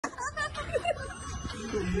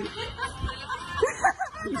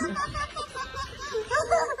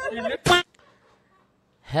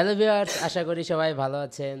Hello viewers, আশা করি সবাই ভালো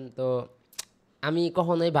আছেন। তো আমি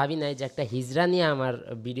কখনোই ভাবি নাই যে একটা হিজড়া নিয়ে আমার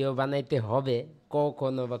ভিডিও বানাইতে হবে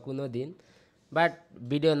কখনো বা কোনো দিন, বাট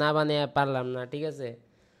ভিডিও না বানিয়ে পারলাম না, ঠিক আছে।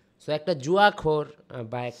 সো একটা জুয়াখোর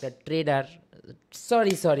বা একটা ট্রেডার,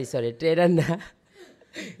 সরি ট্রেডার না,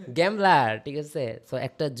 গ্যাম্বলার, ঠিক আছে। সো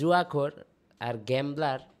একটা জুয়াখোর আর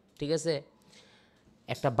গ্যাম্বলার, ঠিক আছে,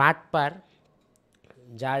 একটা বাটপার,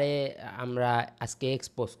 যারে আমরা আজকে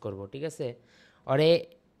এক্সপোজ করব, ঠিক আছে। ওরে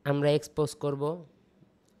আমরা এক্সপোজ করব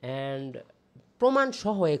অ্যান্ড প্রমাণ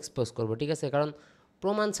সহ এক্সপোজ করব, ঠিক আছে, কারণ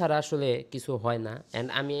প্রমাণ ছাড়া আসলে কিছু হয় না। অ্যান্ড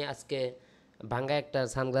আমি আজকে ভাঙ্গা একটা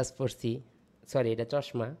সানগ্লাস পরছি, সরি এটা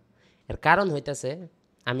চশমা, এর কারণ হইতেছে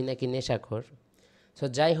আমি নাকি নেশাখোর। সো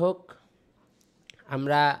যাই হোক,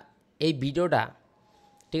 আমরা এই ভিডিওটা,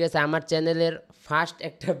 ঠিক আছে, আমার চ্যানেলের ফার্স্ট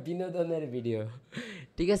একটা বিনোদনের ভিডিও,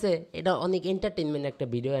 ঠিক আছে। এটা অনেক এন্টারটেনমেন্ট একটা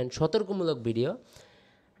ভিডিও অ্যান্ড সতর্কমূলক ভিডিও।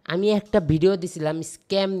 আমি একটা ভিডিও দিছিলাম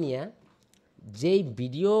স্ক্যাম নিয়ে, যেই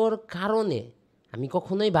ভিডিওর কারণে আমি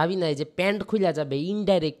কখনোই ভাবি নাই যে প্যান্ট খুলে যাবে।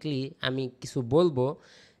 ইনডাইরেক্টলি আমি কিছু বলবো,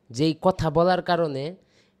 যেই কথা বলার কারণে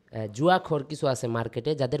জুয়াখোর কিছু আছে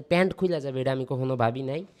মার্কেটে যাদের প্যান্ট খুলে যাবে, এটা আমি কখনো ভাবি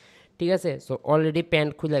নাই, ঠিক আছে। সো অলরেডি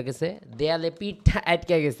প্যান্ট খুলে গেছে, দেয়ালে পিঠ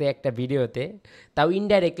আটকে গেছে একটা ভিডিওতে, তাও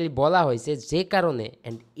ইনডাইরেক্টলি বলা হয়েছে যে কারণে।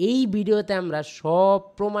 অ্যান্ড এই ভিডিওতে আমরা সব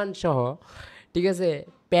প্রমাণ সহ, ঠিক আছে,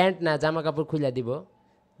 প্যান্ট না জামা কাপড় খুলে দিব।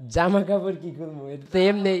 জামা কাপড় কি করবো, তো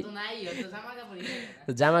এমনি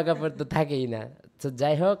জামা কাপড় তো থাকেই না। তো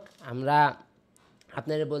যাই হোক, আমরা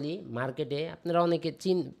আপনারা বলি, মার্কেটে আপনারা অনেকে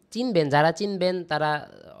চিনবেন, যারা চিনবেন তারা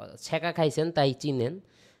ছেঁকা খাইছেন তাই চিনেন,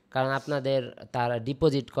 কারণ আপনাদের তারা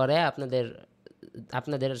ডিপোজিট করে,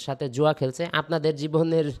 আপনাদের সাথে জুয়া খেলছে, আপনাদের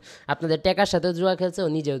জীবনের আপনাদের টাকার সাথে জুয়া খেলছে, ও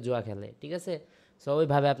নিজেও জুয়া খেলে, ঠিক আছে। সো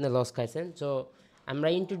ওইভাবে আপনি লস খাইছেন। সো আমরা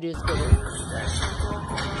ইন্ট্রোডিউস করি,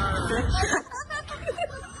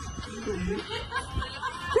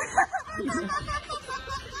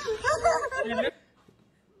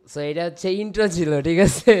 সো এটা হচ্ছে ইন্ট্রো ছিল, ঠিক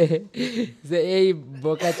আছে। যে এই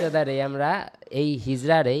বোকাচোদারে আমরা, এই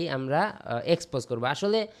হিজড়ারেই আমরা এক্সপোজ করবো।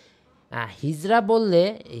 আসলে হিজড়া বললে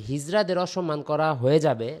হিজড়াদের অসম্মান করা হয়ে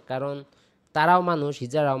যাবে, কারণ তারাও মানুষ,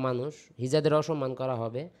 হিজড়ারাও মানুষ, হিজড়াদের অসম্মান করা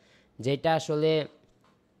হবে, যেটা আসলে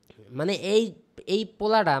মানে এই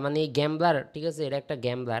পোলাটা মানে এই গ্যাম্বলার, ঠিক আছে, এটা একটা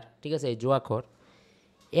গ্যাম্বলার, ঠিক আছে, এই জুয়াখোর।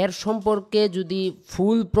 এর সম্পর্কে যদি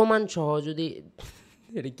ফুল প্রমাণ সহ যদি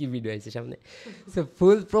এটা কি ভিডিও আছে সামনে,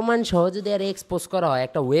 ফুল প্রমাণ সহ যদি আর এক্সপোজ করা হয়,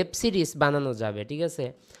 একটা ওয়েব সিরিজ বানানো যাবে, ঠিক আছে।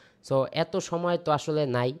 সো এত সময় তো আসলে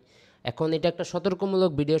নাই, এখন এটা একটা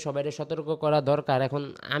সতর্কমূলক ভিডিও, সবাই সতর্ক করা দরকার। এখন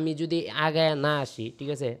আমি যদি আগে না আসি, ঠিক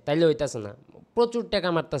আছে, তাইলে হইতাছে না, প্রচুর টাকা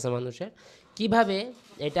মারতেছে মানুষের। কিভাবে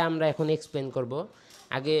এটা আমরা এখন এক্সপ্লেন করব।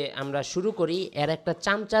 আগে আমরা শুরু করি এর একটা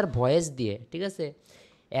চামচার ভয়েস দিয়ে, ঠিক আছে।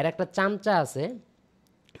 এর একটা চামচা আছে,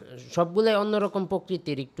 সবগুলোই অন্যরকম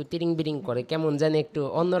প্রকৃতির, একটু তিরিং বিরিং করে, কেমন জানি একটু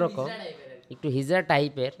অন্যরকম, একটু হিজড়া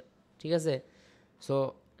টাইপের, ঠিক আছে। সো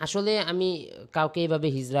আসলে আমি কাউকে এইভাবে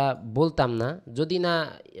হিজড়া বলতাম না, যদি না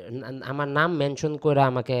আমার নাম মেনশন করে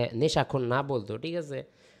আমাকে নেশাখোর না বলতো, ঠিক আছে।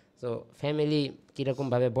 সো ফ্যামিলি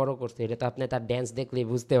কীরকমভাবে বড় করছে এটা তো আপনি তার ড্যান্স দেখলেই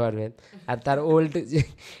বুঝতে পারবেন। আর তার ওল্ড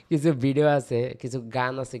কিছু ভিডিও আছে, কিছু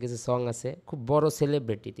গান আছে, কিছু সং আছে, খুব বড়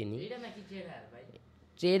সেলিব্রিটি তিনি,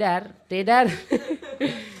 ট্রেডার।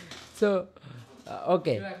 সো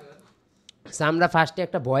ওকে, সো আমরা ফার্স্টে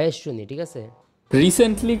একটা ভয়েস শুনি, ঠিক আছে।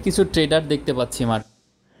 রিসেন্টলি কিছু ট্রেডার দেখতে পাচ্ছি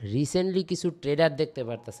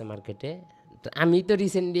মার্কেটে। আমি তো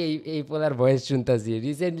রিসেন্টলি এই পোলার ভয়েস শুনতেছি,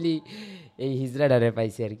 রিসেন্টলি এই হিজড়াডারে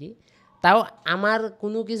পাইছি আর কি। তাও আমার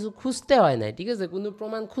কোনো কিছু খুঁজতে হয় নাই, ঠিক আছে, কোনো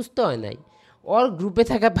প্রমাণ খুঁজতে হয় নাই। ওর গ্রুপে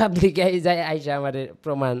থাকা পাবলিক আইসা আমার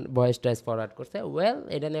প্রমাণ ভয়েস টয়েস ফরওয়ার্ড করছে। ওয়েল,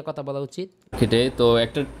 এটা নিয়ে কথা বলা উচিত। তো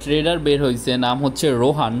একটা ট্রেডার বের হয়েছে, নাম হচ্ছে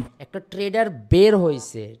রোহান। একটা ট্রেডার বের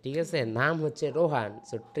হয়েছে, ঠিক আছে, নাম হচ্ছে রোহান।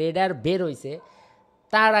 সো ট্রেডার বের হয়েছে,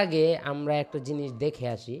 তার আগে আমরা একটা জিনিস দেখে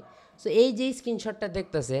আসি। সো এই যে স্ক্রিনশটটা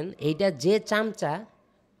দেখতেছেন, এইটা যে চামচা,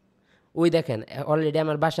 ওই দেখেন অলরেডি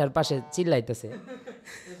আমার বাসার পাশে চিল্লাইতেছে,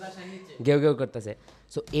 গেউ গেউ করতেছে।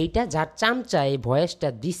 সো এইটা যার চামচা এই ভয়েসটা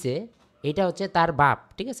দিছে, এইটা হচ্ছে তার বাপ,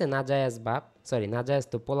 ঠিক আছে, নাজায়েজ বাপ, সরি নাজায়েজ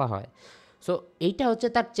তো পোলা হয়। সো এইটা হচ্ছে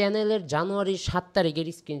তার চ্যানেলের জানুয়ারির 7 তারিখের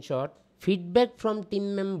screenshot. Feedback from team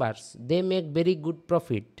members, they make very good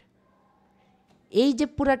profit. এই যে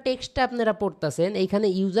পুরা টেক্সটটা আপনারা পড়তেছেন, এইখানে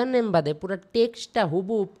ইউজার নেম বাদে পুরা টেক্সটটা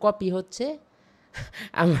হুবহুব কপি হচ্ছে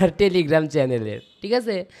আমার টেলিগ্রাম চ্যানেলের, ঠিক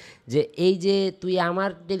আছে। যে এই যে তুই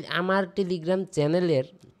আমার টেলিগ্রাম চ্যানেলের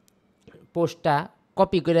পোস্টটা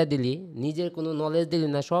কপি করে দিলি, নিজের কোনো নলেজ দিলি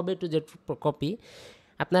না, সব একটু যে কপি।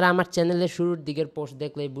 আপনারা আমার চ্যানেলের শুরুর দিকের পোস্ট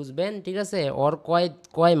দেখলেই বুঝবেন, ঠিক আছে। ওর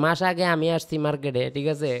কয় মাস আগে আমি আসছি মার্কেটে, ঠিক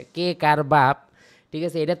আছে, কে কার বাপ, ঠিক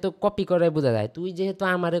আছে, এটা তো কপি করে বোঝা যায়। তুই যেহেতু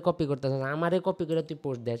আমারে কপি করতেছিস, আমারে কপি করে তুই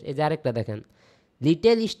পোস্ট দেস। এই যে আরেকটা দেখেন,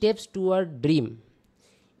 লিটল স্টেপস টুয়ার্ড ড্রিম,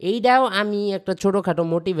 এইটাও আমি একটা ছোটোখাটো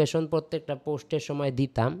মোটিভেশন প্রত্যেকটা পোস্টের সময়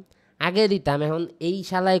দিতাম, আগে দিতাম। এখন এই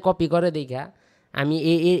শালায় কপি করে দেখা আমি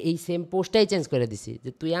এই সেম পোস্টটাই চেঞ্জ করে দিছি,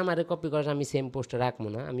 যে তুই আমারে কপি করিস, আমি সেম পোস্টটা রাখবো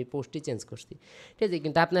না, আমি পোস্টই চেঞ্জ করছি, ঠিক আছে।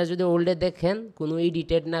 কিন্তু আপনারা যদি ওল্ডে দেখেন, কোনো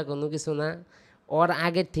এডিটেড না, কোনো কিছু না, ওর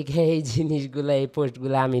আগের থেকে এই জিনিসগুলো, এই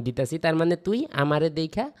পোস্টগুলো আমি দিতেছি। তার মানে তুই আমারে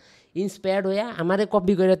দেখা ইন্সপায়ার্ড হইয়া আমারে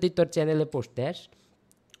কপি করে তুই তোর চ্যানেলে পোস্ট দেস।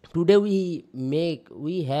 Today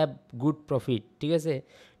we have good profit, ঠিক আছে,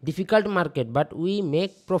 difficult market but we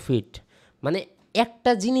make profit. মানে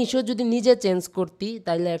একটা জিনিসও যদি নিজে চেঞ্জ করতি,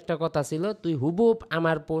 তাইলে একটা কথা ছিল, তুই হুবহুব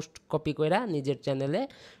আমার পোস্ট কপি কইরা নিজের চ্যানেলে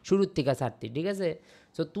শুরুর থেকে ছাড়তি, ঠিক আছে।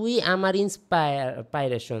 সো তুই আমার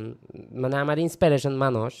ইন্সপাইরেশন, মানে আমার ইন্সপাইরেশন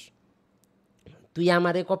মানুষ, তুই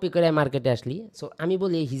আমারে কপি করে মার্কেটে আসলি। সো আমি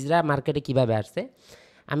বলি হিজরা মার্কেটে কিভাবে আসছে।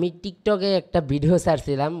 আমি টিকটকে একটা ভিডিও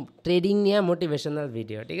ছাড়ছিলাম ট্রেডিং নিয়ে, মোটিভেশনাল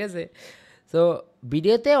ভিডিও, ঠিক আছে। সো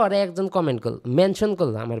ভিডিওতে ওরা একজন কমেন্ট করল, মেনশন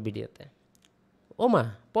করলো আমার ভিডিওতে, ও মা,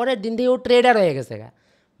 পরের দিন দিয়ে ও ট্রেডার হয়ে গেছে গা।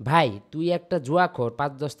 ভাই তুই একটা জুয়া খোর,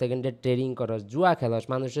 5-10 সেকেন্ডের ট্রেডিং করস, জুয়া খেলস,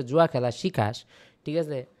 মানুষের জুয়া খেলা শিখাস, ঠিক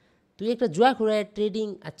আছে। তুই একটা জুয়া খোর ট্রেডিং,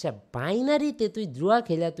 আচ্ছা বাইনারিতে তুই জুয়া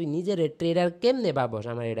খেলা তুই নিজের ট্রেডার কেমনে ভাবস,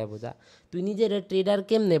 আমার এটা বোঝা। তুই নিজের ট্রেডার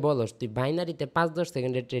কেমনে বলস, তুই বাইনারিতে 5-10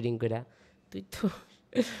 সেকেন্ডের ট্রেডিং করা, তুই তো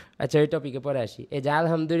আচ্ছা ওই টপিকে পরে আসি। এই যে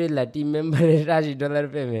আলহামদুলিল্লাহ টিম মেম্বারের $80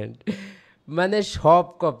 পেমেন্ট, মানে সব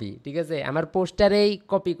কপি, ঠিক আছে। আমার পোস্টারেই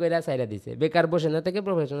কপি করে সাইডা দিছে, বেকার বসে না থেকে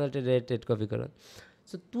প্রফেশনাল ট্রেড কপি করুন।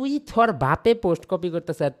 সো তুই তোর বাপে পোস্ট কপি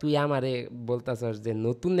করতেছ আর তুই আমারে বলতেছস যে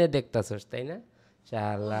নতুনে দেখতেছস, তাই না?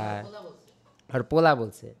 শালা আর পোলা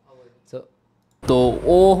বলছে। সো তো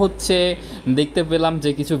ও হচ্ছে দেখতে পেলাম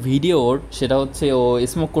যে কিছু ভিডিওর, সেটা হচ্ছে ও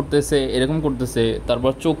স্মোক করতেছে, এরকম করতেছে,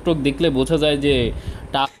 তারপর চোখ টোক দেখলে বোঝা যায় যে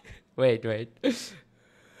ওয়েট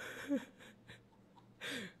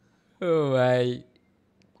ও ভাই,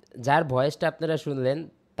 যার ভয়েসটা আপনারা শুনলেন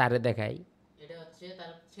তারে দেখাই, এটা হচ্ছে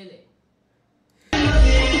তার ছেলে।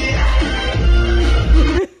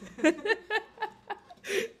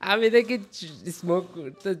 আমি দেখি স্মোক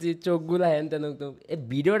করতেছি, চোখগুলো হ্যান তেন, এই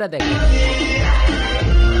ভিডিওটা দেখেন,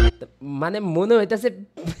 মানে মনে হইতেছে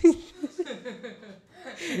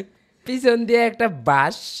পিছন দিয়ে একটা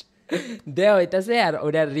বাঁশ দেওয়া হইতেছে আর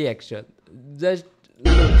ওটার রিয়াকশন জাস্ট।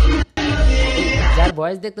 যার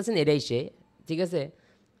ভয়েস দেখতেছেন এটাই সে, ঠিক আছে।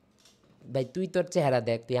 ভাই তুই তোর চেহারা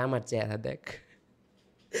দেখ, তুই আমার চেহারা দেখ,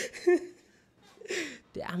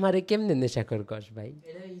 তুই আমারে কেমনে নেশাখোর কস ভাই?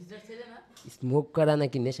 স্মোক করা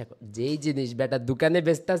নাকি নেশা, যেই জিনিস বেটা দোকানে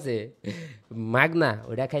বেচতেছে মাগনা,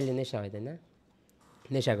 ওটা খাইলে নেশা হয়, তাই না?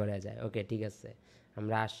 নেশা করা যায়। ওকে ঠিক আছে,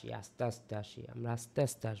 আমরা আসি, আস্তে আস্তে আসি, আমরা আস্তে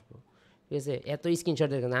আস্তে আসবো, ঠিক আছে। এত স্ক্রিনশট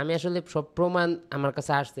দেখেন, আমি আসলে সব প্রমাণ আমার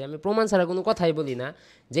কাছে আসছে, আমি প্রমাণ ছাড়া কোনো কথাই বলি না।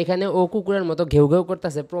 যেখানে ও কুকুরের মতো ঘেউ ঘেউ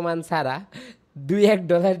করতেছে প্রমাণ ছাড়া,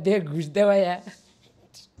 $2-1 দিয়ে ঘুষ দেওয়া।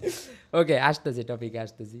 ওকে আসতেছি, টপিকে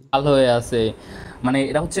আসতেছি। ভালো হয়ে আছে। মানে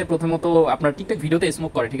এটা হচ্ছে প্রথমত আপনার টিকটক ভিডিওতে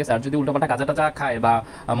স্মোক করে, ঠিক আছে। আর যদি উল্টাপাল্টা গাঁজা টাজা খায় বা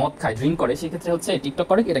মদ খায়, ড্রিঙ্ক করে, সেক্ষেত্রে হচ্ছে টিকটক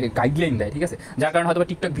করে এটাকে গাইডলাইন দেয়, ঠিক আছে। যার কারণে হয়তো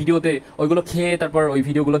টিকটক ভিডিওতে ওইগুলো খেয়ে তারপর ওই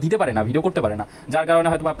ভিডিওগুলো দিতে পারে না, ভিডিও করতে পারে না। যার কারণে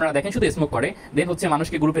হয়তো আপনারা দেখেন শুধু স্মোক করে, দেন হচ্ছে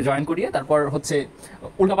মানুষকে গ্রুপে জয়েন করিয়ে তারপর হচ্ছে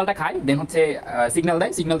উল্টাপাল্টা খায়, দেন হচ্ছে সিগন্যাল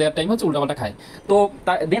দেয়, সিগন্যাল দেওয়ার টাইম হচ্ছে উল্টাপাল্টা খায়। তো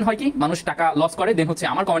দেন হয় কি, মানুষ টাকা লস করে, দেন হচ্ছে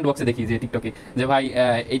আমার কমেন্ট বক্সে দেখি যে টিকটকে যে ভাই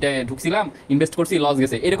এইটা ঢুকছিলাম, ইনভেস্ট করছি, লস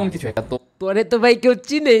গেছে, এরকম কিছু একটা। তো তোরে তো ভাই কেউ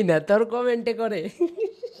চিনেই না, তোর কমেন্টে করে।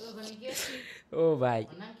 ও ভাই,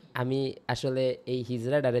 আমি আসলে এই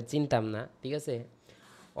হিজড়াটারে চিনতাম না, ঠিক আছে।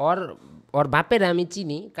 ওর ওর বাপের আমি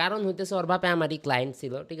চিনি, কারণ হইতেছে ওর বাপে আমারই ক্লায়েন্ট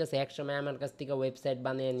ছিল, ঠিক আছে। একসময় আমার কাছ থেকে ওয়েবসাইট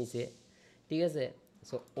বানিয়ে নিছে, ঠিক আছে।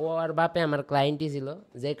 সো ওর বাপে আমার ক্লায়েন্টই ছিল,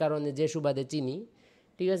 যে কারণে যে সুবাদে চিনি,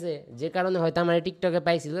 ঠিক আছে। যে কারণে হয়তো আমার টিকটকে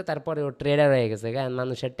পাইছিল, তারপরে ও ট্রেডার হয়ে গেছে, কারণ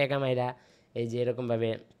মানুষের টেকা মাইরা এই যে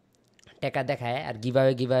এরকমভাবে টাকা দেখায় আর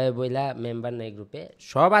গিভাবে বইলা মেম্বার নাই গ্রুপে।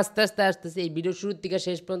 সব আস্তে আস্তে আসতেছে, এই ভিডিও শুরুর থেকে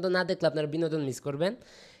শেষ পর্যন্ত না দেখলে আপনারা বিনোদন মিস করবেন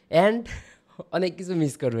অ্যান্ড অনেক কিছু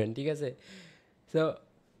মিস করবেন, ঠিক আছে। সো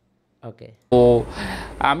ওকে, তো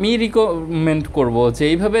আমি রিকমেন্ড করব যে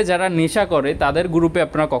এইভাবে যারা নেশা করে তাদের গ্রুপে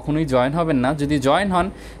আপনারা কখনোই জয়েন হবেন না। যদি জয়েন হন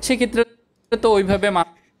সেক্ষেত্রে তো ওইভাবে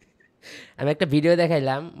আমি একটা ভিডিও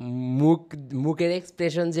দেখাইলাম, মুখের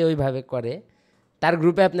এক্সপ্রেশন যে ওইভাবে করে, তার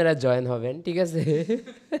গ্রুপে আপনারা জয়েন হবেন, ঠিক আছে।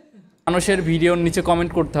 মানুষের ভিডিওর নিচে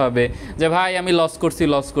কমেন্ট করতে হবে যে ভাই আমি লস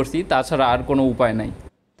করছি, তাছাড়া আর কোনো উপায়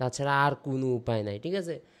নাই। ঠিক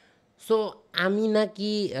আছে। সো আমি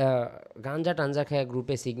নাকি গাঞ্জা টাঞ্জা খেয়ে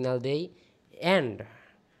গ্রুপে সিগন্যাল দেই, অ্যান্ড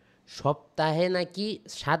সপ্তাহে নাকি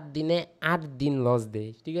 7 দিনে 8 দিন লস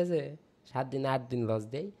দেয়, ঠিক আছে, 7 দিনে 8 দিন লস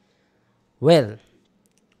দেয়। Well,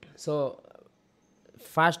 so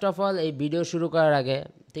first of all এই ভিডিও শুরু করার আগে,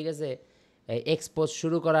 ঠিক আছে, এক্সপোজ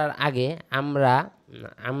শুরু করার আগে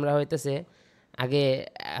আমরা হইতেছে আগে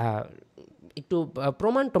একটু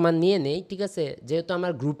প্রমাণ টমান নিয়ে নেই, ঠিক আছে, যেহেতু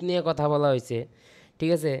আমার গ্রুপ নিয়ে কথা বলা হয়েছে,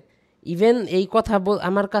 ঠিক আছে। ইভেন এই কথা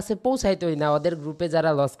আমার কাছে পৌঁছাইতোই না, ওদের গ্রুপে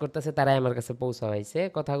যারা লস করতেছে তারাই আমার কাছে পৌঁছা হয়েছে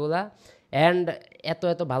কথাগুলা। অ্যান্ড এত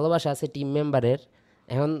এত ভালোবাসা আছে টিম মেম্বারের।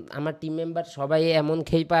 এখন আমার টিম মেম্বার সবাই এমন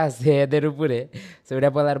খেইপা আছে এদের উপরে, সো এটা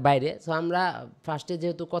বলার বাইরে। সো আমরা ফার্স্টে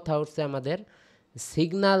যেহেতু কথা উঠছে আমাদের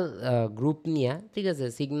সিগন্যাল গ্রুপ নিয়ে, ঠিক আছে,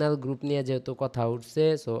 সিগন্যাল গ্রুপ নিয়ে যেহেতু কথা উঠছে,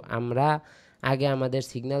 সো আমরা আগে আমাদের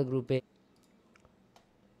সিগন্যাল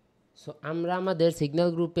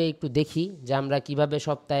গ্রুপে একটু দেখি যে আমরা কিভাবে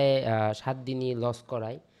সপ্তাহে 7 দিনই লস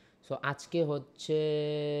করাই। সো আজকে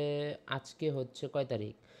হচ্ছে কয়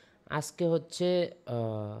তারিখ? আজকে হচ্ছে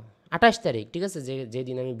 28 তারিখ, ঠিক আছে,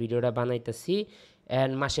 যেদিন আমি ভিডিওটা বানাইতেছি।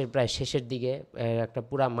 অ্যান্ড মাসের প্রায় শেষের দিকে, একটা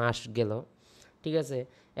পুরা মাস গেল, ঠিক আছে।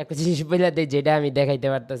 একটা জিনিস বলতে যেটা আমি দেখাইতে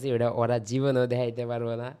পারতেছি ওটা ওরা জীবনেও দেখাইতে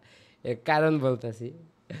পারবো না, এর কারণ বলতেছি।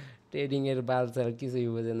 ট্রেডিংয়ের বালচাল কিছুই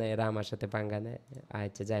বোঝে না, এরা আমার সাথে পাঙ্গা নেয়।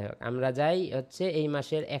 আচ্ছা, যাই হোক, আমরা যাই হচ্ছে এই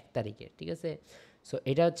মাসের 1 তারিখে, ঠিক আছে। সো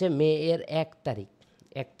এটা হচ্ছে মে এর 1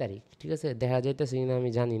 তারিখ, ঠিক আছে, দেখা যাইতেছে কিনা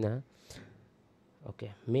আমি জানি না। ওকে,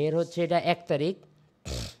 মেয়ের হচ্ছে এটা 1 তারিখ।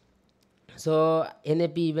 সো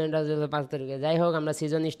এনএপি ইভেন্ট আসলে 5 তারিখে। যাই হোক, আমরা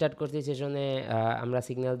সিজন স্টার্ট করছি, সেশনে আমরা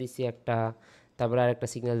সিগন্যাল দিচ্ছি একটা, তারপরে আরেকটা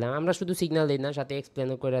সিগন্যাল দিলাম। আমরা শুধু সিগন্যাল দিই না, সাথে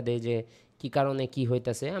এক্সপ্লেনও করে দেই যে কী কারণে কী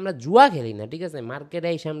হইতেছে। আমরা জুয়া খেলি না, ঠিক আছে, মার্কেটে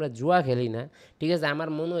এসে আমরা জুয়া খেলি না, ঠিক আছে। আমার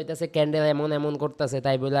মনে হইতেছে ক্যান্ডেল এমন করতেছে,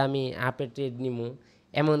 তাই বলে আমি আপে ট্রেড নিমু,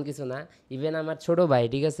 এমন কিছু না। ইভেন আমার ছোটো ভাই,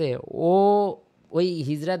 ঠিক আছে, ও ওই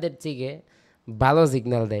হিজড়াদের থেকে ভালো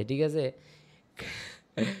সিগন্যাল দেয়, ঠিক আছে।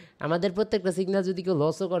 আমাদের প্রত্যেকটা সিগন্যাল যদি কেউ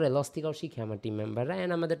লসও করে, লস থেকেও শিখে আমার টিম মেম্বাররা।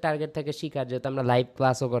 অ্যান্ড আমাদের টার্গেট থাকে শিখার, যেহেতু আমরা লাইভ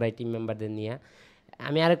ক্লাসও করাই টিম মেম্বারদের নিয়ে।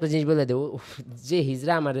 আমি আরেকটা জিনিস বলে দেবো, যে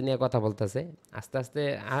হিজড়া আমাদের নিয়ে কথা বলতেছে, আস্তে আস্তে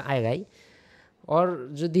আগাই, ওর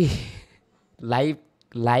যদি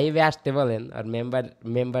লাইভে আসতে বলেন আর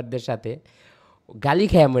মেম্বারদের সাথে, গালি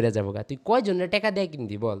খেয়ে মরে যাবো গা। তুই কয়জনের টাকা দিয়ে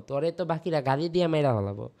কিনবি বল, তোরে তো বাকিরা গালি দিয়ে মেরা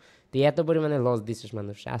হলাবো। তুই এত পরিমাণে লস দিছিস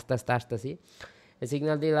মানুষ। আস্তে আস্তে আসতেছি,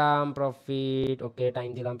 সিগন্যাল দিলাম প্রফিট, ওকে, টাইম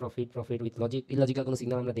দিলাম প্রফিট উইথ ইলজিক্যাল কোনো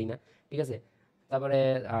সিগন্যাল আমরা দিই না, ঠিক আছে। তারপরে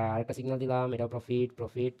আরেকটা সিগন্যাল দিলাম, এটাও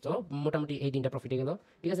প্রফিট। তো মোটামুটি এই দিনটা প্রফিটে গেল,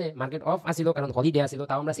 ঠিক আছে। মার্কেট অফ আসিল কারণ হলিডে আসিল,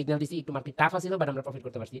 তাও আমরা সিগন্যাল দিছি, একটু মার্কেট টাফ আসিল, বাট আমরা প্রফিট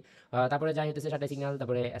করতে পারছি। তারপরে যাই হতেছে 7টা সিগন্যাল,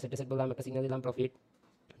 তারপরে অ্যাসেট বললাম, একটা সিগন্যাল দিলাম প্রফিট,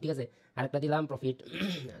 ঠিক আছে, আরেকটা দিলাম প্রফিট।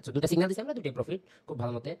 তো দুটা সিগন্যাল দিচ্ছি আমরা, দুটোই প্রফিট, খুব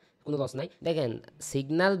ভালো মতে, কোনো লস নাই। দেখেন,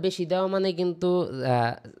 সিগন্যাল বেশি দেওয়া মানে কিন্তু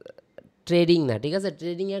ট্রেডিং না, ঠিক আছে।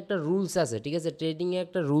 ট্রেডিংয়ে একটা রুলস আছে, ঠিক আছে, ট্রেডিংয়ে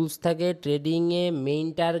একটা রুলস থাকে। ট্রেডিংয়ে মেইন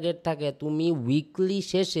টার্গেট থাকে তুমি উইকলি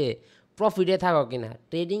শেষে প্রফিটে থাকো কিনা।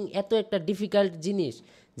 ট্রেডিং এত একটা ডিফিকাল্ট জিনিস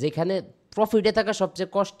যেখানে প্রফিটে থাকা সবচেয়ে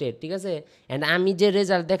কষ্টের, ঠিক আছে। অ্যান্ড আমি যে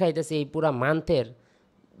রেজাল্ট দেখাইতেছি এই পুরা মান্থের,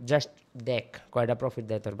 জাস্ট দেখ কয়টা প্রফিট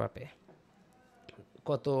দেয় তোর বাপে,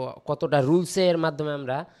 কতটা রুলসের মাধ্যমে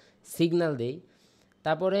আমরা সিগন্যাল দিই।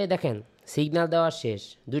 তারপরে দেখেন, সিগন্যাল দেওয়া শেষ,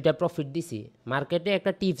 2টা প্রফিট দিছি, মার্কেটে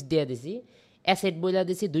একটা টিপস দিয়ে দিছি, অ্যাসেট বইলা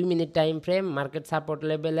দিছি 2 minute time frame, market support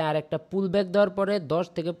লেভেলে আর একটা পুল ব্যাক দেওয়ার পরে 10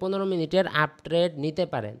 থেকে 15 মিনিটের আপ ট্রেড নিতে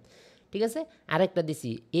পারেন, ঠিক আছে। আরেকটা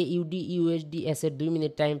দিছি AUD asset 2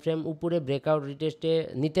 minute time frame, উপরে ব্রেকআউট রিটেস্টে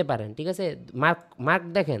নিতে পারেন, ঠিক আছে। মার্ক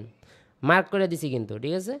দেখেন, মার্ক করে দিছি কিন্তু,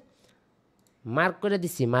 ঠিক আছে, মার্ক করে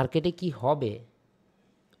দিছি। মার্কেটে কি হবে,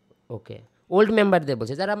 ওকে, ওল্ড মেম্বারদের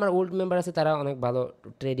বলছে, যারা আমার ওল্ড মেম্বার আছে তারা অনেক ভালো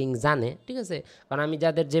ট্রেডিং জানে, ঠিক আছে। কারণ আমি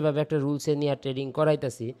যাদের যেভাবে একটা রুলসে নিয়ে ট্রেডিং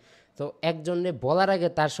করাইতেছি, তো একজনে বলার আগে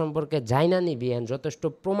তার সম্পর্কে জাইনা নিবি, অ্যান্ড যথেষ্ট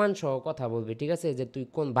প্রমাণ সহ কথা বলবি, ঠিক আছে, যে তুই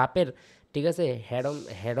কোন বাপের, ঠিক আছে,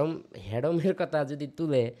 হেডমের কথা যদি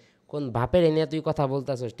তুলে কোন বাপের এনে তুই কথা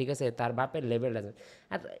বলতেছিস, ঠিক আছে, তার বাপের লেভেলটা।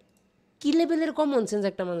 আর কী লেভেলের কমন সেন্স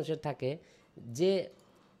একটা মানুষের থাকে যে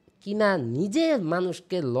কিনা নিজে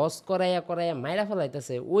মানুষকে লস করাইয়া মাইরা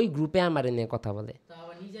ফেলাইতেছে, ওই গ্রুপে আমার নিয়ে কথা বলে।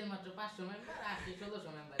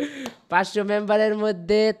 500 মেম্বারের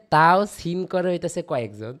মধ্যে তাও সিন করে হইতেছে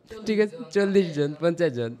কয়েকজন, ঠিক আছে, 40 জন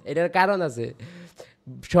 50 জন। এটার কারণ আছে,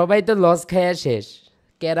 সবাই তো লস খাইয়া শেষ,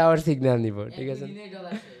 কেরা ওর সিগন্যাল নিব, ঠিক আছে।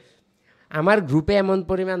 আমার গ্রুপে এমন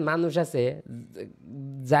পরিমাণ মানুষ আছে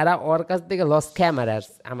যারা ওর কাছ থেকে লস খেয়ে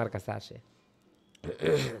আমার কাছে আসে।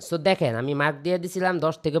 সো দেখেন, আমি মার্ক দিয়ে দিছিলাম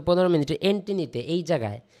 10 থেকে 15 মিনিটের এন্ট্রি নিতে। এই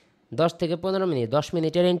জায়গায় 10 থেকে 15 মিনিট, 10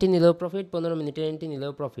 মিনিটের এন্ট্রি নিলেও প্রফিট, 15 মিনিটের এন্ট্রি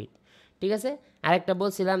নিলেও প্রফিট, ঠিক আছে। আরেকটা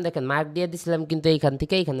বলছিলাম দেখেন মার্ক দিয়ে দিছিলাম কিন্তু এইখান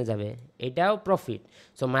থেকে এইখানে যাবে, এটাও প্রফিট।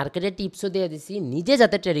 সো মার্কেটের টিপসও দিয়ে দিছি নিজে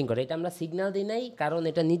যাতে ট্রেডিং করে, এটা আমরা সিগন্যাল দিই নাই কারণ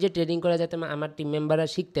এটা নিজে ট্রেডিং করে যাতে আমার টিম মেম্বাররা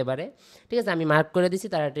শিখতে পারে, ঠিক আছে। আমি মার্ক করে দিছি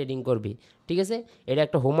তারা ট্রেডিং করবি, ঠিক আছে। এটা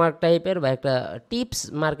একটা হোমওয়ার্ক টাইপের বা একটা টিপস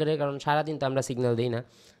মার্কেটের, কারণ সারাদিন তো আমরা সিগন্যাল দিই না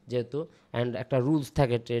যেহেতু, অ্যান্ড একটা রুলস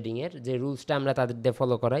থাকে ট্রেডিংয়ের, যে রুলসটা আমরা তাদের দিয়ে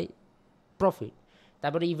ফলো করাই, প্রফিট।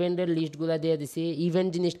 তারপরে ইভেন্টের লিস্টগুলো দিয়ে দিছি। ইভেন্ট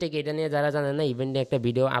জিনিসটাকে এটা নিয়ে যারা জানেন না, ইভেন্টে একটা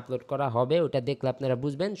ভিডিও আপলোড করা হবে, ওটা দেখলে আপনারা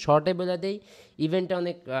বুঝবেন। শর্টে বলে দেই, ইভেন্টে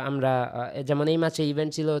অনেক আমরা যেমন এই মাসে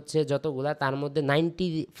ইভেন্ট ছিল হচ্ছে যতগুলা, তার মধ্যে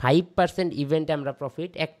 95% ইভেন্টে আমরা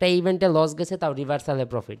প্রফিট, একটা ইভেন্টে লস গেছে তাও রিভার্সালে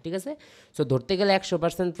প্রফিট, ঠিক আছে। সো ধরতে গেলে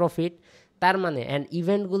 100% প্রফিট। তার মানে অ্যান্ড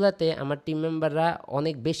ইভেন্টগুলোতে আমার টিম মেম্বাররা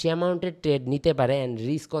অনেক বেশি অ্যামাউন্টের ট্রেড নিতে পারে অ্যান্ড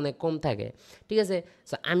রিস্ক অনেক কম থাকে, ঠিক আছে।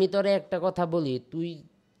 সো আমি তোরে একটা কথা বলি, তুই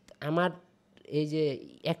আমার এই যে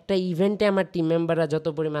একটা ইভেন্টে আমার টিম মেম্বাররা যত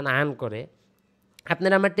পরিমাণ আর্ন করে,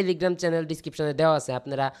 আপনারা আমার টেলিগ্রাম চ্যানেল ডিসক্রিপশনে দেওয়া আছে,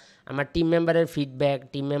 আপনারা আমার টিম মেম্বারের ফিডব্যাক,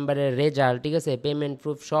 টিম মেম্বারের রেজাল্ট, ঠিক আছে, পেমেন্ট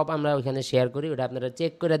প্রুফ সব আমরা ওইখানে শেয়ার করি, ওটা আপনারা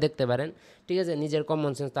চেক করে দেখতে পারেন, ঠিক আছে। নিজের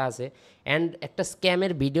কমন সেন্স তো আছে। অ্যান্ড একটা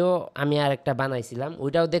স্ক্যামের ভিডিও আমি আর একটা বানাইছিলাম,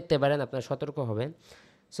 ওইটাও দেখতে পারেন, আপনারা সতর্ক হবেন।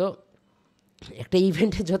 সো একটা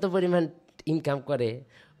ইভেন্টে যত পরিমাণ ইনকাম করে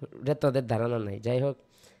ওটা তোদের ধারণা নাই। যাই হোক,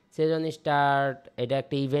 সেজন স্টার্ট, এটা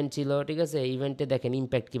একটা ইভেন্ট ছিল, ঠিক আছে। ইভেন্টে দেখেন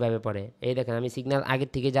ইম্প্যাক্ট কীভাবে পড়ে, এই দেখেন আমি সিগন্যাল আগের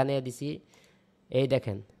থেকে জানিয়ে দিছি, এই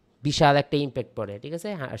দেখেন বিশাল একটা ইম্প্যাক্ট পড়ে, ঠিক আছে।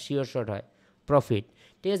 শিওর শট হয় প্রফিট,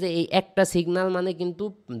 ঠিক আছে। এই একটা সিগন্যাল মানে কিন্তু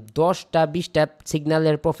 10টা 20টা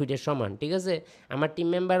সিগন্যালের প্রফিটের সমান, ঠিক আছে। আমার টিম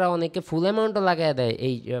মেম্বাররা অনেকে ফুল অ্যামাউন্টও লাগাই দেয়,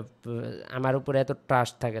 এই আমার উপরে এত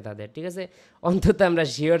ট্রাস্ট থাকে তাদের, ঠিক আছে। অন্তত আমরা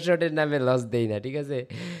শিওর শটের নামে লস দেই না, ঠিক আছে,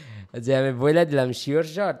 যে আমি বলে দিলাম শিওর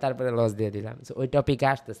শট তারপরে লস দিয়ে দিলাম। সো ওই টপিকে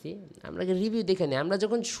আসতেছি, আমরা রিভিউ দেখে নিই। আমরা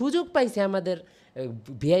যখন সুযোগ পাইছি আমাদের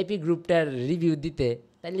ভিআইপি গ্রুপটার রিভিউ দিতে,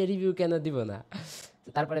 তাহলে রিভিউ কেন দিব না।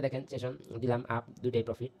 তারপরে দেখেন সেশন দিলাম আপ, দুইটাই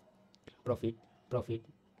প্রফিট প্রফিট প্রফিট,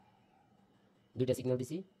 দুইটা সিগন্যাল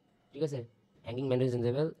দিছি, ঠিক আছে। হ্যাঙ্গিং ম্যানেজমেন্ট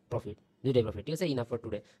লেভেল প্রফিট, দুইটাই প্রফিট, ঠিক আছে। ইনাফ ফর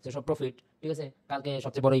টুডে, তো সব প্রফিট, ঠিক আছে। কালকে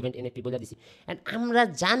সবচেয়ে বড় ইভেন্ট এনএফটি বলে দিছি। অ্যান্ড আমরা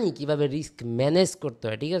জানি কীভাবে রিস্ক ম্যানেজ করতে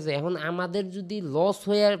হয়, ঠিক আছে। এখন আমাদের যদি লস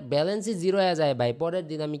হয়ে ব্যালেন্সই জিরো হয়ে যায় ভাই, পরের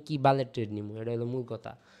দিন আমি কি বালের ট্রেড নিব, এটা হলো মূল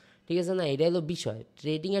কথা, ঠিক আছে না। এটা হলো বিষয়,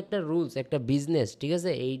 ট্রেডিং একটা রুলস, একটা বিজনেস, ঠিক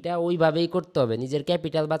আছে। এইটা ওইভাবেই করতে হবে, নিজের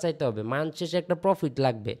ক্যাপিটাল বাঁচাইতে হবে, মাস শেষে একটা প্রফিট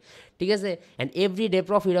লাগবে, ঠিক আছে। অ্যান্ড এভরিডে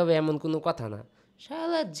প্রফিট হবে এমন কোনো কথা না।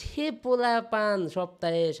 শালা যে পোলা পান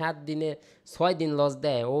সপ্তাহে 7 দিনে 6 দিন লস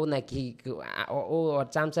দেয়, ও নাকি ও ওর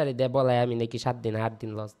চামচারি দেয় বলায় আমি নাকি 7 দিন 8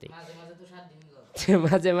 দিন লস দিই,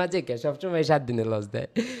 মাঝে মাঝে কে সবসময় 7 দিনে লস দেয়।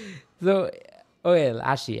 তো ওয়েল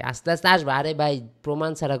আসি, আস্তে আস্তে আসবে। আরে ভাই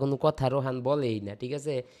প্রমাণ ছাড়া কোনো কথা রোহান বলেই না, ঠিক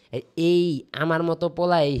আছে। এই আমার মতো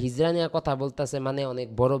পোলা এই হিজড়া নিয়ে কথা বলতেছে মানে অনেক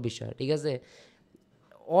বড় বিষয়, ঠিক আছে।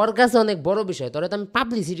 ওর কাছে অনেক বড় বিষয়, তোরে তো আমি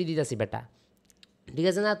পাবলিসিটি দিতেছি বেটা, ঠিক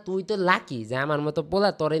আছে না। তুই তো লাকি যে আমার মতো পোলা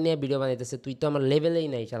তোরে নিয়ে ভিডিও বানাইতেছে, তুই তো আমার লেভেলেই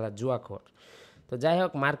নাই শালা জুয়াখোর। তো যাই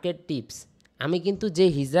হোক, মার্কেট টিপস, আমি কিন্তু যে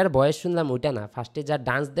হিজড়ার বয়স শুনলাম ওইটা না, ফার্স্টে যা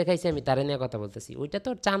ডান্স দেখাইছে আমি তারে নিয়ে কথা বলতেছি, ওইটা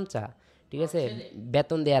তোর চামচা, ঠিক আছে,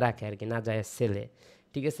 বেতন দেয়া রাখে আর কি, না যায় ছেলে,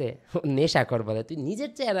 ঠিক আছে। নেশাখোর বলে, তুই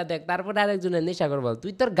নিজের চেহারা দেখ তারপরে আরেকজনের নেশাখোর বল।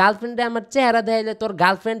 তুই তোর গার্লফ্রেন্ডে আমার চেহারা দেখাইলে তোর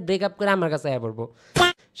গার্লফ্রেন্ড ব্রেকআপ করে আমার কাছে আয়া পড়বো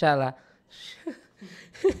শালা।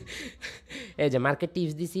 এই যে মার্কেট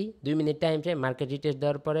টিপস দিছি 2 minute time frame, market details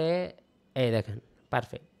দেওয়ার পরে এই দেখেন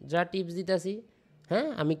পারফেক্ট যা টিপস দিতেছি। হ্যাঁ,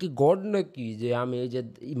 আমি কি গড নাকি যে আমি এই যে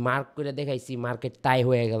মার্ক করে দেখাইছি মার্কেট তাই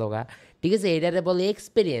হয়ে গেল গা, ঠিক আছে। এটারে বলে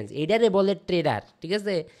এক্সপিরিয়েন্স, এটারে বলে ট্রেডার, ঠিক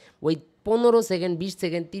আছে। ওই 15 সেকেন্ড 20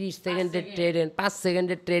 সেকেন্ড 30 সেকেন্ডের ট্রেড, 5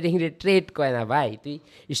 সেকেন্ডের ট্রেডিং রে ট্রেড কয় না ভাই। তুই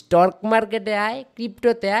স্টক মার্কেটে আয়,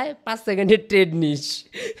 ক্রিপ্টোতে আয়, 5 সেকেন্ডের ট্রেড নিস,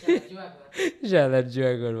 শালার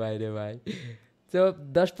জুয়া কর বাইরে ভাই। তো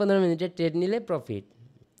 10-15 মিনিটের ট্রেড নিলে প্রফিট,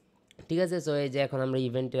 ঠিক আছে। সো এই যে এখন আমরা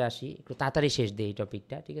ইভেন্টে আসি, একটু তাড়াতাড়ি শেষ দিই এই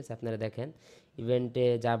টপিকটা, ঠিক আছে। আপনারা দেখেন ইভেন্টে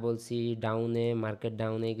যা বলছি, ডাউনে মার্কেট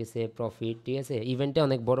ডাউনে গেছে প্রফিট, ঠিক আছে। ইভেন্টে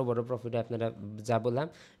অনেক বড় বড় প্রফিট আপনারা যা বললাম,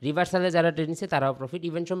 রিভার্সালে যারা ট্রেড নিচ্ছে তারাও প্রফিট।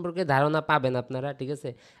 ইভেন্ট সম্পর্কে ধারণা পাবেন আপনারা, ঠিক আছে।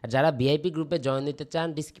 আর যারা ভিআইপি গ্রুপে জয়েন দিতে চান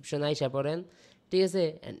ডিসক্রিপশনে আইসা পড়েন, ঠিক আছে।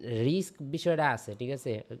 রিস্ক বিষয়টা আছে, ঠিক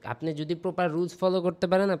আছে। আপনি যদি প্রপার রুলস ফলো করতে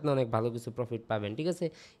পারেন আপনি অনেক ভালো কিছু প্রফিট পাবেন, ঠিক আছে।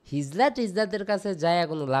 হিজলা টিজলাদের কাছে যায়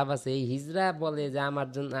কোনো লাভ আছে? এই হিজরা বলে যে আমার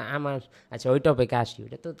জন্য আমার, আচ্ছা ওই টপিকে আসি,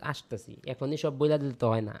 ওইটা তো আসতেছি, এখনই সব বইলা দিলে তো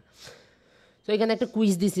হয় না। তো এখানে একটা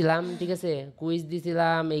কুইজ দিছিলাম, ঠিক আছে, কুইজ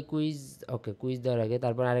দিছিলাম। এই কুইজ, ওকে, কুইজ দেওয়ার আগে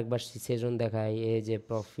তারপর আরেকবার সেশন দেখাই। এই যে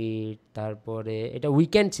প্রফিট, তারপরে এটা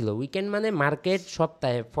উইকেন্ড ছিল। উইকেন্ড মানে মার্কেট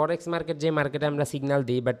সপ্তাহে, ফরেক্স মার্কেট যে মার্কেটে আমরা সিগন্যাল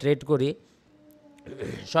দিই বা ট্রেড করি,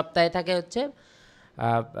 সপ্তাহে থাকে হচ্ছে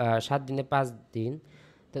 7 দিনে 5 দিন।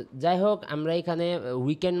 তো যাই হোক, আমরা এখানে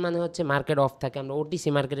উইকেন্ড মানে হচ্ছে মার্কেট অফ থাকে, আমরা ওটিসি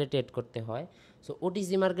মার্কেটে ট্রেড করতে হয়। সো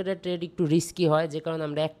ওটিসি মার্কেটের ট্রেড একটু রিস্কি হয়, যে কারণে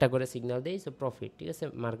আমরা একটা করে সিগন্যাল দিই। সো প্রফিট, ঠিক আছে,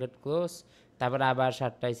 মার্কেট ক্লোজ, তারপর আবার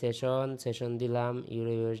 7টায় সেশন দিলাম,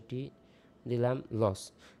 ইউরো ইউএসডি দিলাম, লস,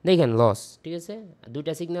 দেখেন লস, ঠিক আছে,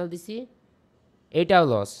 2টা সিগন্যাল দিছি, এটাও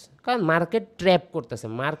লস, কারণ মার্কেট ট্র্যাপ করতেছে,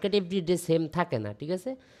 মার্কেট এভরিডে সেম থাকে না, ঠিক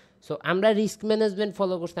আছে। সো আমরা রিস্ক ম্যানেজমেন্ট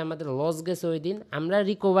ফলো করতে আমাদের লস গেছে ওই দিন, আমরা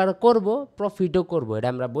রিকভার করব, প্রফিটও করব, এটা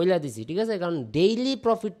আমরা বইলা দিছি, ঠিক আছে, কারণ ডেইলি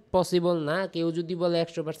প্রফিট পসিবল না, কেউ যদি বলে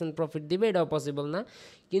 100% প্রফিট দিবে এটাও পসিবল না।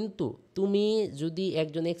 কিন্তু তুমি যদি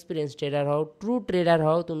একজন এক্সপিরিয়েন্স ট্রেডার হও, ট্রু ট্রেডার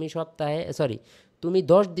হও, তুমি তুমি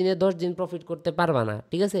 10 দিনে 10 দিন প্রফিট করতে পারবা না,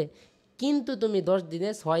 ঠিক আছে, কিন্তু তুমি 10 দিনে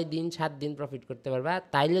 6 দিন 7 দিন প্রফিট করতে পারবা,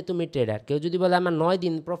 তাইলে তুমি ট্রেডার। কেউ যদি বলে আমার 9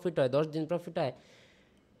 দিন প্রফিট হয়, 10 দিন প্রফিট হয়,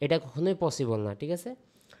 এটা কখনোই পসিবল না, ঠিক আছে।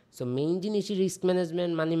 সো মেইন জিনিসই রিস্ক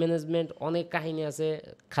ম্যানেজমেন্ট, মানি ম্যানেজমেন্ট, অনেক কাহিনী আছে,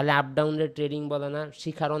 খালি আপ ডাউনের ট্রেডিং বলে না,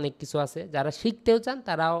 শিখার অনেক কিছু আছে, যারা শিখতেও চান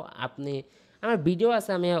তারাও, আমার ভিডিও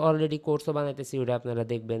আছে, আমি অলরেডি কোর্সও বানাইতেছি, ওটা আপনারা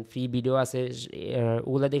দেখবেন, ফ্রি ভিডিও আছে,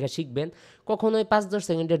 ওগুলো দেখে শিখবেন। কখনোই 5-10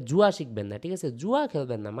 সেকেন্ডের জুয়া শিখবেন না, ঠিক আছে, জুয়া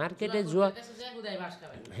খেলবেন না, মার্কেটে জুয়া,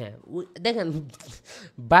 হ্যাঁ দেখেন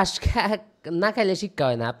বাস না খাইলে শিক্ষা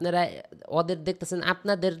হয় না। আপনারা ওদের দেখতেছেন,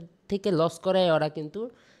 আপনাদের থেকে লস করে ওরা কিন্তু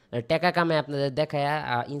টাকা কামায় আপনাদের দেখায়,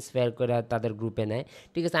 ইন্সপায়ার করে তাদের গ্রুপে নেয়,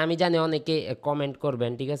 ঠিক আছে। আমি জানি অনেকে কমেন্ট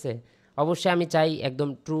করবেন, ঠিক আছে, অবশ্যই আমি চাই একদম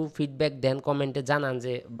ট্রু ফিডব্যাক দেন, কমেন্টে জানান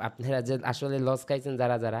যে আপনারা যে আসলে লস খাইছেন,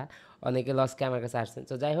 যারা অনেকে লস খেয়ে আমার কাছে আসছেন।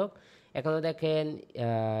 তো যাই হোক, এখনও দেখেন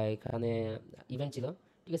এখানে ইভেন্ট ছিল,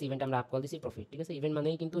 ঠিক আছে, ইভেন্ট আমরা আপ কল দিছি, প্রফিট, ঠিক আছে, ইভেন্ট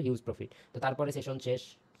মানেই কিন্তু হিউজ প্রফিট। তো তারপরে সেশন শেষ,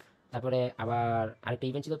 তারপরে আবার আরেকটা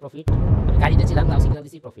ইভেন্ট ছিল, প্রফিট, আমি গাড়িতে ছিলাম, তাও সিগনাল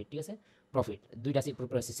দিছি, প্রফিট, ঠিক আছে, প্রফিট, 2টা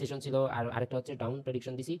সেশন ছিল, আর আরেকটা হচ্ছে ডাউন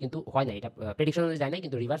প্রেডিকশন দিছি, কিন্তু হয় না, এটা প্রেডিকশন যায় না,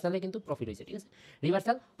 কিন্তু রিভার্সালে কিন্তু প্রফিট হয়েছে, ঠিক আছে,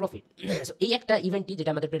 রিভার্সাল প্রফিট। এই একটা ইভেন্টই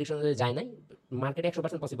যেটা আমাদের প্রেডিকশন যায় নাই, মার্কেটে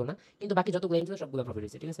 100% পসিবল না, কিন্তু বাকি যতগুলো ইভেন্ট ছিল সবগুলো প্রফিট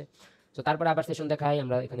হয়েছে, ঠিক আছে। তো তারপরে আবার সেশন দেখাই,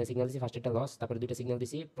 আমরা এখানে সিগনাল দিছি, ফার্স্ট একটা লস, তারপরে 2টা সিগনাল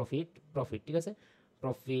দিছি, প্রফিট, ঠিক আছে,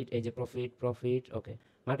 প্রফিট, এই যে প্রফিট, ওকে।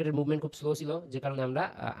 মার্কেটের মুভমেন্ট খুব স্লো ছিল, যে কারণে আমরা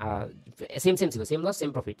সেম ছিল, same loss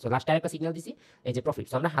same profit. So লাস্টে আরেকটা সিগন্যাল দিছি, এই যে প্রফিট।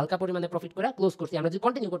 সো আমরা হালকা পরিমাণে প্রফিট করে ক্লোজ করছি। আমরা যদি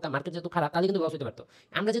কন্টিনিউ করতাম, মার্কেট যেহেতু খারাপ, তাহলে কিন্তু লস হতে পারতো।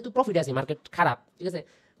 আমরা যেহেতু প্রফিট আছি, মার্কেট খারাপ, ঠিক আছে,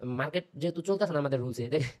 মার্কেট যেহেতু চলতেছে না আমাদের রুলসে,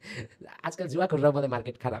 আজকাল জুয়া কররা বলে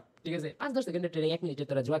মার্কেট খারাপ, ঠিক আছে, 5-10 সেকেন্ডের ট্রেডিং, 1 মিনিটে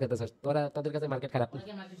তোরা জুয়া খেতেছ, তোদের কাছে মার্কেট খারাপ,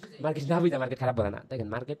 মার্কেট না বুঝা মার্কেট খারাপ বলে না। দেখেন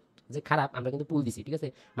মার্কেট যে খারাপ, আমরা কিন্তু পুল দিছি, ঠিক আছে,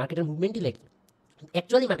 মার্কেটের মুভমেন্টই লেগে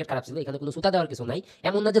অ্যাকচুয়ালি মার্কেট খারাপ ছিল, এখানে কোনো সুতা দেওয়ার কিছু নাই,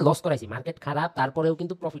 এমন না যে লস করাইছি, মার্কেট খারাপ তারপরেও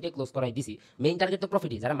কিন্তু প্রফিটে ক্লোজ করাই দিছি। মেইন টার্গেট তো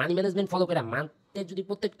প্রফিটই, যারা মানি ম্যানেজমেন্ট ফলো করে মান্থে যদি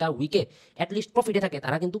প্রত্যেকটা উইকে অ্যাটলিস্ট প্রফিটে থাকে,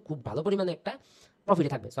 তারা কিন্তু খুব ভালো পরিমাণে একটা প্রফিটে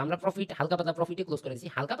থাকবে। সো আমরা হালকা পাতলা প্রফিটে ক্লোজ করে দিছি।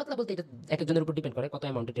 হালকা পাতলা বলতে এটা এক একজনের উপর ডিপেন্ড করে কত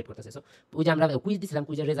অ্যামাউন্টে ট্রেড করতেছে। সো ওই যে আমরা কুইজ দিছিলাম,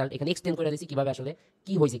 কুইজের রেজাল্ট এখানে এক্সপ্লেন করে দিছি কিভাবে আসলে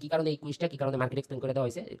কি হয়েছে, কি কারণে এই কুইজটা, কি কারণে মার্কেট এক্সপ্লেন করে দেওয়া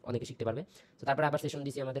হয়েছে, অনেকে শিখতে পারবে। তো তারপরে আবার সেশন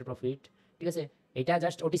দিছি আমাদের প্রফিট, ঠিক আছে, এটা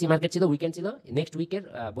জাস্ট ওটিসি মার্কেট ছিল, উইকেন্ড ছিল, নেক্সট উইকের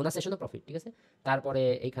বোনাস সেশনও প্রফিট, ঠিক আছে। তারপরে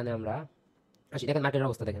এইখানে আমরা আসি, দেখেন মার্কেটের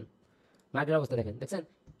অবস্থা দেখছেন,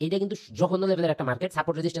 এইটা কিন্তু জঘন্য লেভেলের একটা মার্কেট,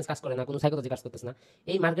 সাপোর্ট রেজিস্ট্যান্স কাজ করে না, কোনো সাইকোলজি কাজ করতেছে না।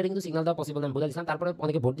 এই মার্কেটে কিন্তু সিগন্যাল দেওয়া পসিবল, আমি বলে দিয়েছিলাম। তারপরে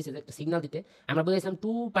অনেকে ভোট দিচ্ছে একটা সিগন্যাল দিতে, আমরা বলে দিয়েছিলাম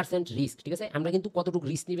 2% রিস্ক, ঠিক আছে, আমরা কিন্তু কতটুকু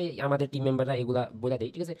রিস্ক নিবে আমাদের টিম মেম্বাররা এগুলা বলে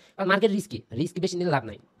দেয়, ঠিক আছে, কারণ মার্কেট রিস্ক বেশি নিলে লাভ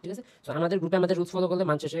নাই, ঠিক আছে। সো আমাদের গ্রুপে আমাদের রুলস ফলো করলে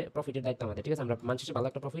মানুষের প্রফিটের দায়িত্ব আমাদের, ঠিক আছে, আমরা মানুষের ভালো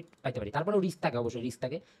একটা প্রফিট পাইতে পারি। তারপরেও রিস্ক থাকে, অবশ্যই রিস্ক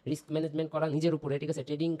থাকে, রিস্ক ম্যানেজমেন্ট করা নিজের উপরে, ঠিক আছে,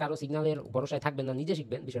 ট্রেডিং কারো সিগন্যালের ভরসায় থাকবেন না, নিজে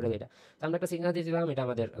শিখবেন, বিষয়টা এটা। তো আমরা একটা সিগন্যাল দিয়েছিলাম, এটা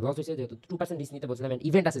আমাদের লস হয়েছে, যেহেতু 2% রিস্ক নিতে বলছিলাম,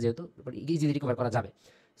 ইভেন্ট আছে যেহেতু ইজিলি রিকভার করা যাবে।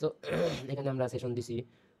 সো এখানে আমরা সেশন দিছি,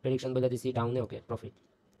 প্রেডিকশন বলে দিছি, ডাউনে, ওকে, প্রফিট,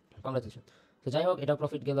 কংগ্রাচুলেশন। তো যাই হোক, এটা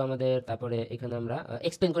প্রফিট গেল আমাদের। তারপরে এখানে আমরা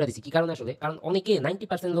এক্সপ্লেন করে দিছি কি কারণে আসলে, কারণ অনেকে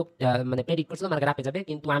 90% লোক মানে প্রেডিক্ট করছিল মার্কেট আপে যাবে,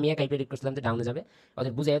 কিন্তু আমি একাই প্রেডিক্ট করছিলাম যে ডাউনে যাবে।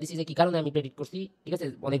 ওদের বুঝাই দিছি যে কি কারণে আমি প্রেডিক্ট করছি, ঠিক আছে,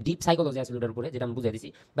 অনেক ডিপ সাইকোলজি আছে ওটার উপরে, যেটা আমি বুঝাই দিছি।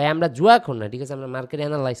 ভাই আমরা জুয়া খোর না, ঠিক আছে, আমরা মার্কেট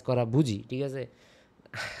অ্যানালাইজ করা বুঝি, ঠিক আছে,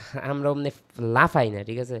 আমরা অমনি লাফাই না,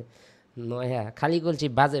 ঠিক আছে, হ্যাঁ, খালি বলছি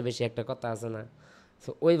বাজে বেশি একটা কথা আছে না।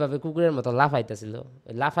 সো ওইভাবে কুকুরের মতো লাফাইতেছিল,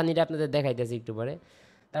 লাফানিটা আপনাদের দেখাইতেছি একটু পরে।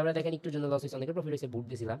 তারপরে দেখেন একটু জন্য লস হয়েছে, অনেকের প্রফিট হয়েছে, বুট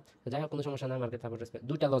দিয়েছিলাম। তো যাই হোক, কোনো সমস্যা না, মার্কেট সাপোর্ট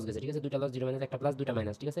 2টা লস গেছে, ঠিক আছে, 2টা লস, 0 মাইনাস 1 প্লাস 2টা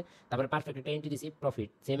মাইনাস, ঠিক আছে। তারপরে পারফেক্ট একটা এন্ট্রি দিছি, প্রফিট,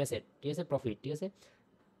 সেম অ্যাসেট, ঠিক আছে, প্রফিট, ঠিক আছে।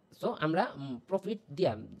 সো আমরা প্রফিট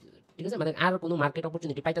দিয়া, ঠিক আছে, মানে আর কোনো মার্কেট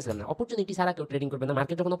অপরচুনিটি পাইতেছিলাম না, অপরচুনিটি ছাড়া কেউ ট্রেডিং করবে না,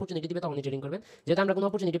 মার্কেট যখন অপরচুনিটি দিবে তখনই ট্রেডিং করবেন। যেহেতু আমরা কোনো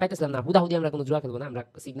অপরচুনিটি পাইতেছিলাম না, হুদাহুদি আমরা কোনো জুয়া খেলবো না, আমরা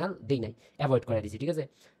সিগন্যাল দেই নাই, অ্যাভয়েড করে দিছি, ঠিক আছে,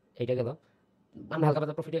 এইটা গেল, আমরা হালকা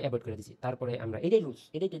পাতলা প্রফিটে অ্যাভয়েড করে দিছি। তারপরে আমরা এটাই রুলস,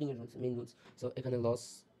 এটাই ট্রেডিং এর রুলস, মেইন রুলস। সো এখানে লস,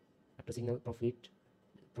 একটা সিগন্যাল, প্রফিট,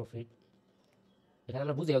 এখানে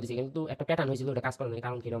আমরা বুঝেও দিছি, কিন্তু একটা প্যাটার্ন হয়েছিল, ওটা কাজ করে না,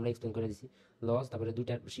 কারণ কি আমরা এক্সপ্লেন করে দিছি। লস, তারপরে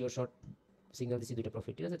 2টা শিওর শর্ট সিগন্যাল দিছি, 2টা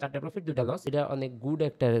প্রফিট, ঠিক আছে, 4টা প্রফিট, 2টা লস। এটা অনেক গুড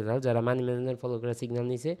একটা রেজাল্ট, যারা মানি ম্যানেজমেন্ট ফলো করে সিগন্যাল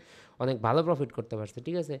নিছে অনেক ভালো প্রফিট করতে পারছে,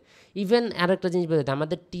 ঠিক আছে। ইভেন আরেকটা জিনিস বলতে,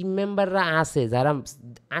 আমাদের টিম মেম্বাররা আছে যারা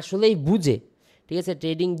আসলেই বুঝে, ঠিক আছে,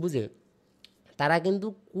 ট্রেডিং বুঝে, তারা কিন্তু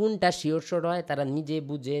কোনটা শিওর শোর হয় তারা নিজে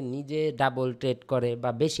বুঝে নিজে ডাবল ট্রেড করে বা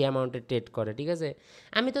বেশি অ্যামাউন্টে ট্রেড করে, ঠিক আছে।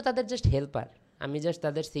 আমি তো তাদের জাস্ট হেল্পার, আমি জাস্ট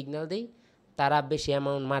তাদের সিগন্যাল দিই, তারা বেশি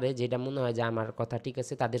অ্যামাউন্ট মারে যেটা মনে হয় যে আমার কথা ঠিক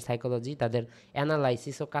আছে, তাদের সাইকোলজি তাদের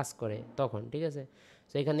অ্যানালাইসিসও কাজ করে তখন, ঠিক আছে।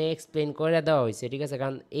 সো এখানে এক্সপ্লেন করে দেওয়া হয়েছে, ঠিক আছে।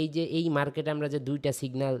 কারণ এই যে এই মার্কেটে আমরা যে দুইটা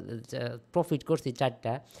সিগন্যাল প্রফিট করছি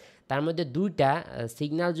চারটা, তার মধ্যে দুইটা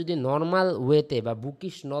সিগন্যাল যদি নর্মাল ওয়েতে বা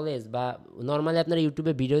বুকিশ নলেজ বা নর্মালি আপনারা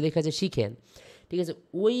ইউটিউবে ভিডিও দেখে যে শিখেন, ঠিক আছে,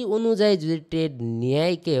 ওই অনুযায়ী যদি ট্রেড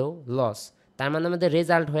নেয় কেউ লস, তার মানে আমাদের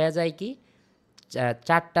রেজাল্ট হয়ে যায় কি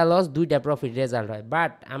চারটা লস দুইটা প্রফিট রেজাল্ট হয়।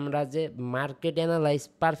 বাট আমরা যে মার্কেট অ্যানালাইজ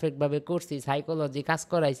পারফেক্টভাবে করছি, সাইকোলজি কাজ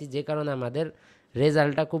করাইছি, যে কারণে আমাদের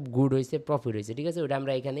রেজাল্টটা খুব গুড হয়েছে, প্রফিট হয়েছে, ঠিক আছে। ওটা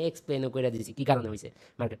আমরা এখানে এক্সপ্লেনও করে দিয়েছি কী কারণে হয়েছে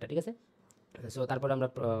মার্কেটটা, ঠিক আছে। সো তারপরে আমরা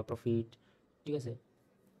প্রফিট, ঠিক আছে।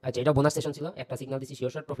 আচ্ছা, এটা বোনাস সেশন ছিল, একটা সিগন্যাল দিচ্ছি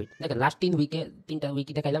শিওর শর্ট প্রফিট। দেখেন লাস্ট 3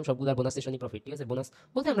 উইকে দেখাইলাম সবগুলো বোনাস সেশনই প্রফিট, ঠিক আছে। বোনাস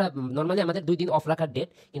বলতে আমরা নর্মালি আমাদের 2 দিন অফ রাখার ডেট,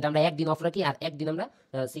 কিন্তু আমরা একদিন অফ রাখি আর একদিন আমরা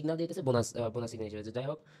সিগন্যাল দিতেছি বোনাস সিগন্যাল হিসেবে। যাই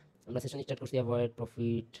হোক, আমরা সেশন স্টার্ট করছি অ্যাভয়েড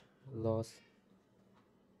প্রফিট লস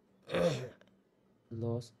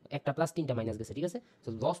লস, একটা প্লাস 3টা মাইনাস গেছে, ঠিক আছে। তো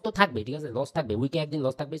লস তো থাকবে, ঠিক আছে, লস থাকবে, উইকে একদিন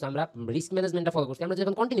লস থাকবে। সো আমরা রিস্ক ম্যানেজমেন্টটা ফলো করছি, আমরা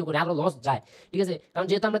যখন কন্টিনিউ করি আরও লস যায়, ঠিক আছে। কারণ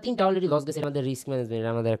যেহেতু আমরা 3টা অলরেডি লস গেছে, আমাদের রিস্ক ম্যানেজমেন্ট,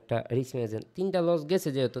 আমাদের একটা রিস্ক ম্যানেজমেন্ট 3টা লস গেছে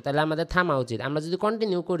যেহেতু, তাহলে আমাদের থামা উচিত। আমরা যদি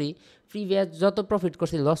কন্টিনিউ করি প্রিভিয়াস যত প্রফিট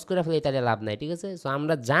করছি লস করে ফেলে, তাহলে লাভ নাই, ঠিক আছে। সো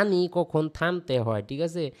আমরা জানি কখন থামতে হয়, ঠিক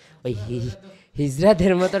আছে। ওই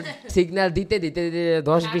হিজরাদের মতো সিগন্যাল দিতে দিতে দিতে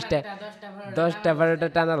 10-20টা 10টা 12টা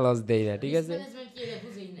টানা লস দেয় না, ঠিক আছে।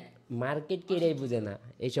 মার্কেট কে এটাই বুঝে না,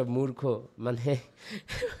 এইসব মূর্খ, মানে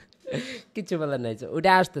কিছু বলার নাই।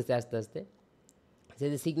 ওটা আসতেছে আস্তে আস্তে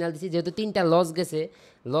যে সিগন্যাল দিচ্ছি, যেহেতু 3টা লস গেছে,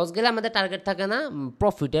 লস গেলে আমাদের টার্গেট থাকে না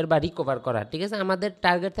প্রফিটের বা রিকভার করার, ঠিক আছে। আমাদের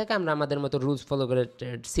টার্গেট থাকে আমরা আমাদের মতো রুলস ফলো করে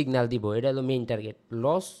সিগন্যাল দিব, এটা হলো মেইন টার্গেট।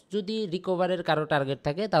 লস যদি রিকভারের কারো টার্গেট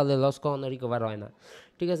থাকে তাহলে লস কখনো রিকভার হয় না,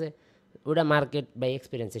 ঠিক আছে। ওটা মার্কেট বা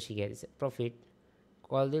এক্সপিরিয়েন্সে শিখিয়ে দিচ্ছে। প্রফিট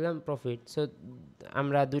কল দিলাম প্রফিট, সো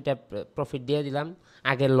আমরা 2টা প্রফিট দিয়ে দিলাম।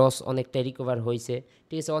 আগের লস অনেকটা রিকভার হয়েছে,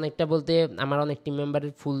 ঠিক আছে। অনেকটা বলতে আমার অনেক টিম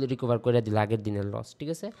মেম্বারের ফুল রিকভার করে দিল আগের দিনের লস, ঠিক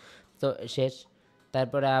আছে। তো শেষ,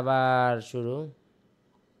 তারপরে আবার শুরু,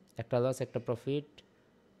 একটা লস একটা প্রফিট,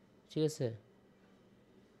 ঠিক আছে,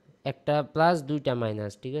 একটা প্লাস 2টা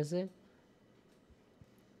মাইনাস, ঠিক আছে।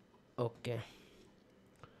 ওকে,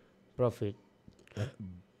 প্রফিট।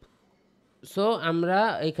 সো আমরা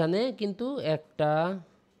এখানে কিন্তু একটা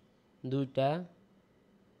 2টা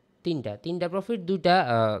 3টা প্রফিট 2টা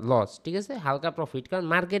লস, ঠিক আছে, হালকা প্রফিট। কারণ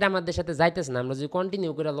মার্কেট আমাদের সাথে যাইতেছে না, আমরা যদি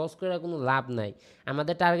কন্টিনিউ করে লস করে কোনো লাভ নাই,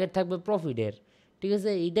 আমাদের টার্গেট থাকবে প্রফিটের, ঠিক আছে।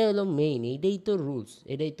 এইটাই হলো মেইন, এইটাই তো রুলস,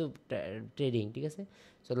 এটাই তো ট্রেডিং, ঠিক আছে।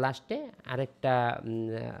 সো লাস্টে আরেকটা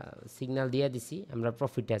সিগন্যাল দিয়ে দিছি, আমরা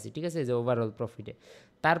প্রফিটে আছি, ঠিক আছে, যে ওভারঅল প্রফিটে।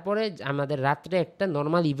 তারপরে আমাদের রাত্রে একটা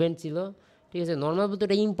নর্মাল ইভেন্ট ছিল, ঠিক আছে। নর্মাল বলতে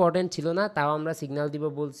এটা ইম্পর্টেন্ট ছিল না, তাও আমরা সিগন্যাল দিব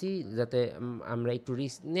বলছি যাতে আমরা একটু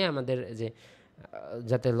রিস্ক নিয়ে আমাদের যে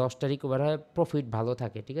যাতে লসটা রিকভার হয়, প্রফিট ভালো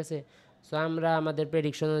থাকে, ঠিক আছে। সো আমরা আমাদের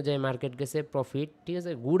প্রেডিকশন অনুযায়ী মার্কেট গেছে প্রফিট, ঠিক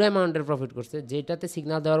আছে, গুড অ্যামাউন্টের প্রফিট করছে, যেটাতে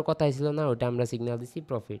সিগন্যাল দেওয়ার কথাই ছিল না ওটা আমরা সিগন্যাল দিছি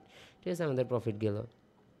প্রফিট, ঠিক আছে, আমাদের প্রফিট গেল।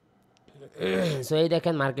 সো এই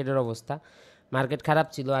দেখেন মার্কেটের অবস্থা, মার্কেট খারাপ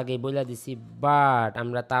ছিল আগেই বলে দিছি, বাট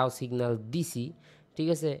আমরা তাও সিগন্যাল দিছি, ঠিক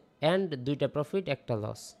আছে। অ্যান্ড 2টা প্রফিট একটা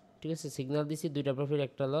লস, ঠিক আছে, সিগন্যাল দিছি 2টা প্রফিট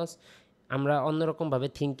একটা লস। আমরা অন্যরকমভাবে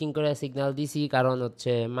থিঙ্কিং করে সিগন্যাল দিছি, কারণ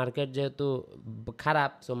হচ্ছে মার্কেট যেহেতু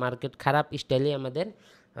খারাপ, সো মার্কেট খারাপ স্টাইলে আমাদের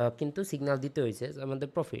কিন্তু সিগন্যাল দিতে হয়েছে আমাদের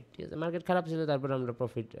প্রফিট, ঠিক আছে। মার্কেট খারাপ ছিল তারপরে আমরা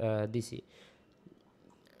প্রফিট দিছি,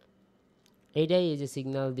 এইটাই। এই যে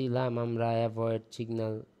সিগন্যাল দিলাম আমরা অ্যাভয়েড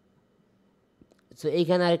সিগন্যাল। সো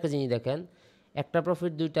এইখানে আরেকটা জিনিস দেখেন, একটা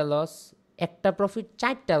প্রফিট 2টা লস, একটা প্রফিট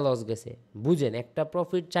 4টা লস গেছে, বুঝেন, একটা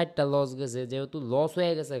প্রফিট 4টা লস গেছে, যেহেতু লস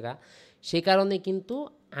হয়ে গেছে গা, সে কারণে কিন্তু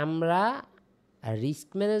আমরা রিস্ক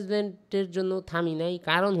ম্যানেজমেন্টের জন্য থামি নাই।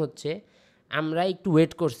 কারণ হচ্ছে আমরা একটু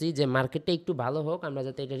ওয়েট করছি যে মার্কেটটা একটু ভালো হোক, আমরা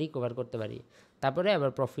যাতে এটা রিকভার করতে পারি, তারপরে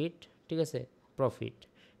আবার প্রফিট, ঠিক আছে, প্রফিট,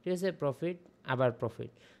 ঠিক আছে, প্রফিট আবার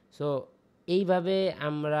প্রফিট। সো এইভাবে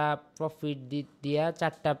আমরা প্রফিট দিয়া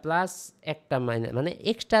 4টা প্লাস একটা মাইনাস, মানে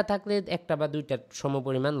এক্সট্রা থাকলে একটা বা 2টা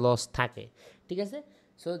সমপরিমাণ লস থাকে, ঠিক আছে।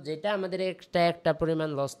 সো যেটা আমাদের এক্সট্রা একটা পরিমাণ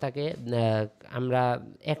লস থাকে, আমরা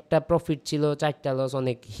একটা প্রফিট ছিল 4টা লস,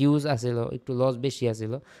 অনেক হিউজ আসিল, একটু লস বেশি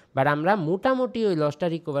আসিল, বাট আমরা মোটামুটি ওই লসটা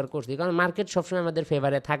রিকভার করছি, কারণ মার্কেট সবসময় আমাদের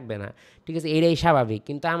ফেভারে থাকবে না, ঠিক আছে, এটাই স্বাভাবিক।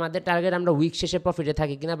 কিন্তু আমাদের টার্গেট আমরা উইক শেষে প্রফিটে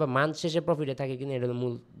থাকি কিনা বা মান্থ শেষে প্রফিটে থাকি কিনা, এটা হলো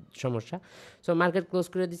মূল সমস্যা। সো মার্কেট ক্লোজ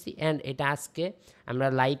করে দিছি। অ্যান্ড এটা আজকে আমরা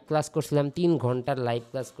লাইভ ক্লাস করছিলাম, 3 ঘন্টার লাইভ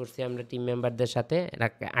ক্লাস করছি আমরা টিম মেম্বারদের সাথে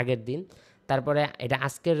আগের দিন। তারপরে এটা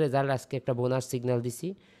আজকের রেজাল্ট, আজকে একটা বোনাস সিগন্যাল দিছি,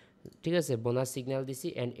 ঠিক আছে, বোনাস সিগন্যাল দিছি,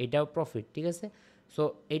 অ্যান্ড এটাও প্রফিট, ঠিক আছে। সো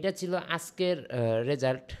এটা ছিল আজকের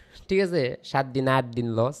রেজাল্ট, ঠিক আছে? 7 দিন 8 দিন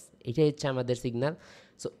লস, এটাই হচ্ছে আমাদের সিগন্যাল।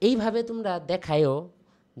 সো এইভাবে তোমরা দেখায়ও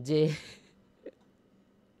যে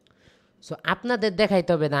সো আপনাদের দেখাইতে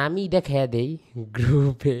হবে না, আমি দেখাইয়া দেই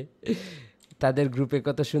গ্রুপে, তাদের গ্রুপে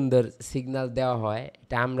কত সুন্দর সিগন্যাল দেওয়া হয়,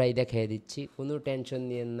 এটা আমরাই দেখাইয়া দিচ্ছি, কোনো টেনশন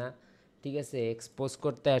নিয়েন না, ঠিক আছে? এক্সপোজ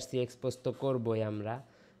করতে আসছি, এক্সপোজ তো করবোই আমরা।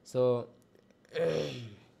 সো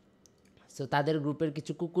সো তাদের গ্রুপের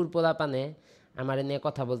কিছু কুকুর পোলাপানে আমার নিয়ে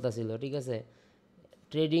কথা বলতেছিল, ঠিক আছে?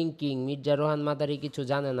 ট্রেডিং কিং মির্জা রোহান মাদারি কিছু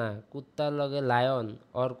জানে না, কুত্তার লগে লায়ন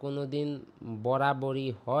ওর কোনো দিন বরাবরই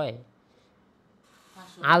হয়,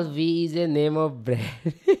 Alvi is a name of brand,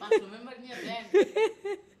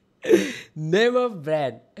 name of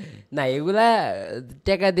brand না, এগুলা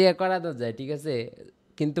টাকা দিয়ে করানো যায়, ঠিক আছে?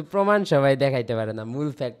 কিন্তু প্রমাণ সবাই দেখাইতে পারে না, মূল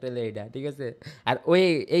ফ্যাক্ট হলো এইটা, ঠিক আছে? আর ওই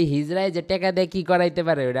এই হিজড়ায় যে টাকা দিয়ে কী করাইতে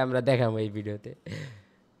পারে ওটা আমরা দেখাবো এই ভিডিওতে।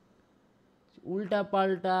 উল্টা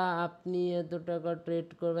পাল্টা আপনি এত টাকা ট্রেড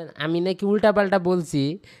করবেন, আমি নাকি উল্টা পাল্টা বলছি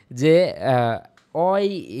যে ওই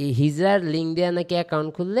হিজড়ার লিঙ্ক দেওয়া নাকি অ্যাকাউন্ট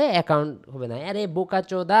খুললে অ্যাকাউন্ট হবে না। আরে বোকা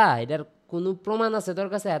চোদা, এটার কোনো প্রমাণ আছে তোর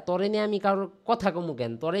কাছে? তোরে নিয়ে আমি কারোর কথা কমু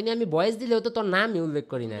কেন? তোরে নিয়ে আমি ভয়েস দিলেও তো তোর নামই উল্লেখ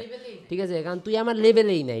করি না, ঠিক আছে? কারণ তুই আমার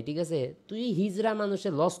লেভেলেই নাই, ঠিক আছে? তুই হিজড়া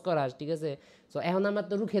মানুষের লস করাস, ঠিক আছে? সো এখন আমার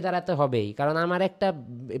তো রুখে দাঁড়াতে হবেই, কারণ আমার একটা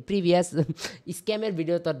প্রিভিয়াস স্ক্যামের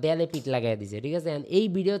ভিডিও তোর দেয়ালে পিঠ লাগাই দিছে, ঠিক আছে? এই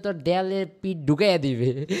ভিডিও তোর দেয়ালে পিঠ ঢুকাইয়া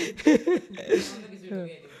দিবে।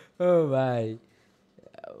 ও ভাই,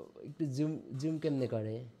 একটু জুম জুম কেমনে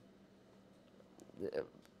করে?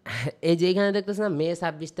 এই যে এখানে দেখতেছে না, মে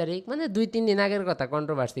 26 তারিখ, মানে 2-3 দিন আগের কথা,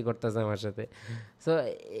 কন্ট্রোভার্সি করতেছে আমার সাথে। সো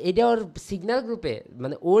এটা ওর সিগন্যাল গ্রুপে,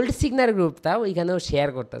 মানে ওল্ড সিগন্যাল গ্রুপ, তাও ওইখানেও শেয়ার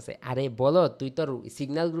করতেছে। আরে বলো, তুই তোর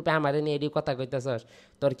সিগন্যাল গ্রুপে আমার নিয়ে এটি কথা কইতেছস,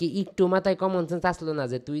 তোর কি একটু মাথায় কমন সেন্স আসলো না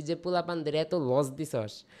যে তুই যে পোলাপানদের এত লস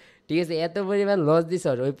দিছস, ঠিক আছে? এত পরিমাণ লস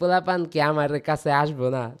দিছস, ওই পোলাপান কি আমার কাছে আসবো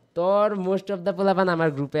না? তোর মোস্ট অফ দ্য পোলাপান আমার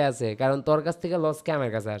গ্রুপে আছে, কারণ তোর কাছ থেকে লস কে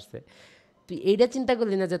আমার কাছে আসছে। তুই এইটা চিন্তা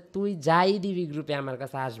করলি না যে তুই যাই দিবি গ্রুপে আমার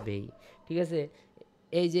কাছে আসবেই, ঠিক আছে?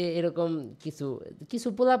 এই যে এরকম কিছু কিছু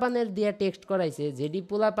পোলাপানের দিয়ে টেক্সট করাইছে, যেটি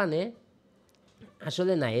পোলাপানে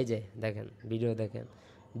আসলে না, এই যে দেখেন ভিডিও দেখেন,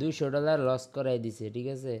 $200 লস করাই দিছে, ঠিক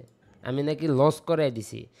আছে? আমি নাকি লস করাই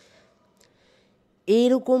দিছি।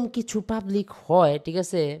 এইরকম কিছু পাবলিক হয়, ঠিক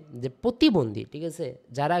আছে, যে প্রতিবন্ধী, ঠিক আছে,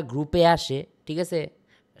 যারা গ্রুপে আসে, ঠিক আছে,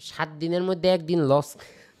 7 দিনের মধ্যে 1 দিন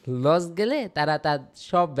লস গেলে তারা তার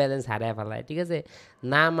সব ব্যালেন্স হারায় ফেলায়, ঠিক আছে?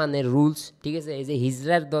 না মানে রুলস, ঠিক আছে? এই যে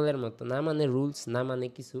হিজড়ার দলের মতো না মানে রুলস, না মানে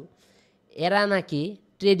কিছু, এরা নাকি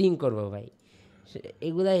ট্রেডিং করবো ভাই,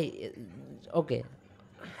 এগুলাই ওকে।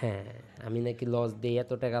 হ্যাঁ, আমি নাকি লস দিই,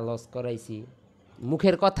 এত টাকা লস করাইছি,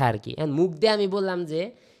 মুখের কথা আর কি। মুখ দিয়ে আমি বললাম যে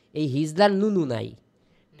এই হিজলার নুনু নাই,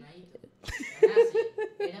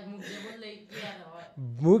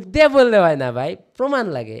 মুখ দিয়ে বললে হয় না ভাই, প্রমাণ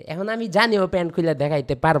লাগে। এখন আমি জানি ও প্যান্ট খুলে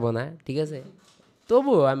দেখাইতে পারবো না, ঠিক আছে?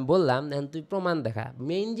 তবুও আমি বললাম, এখন তুই প্রমাণ দেখা,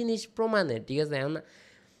 মেইন জিনিস প্রমাণের, ঠিক আছে? এখন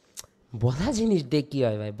বলা জিনিস দিয়ে কী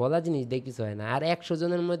হয় ভাই, বলা জিনিস দিয়ে কিছু হয় না। আর 100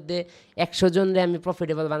 জনের মধ্যে 100 জনরে আমি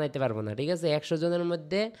প্রফিটেবল বানাইতে পারবো না, ঠিক আছে? 100 জনের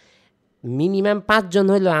মধ্যে মিনিমাম 5 জন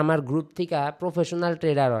হইলো আমার গ্রুপ থেকে প্রফেশনাল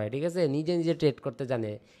ট্রেডার হয়, ঠিক আছে? নিজে নিজে ট্রেড করতে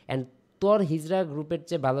জানে। অ্যান্ড তোর হিজরা গ্রুপের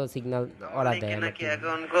চেয়ে ভালো সিগন্যাল ওরা দেয় নাকি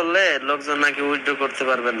অ্যাকাউন্ট করলে লোকজন নাকি উইথড্র করতে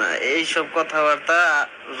পারবে না, এই সব কথাবার্তা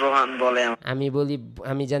রোহান বলে। আমি বলি,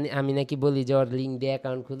 আমি জানি, আমি নাকি বলি যে ওর লিঙ্ক দিয়ে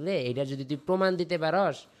অ্যাকাউন্ট খুললে, এটা যদি তুই প্রমাণ দিতে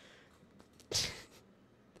পারস,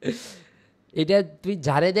 এটা তুই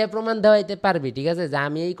ঝাড়ে দিয়ে প্রমাণ দেওয়াইতে পারবি, ঠিক আছে, যে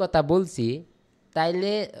আমি এই কথা বলছি,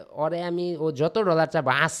 তাইলে ওরে আমি, ও যত ডলার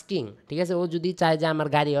চাবো আস্কিং, ঠিক আছে? ও যদি চায় যে আমার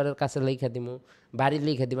গাড়ি ওর কাছে লিখে দিব, বাড়ি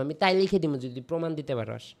লিখে দিব, আমি তাই লিখে দিব, যদি প্রমাণ দিতে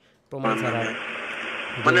পারস। প্রমাণ ছাড়া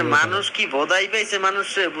মানে মানুষ কি বোধাই পাইছে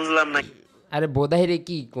মানুষে, বুঝলাম না। আরে বোধাই রে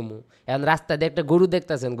কি কমু, এখন রাস্তা দিয়ে একটা গরু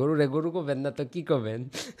দেখতেছেন, গরু রে গরু কবেন না তো কি কবেন?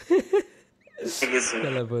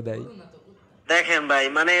 বোধাই দেখেন ভাই,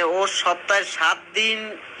 মানে ও সপ্তাহে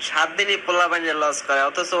 7 দিনই পোলাপাইন লস করে,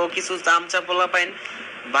 অথচ ও কিছু চামচা পোলাপাইন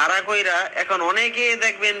ভাড়া কইরা এখন অনেকে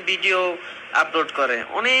দেখবেন ভিডিও আপলোড করে,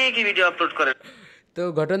 অনেকে ভিডিও আপলোড করে। তো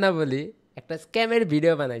ঘটনা বলি, একটা স্ক্যামের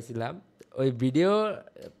ভিডিও বানাইছিলাম, ওই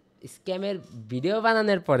স্ক্যামের ভিডিও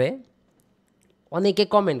বানানোর পরে অনেকে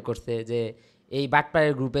কমেন্ট করছে যে এই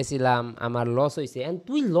বাটপাড়ের গ্রুপে ছিলাম, আমার লস হয়েছে।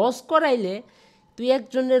 তুই লস করাইলে, তুই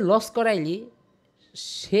একজনের লস করাইলি,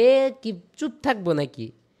 সে কি চুপ থাকবো নাকি?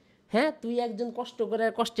 হ্যাঁ, তুই একজন কষ্ট করে,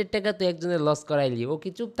 কষ্টের টাকা তুই একজনের লস করাইলি, ও কি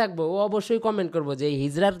চুপ থাকবো? ও অবশ্যই কমেন্ট করবো যে এই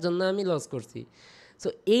হিজড়ার জন্য আমি লস করছি। সো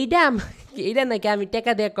এইটা নাকি আমি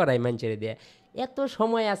টাকা দিয়ে করাই মানুষের দিয়ে, এত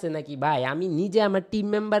সময় আছে নাকি ভাই? আমি নিজে আমার টিম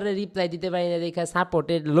মেম্বারের রিপ্লাই দিতে পারি না, দেখা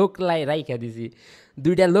সাপোর্টের লোক রাইখা দিছি,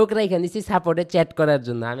 2টা লোক রাইখা দিছি সাপোর্টে চ্যাট করার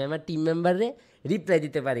জন্য। আমি আমার টিম মেম্বারে রিপ্লাই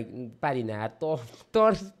দিতে পারি না। আর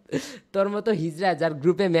তোর তোর মতো হিজড়া যার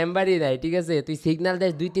গ্রুপে মেম্বারই নাই, ঠিক আছে, তুই সিগন্যাল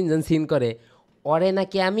দেয় 2-3 জন সিন করে, ওরে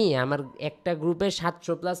নাকি আমি আমার একটা গ্রুপে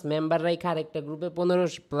 700+ মেম্বার রাখা আর একটা গ্রুপে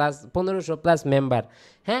 1500+ মেম্বার।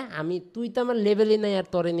 হ্যাঁ তুই তো আমার লেভেলই নাই, আর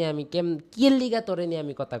তোরে নিয়ে আমি কি লিগা তোরে নিয়ে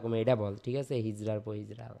আমি কথা কমে এটা বল, ঠিক আছে, হিজড়ার পর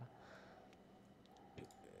হিজড়া।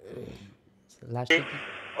 লাস্টে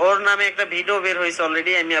ওর নামে একটা ভিডিও বের হয়েছে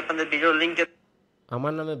অলরেডি, আমি আপনাদের ভিডিও লিংকে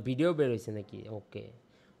আমার নামে ভিডিও বের হয়েছে নাকি? ওকে,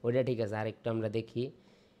 ওইটা ঠিক আছে, আরেকটু আমরা দেখি।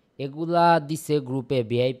 এগুলা দিছে গ্রুপে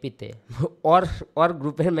ভিআইপিতে, ওর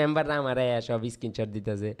গ্রুপের মেম্বাররা আমার সব স্ক্রিনশট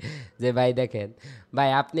দিতেছে যে ভাই দেখেন ভাই,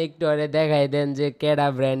 আপনি একটু ওরে দেখাই দেন যে কেডা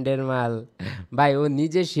ব্র্যান্ডের মাল। ভাই ও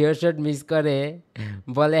নিজে শিওর শট মিস করে,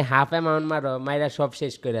 বলে হাফ অ্যামাউন্ট মাইরা সব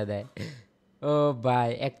শেষ করে দেয়। ও ভাই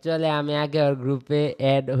অ্যাকচুয়ালি আমি আগে ওর গ্রুপে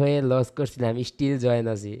অ্যাড হয়ে লস করছিলাম, স্টিল জয়েন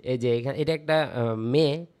আছি। এই যে এখানে এটা একটা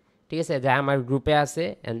মেয়ে, ঠিক আছে, যা আমার গ্রুপে আছে,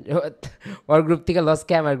 ওর গ্রুপ থেকে লস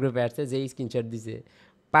খেয়ে আমার গ্রুপে আসছে, যে স্ক্রিনশট দিছে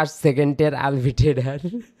 5 সেকেন্ডের আলভিটেডার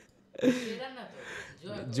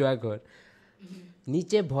জুয়াঘর।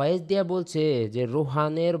 নিচে ভয়েস দিয়ে বলছে যে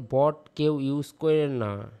রোহানের বট কেউ ইউজ করে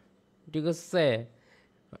না, ঠিক আছে।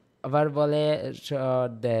 আবার বলে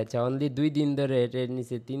অনলি 2 দিন ধরে ট্রেড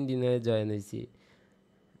নিছে, 3 দিন ধরে জয়েন হয়েছি।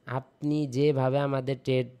 আপনি যেভাবে আমাদের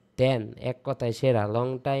ট্রেড দেন এক কথায় সেরা, লং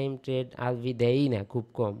টাইম ট্রেড আলভি দেয়ই না, খুব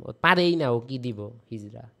কম, ও পারেই না, ও কি দিব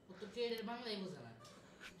হিজড়া।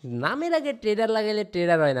 নামের আগে ট্রেডার লাগাইলে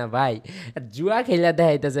ট্রেডার হয় না ভাই, জুয়া খেলা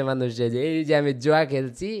দেখাইতেছে মানুষে যে এই যে আমি জুয়া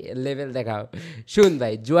খেলছি, লেভেল দেখাও। শুন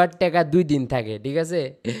ভাই, জুয়ার টাকা 2 দিন থাকে, ঠিক আছে।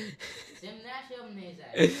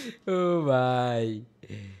 ও ভাই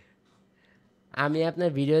আমি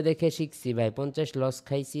আপনার ভিডিও দেখে শিখছি ভাই, 50 লস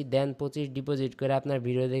খাইছি, দেন 25 ডিপোজিট করে আপনার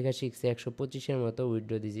ভিডিও দেখে শিখছি, 125-এর মতো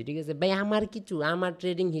উইথড্র দিছি, ঠিক আছে ভাই। আমার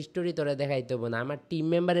ট্রেডিং হিস্টোরি তোরা দেখাইতে হবো না, আমার টিম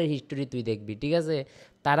মেম্বারের হিস্টোরি তুই দেখবি, ঠিক আছে।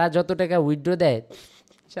 তারা যত টাকা উইথড্র দেয়,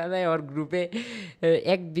 সাদাই ওর গ্রুপে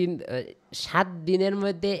 7 দিনের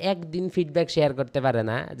মধ্যে 1 দিন ফিডব্যাক শেয়ার করতে পারে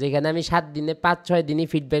না, যেখানে আমি 7 দিনে 5-6 দিনই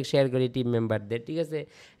ফিডব্যাক শেয়ার করি টিম মেম্বারদের, ঠিক আছে।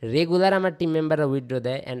 রেগুলার আমার টিম মেম্বাররা উইথড্র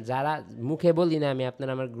দেয়, অ্যান্ড যারা মুখে বলি না আমি,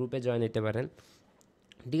 আপনারা আমার গ্রুপে জয়েন হতে পারেন,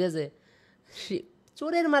 ঠিক আছে।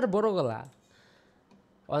 চোরের মার বড় গলা,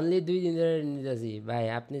 অনলি 2 দিন ধরে নিতেছি ভাই।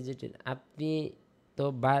 আপনি তো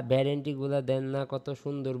ব্যারেন্টিগুলো দেন না, কত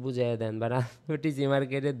সুন্দর বুঝাই দেন, বা ওটিসি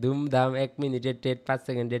মার্কেটে ধুমধাম 1 মিনিটের ট্রেড, 5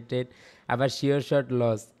 সেকেন্ডের ট্রেড, আবার শিওর শট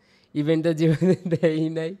লস, ইভেন্ট তো জীবনে দেয়ই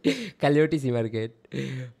নাই, খালি ওটিসি মার্কেট।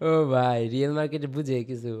 ও ভাই রিয়েল মার্কেটে বুঝে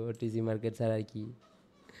কিছু, ওটিসি মার্কেট ছাড়া কি।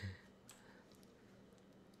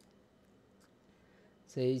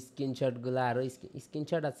 সেই স্ক্রিনশটগুলো, আরও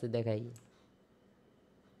স্ক্রিনশট আছে দেখাই।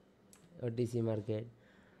 ওটিসি মার্কেট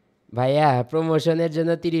ভাইয়া প্রমোশনের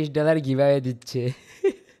জন্য $30 গিভঅ্যাওয়ে দিচ্ছে,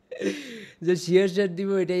 যে শিওর শট দিব,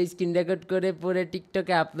 এটা স্ক্রিন রেকর্ড করে পরে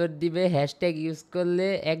টিকটকে আপলোড দিবে, হ্যাশট্যাগ ইউজ করলে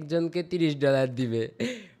একজনকে $30 দিবে।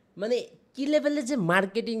 মানে কি লেভেলে যে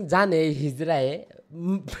মার্কেটিং জানে হিজড়ায়,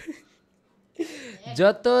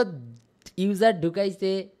 যত ইউজার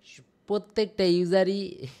ঢুকাইছে প্রত্যেকটা ইউজারই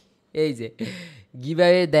এই যে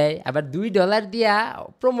গিভঅ্যাওয়ে দেয়, আবার $2 দিয়া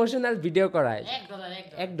প্রমোশনাল ভিডিও করায়।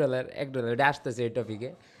 $1 এটা আসতেছে এই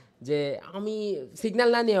টপিকে, যে আমি সিগন্যাল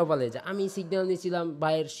না নিয়েও বলে যে আমি সিগন্যাল নিয়েছিলাম,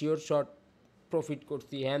 ভাইয়ের শিওর শট প্রফিট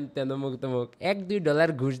করছি, হ্যান তেন মুখ তমুক, $1-2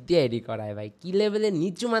 ঘুষ দিয়ে এডি করায়। ভাই কী লেভেলে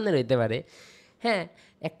নিচু মানের হইতে পারে। হ্যাঁ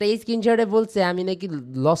একটা স্ক্রিনশটে বলছে আমি নাকি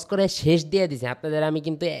লস করে শেষ দিয়ে দিছি, আপনাদের আমি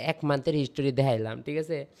কিন্তু 1 মান্থের হিস্টোরি দেখাইলাম, ঠিক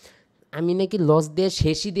আছে। আমি নাকি লস দিয়ে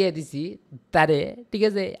শেষই দিয়ে দিছি তারে, ঠিক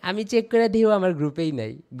আছে। আমি চেক করে দিও আমার গ্রুপেই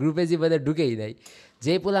নাই, গ্রুপে জীবনে ঢুকেই নাই,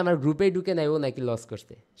 যে পোলা আমার গ্রুপেই ঢুকে নাই ও নাকি লস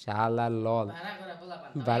করছে। শালা লল,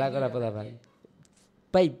 ভাড়া করা পোলা ভাই।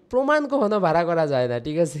 ভাই প্রমাণ কখনো ভাড়া করা যায় না,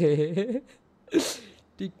 ঠিক আছে।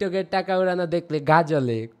 টিকটকের টাকা উড়ানো দেখলে গা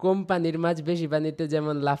জ্বলে, কোম্পানির মাছ বেশি পানিতে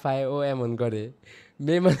যেমন লাফায় ও এমন করে,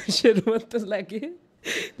 মেয়ে মানুষের মতো লাগে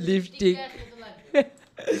লিপস্টিক।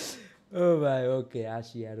 ও ভাই ওকে,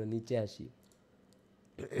 আসি আরও নিচে আসি।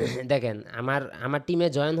 দেখেন আমার টিমে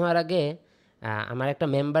জয়েন হওয়ার আগে আমার একটা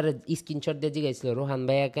মেম্বারের স্ক্রিনশট দিয়ে জিজ্ঞাসছিল রোহান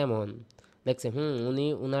ভাইয়া কেমন, দেখছে উনি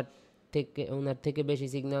ওনার থেকে বেশি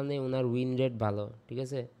সিগন্যাল নেই, ওনার উইন রেট ভালো, ঠিক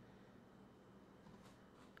আছে।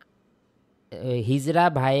 হিজরা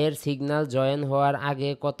ভাইয়ের সিগন্যাল জয়েন হওয়ার আগে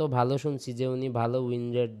কত ভালো শুনছি যে উনি ভালো উইন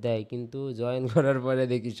রেট দেয়, কিন্তু জয়েন করার পরে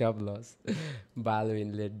দেখি সব লস। ভালো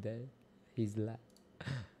উইন রেট দেয় হিজলা,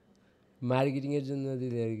 মার্কেটিংয়ের জন্য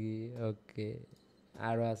দিলে আর কি। ওকে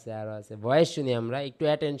আরও আছে ভয়েস শুনি, আমরা একটু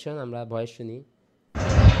অ্যাটেনশন, আমরা ভয়েস শুনি।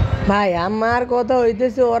 ভাই আমার কথা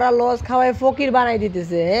হইতেছে ওরা লস খাওয়ায় ফকির বানাই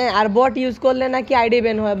দিতেছে, হ্যাঁ, আর বট ইউজ করলে নাকি আইডি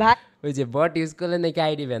ব্যান হয়। ভাই ওই যে বট ইউজ করলে নাকি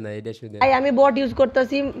আইডি ব্যান হয়, এটা শুনে। ভাই আমি বট ইউজ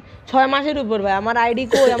করতেছি 6 মাসের উপর ভাই, আমার আইডি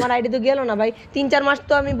কই? আমার আইডি তো গেল না ভাই, 3-4 মাস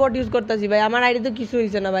তো আমি বট ইউজ করতেছি ভাই, আমার আইডি তো কিছু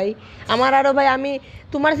হয়েছে না ভাই। আমার আরো ভাই আমি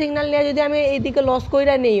তোমার সিগন্যাল নিয়ে যদি আমি এইদিকে লস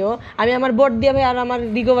কইরা নেইও, আমি আমার বট দিয়ে ভাই আর আমার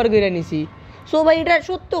রিকভার কইরা নিছি। সো ভাই এটা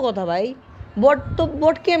সত্য কথা ভাই। বট তো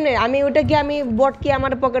বট কেমনে আমি ওটা কি আমি বট কি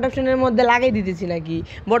আমার পকেট অপশনের মধ্যে লাগাই দিতেছি নাকি?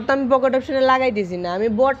 বট তো আমি পকেট অপশনে লাগাইতেছি না, আমি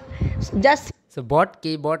বট জাস্ট। সো বট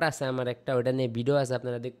কি বট আছে আমার একটা, ওটা নিয়ে ভিডিও আছে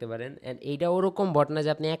আপনারা দেখতে পারেন। অ্যান্ড এইটা ওরকম বট না যে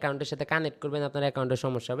আপনি অ্যাকাউন্টের সাথে কানেক্ট করবেন আপনার অ্যাকাউন্টের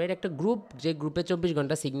সমস্যা হবে। এটা একটা গ্রুপ, যে গ্রুপে 24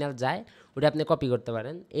 ঘন্টা সিগন্যাল যায়, ওটা আপনি কপি করতে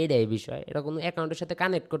পারেন, এইটাই বিষয়। এটা কোনো অ্যাকাউন্টের সাথে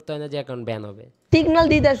কানেক্ট করতে হয় না যে অ্যাকাউন্ট ব্যান হবে। সিগন্যাল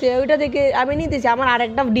দিতেছে ওইটা দেখে আমি নিতেছি, আমার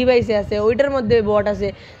আরেকটা ডিভাইসে আছে ওইটার মধ্যে বট আছে।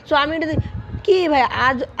 সো আমি এটা কি ভাই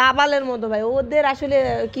আজ আবালের মতো ভাই, ওদের আসলে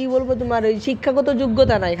কি বলবো, তোমার ওই শিক্ষাগত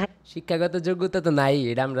যোগ্যতা নাই, শিক্ষাগত যোগ্যতা তো নাই,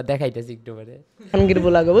 এটা আমরা দেখাইতেছি একটু পরে। খানগির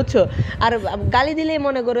বলাগে বুঝছো। আর গালি দিলেই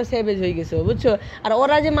মনে করো সেভেজ হয়ে গেছে বুঝছো। আর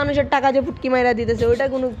ওরা যে মানুষের টাকা যে ফুটকি মাইরা দিতেছে ওইটা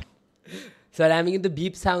কোনো সরি, আমি কিন্তু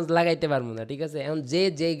বিপ সাউন্ড লাগাইতে পারবো না, ঠিক আছে? এখন যে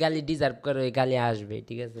যেই গালি ডিজার্ভ করে ওই গালি আসবে,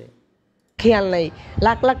 ঠিক আছে? খেয়াল নাই,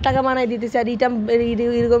 লাখ লাখ টাকা বানাই দিতেছে আর ইটা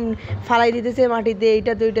এরকম ফালাই দিতেছে মাটিতে,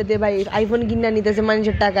 এইটা তো ওইটাতে ভাই আইফোন কিনা নিতেছে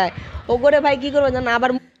মানুষের টাকায়। ও করে ভাই কি করবো জানো আবার।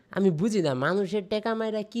 আমি বুঝি না মানুষের টাকা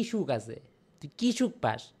মাইরা কি সুখ আছে, তুই কি সুখ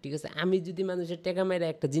পাস? ঠিক আছে, আমি যদি মানুষের টাকা মাইরা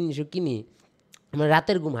একটা জিনিসও কিনি, আমার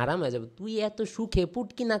রাতের ঘুম হারাম হয়ে যাবে। তুই এত সুখে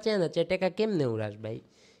পুটকি নাচে টাকা কেমনে উড়াস ভাই,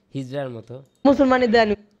 হিজড়ার মতো? মুসলমানের দেওয়া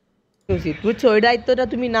উচিত বুঝছো, ওই দায়িত্বটা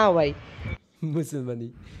তুমি নাও ভাই। মুসলমানি।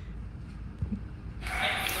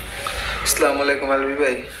 আসসালামু আলাইকুম আলবি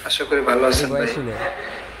ভাই, আশা করি ভালো আছেন ভাই। বয়স শুনে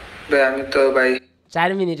ভাই আমি তো ভাই 4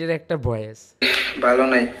 মিনিটের একটা ভয়েস, ভালো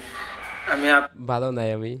নাই। আমি ভালো নাই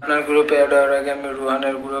আমি। আপনার গ্রুপে অ্যাড হওয়ার আগে আমি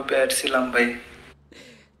রোহানের গ্রুপে অ্যাড ছিলাম ভাই।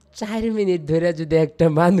 4 মিনিট ধরে যদি একটা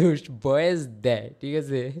মানুষ ভয়েস দেয়, ঠিক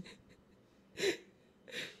আছে,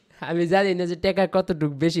 আমি জানি না যে টাকা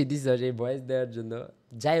কতটুকু বেশি দিছ এই ভয়েস দেওয়ার জন্য।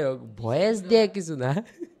 যাই হোক, ভয়েস দেয়া কিছু না,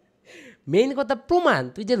 মেইন কথা প্রমাণ।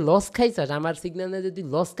 তুই যে লস খাইছস আমার সিগন্যালে, যদি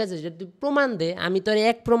লস খাইছস সেটা তুই প্রমাণ দে, আমি তোর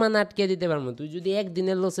এক প্রমাণ আটকে দিতে পারবো। তুই যদি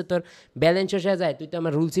একদিনের লসে তোর ব্যালেন্স শেষ যায়, তুই তো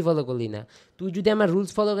আমার রুলসই ফলো করলি না। তুই যদি আমার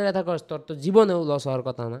রুলস ফলো করে থাকস, তোর তো জীবনেও লস হওয়ার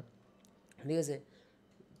কথা না, ঠিক আছে?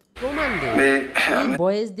 প্রমাণ দে।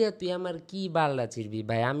 ভয়েস দিয়ে তুই আমার কি বাল্লা চিরবি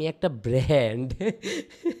ভাই? আমি একটা ব্র্যান্ড।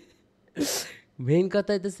 মেইন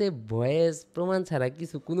কথা হইতেছে ভয়েস প্রমাণ ছাড়া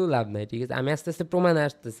কিছু কোনো লাভ নাই, ঠিক আছে? আমি আস্তে আস্তে প্রমাণ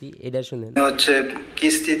আসতেছি, এটা শুনেন। হচ্ছে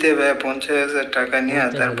কিস্তিতে ভাই 50,000 টাকা নিয়ে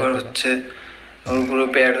তারপর হচ্ছে ওর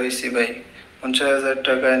গ্রুপে অ্যাড হয়েছি ভাই। 50,000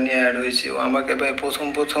 টাকা নিয়ে অ্যাড হয়েছি। ও আমাকে ভাই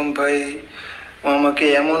প্রথম ভাই ও আমাকে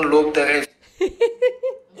এমন লোভ দেখাইছে।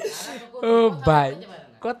 ও ভাই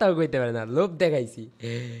কথাও কইতে পারে না, লোভ দেখাইছি।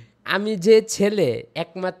 আমি যে ছেলে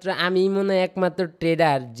একমাত্র, আমি মনে হয় একমাত্র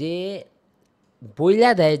ট্রেডার যে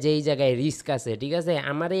বইলা দেয় যে এই জায়গায় রিস্ক আছে, ঠিক আছে?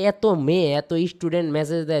 আমার এত মেয়ে এত স্টুডেন্ট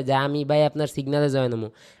মেসেজ দেয় যে আমি ভাই আপনার সিগনালে জয়েন হবো।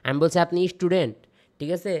 আমি বলছি আপনি স্টুডেন্ট,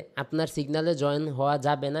 ঠিক আছে, আপনার সিগনালে জয়েন হওয়া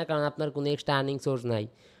যাবে না, কারণ আপনার কোনো এক্সট্রা আর্নিং সোর্স নাই।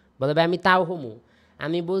 বলে ভাই আমি তাও হমু।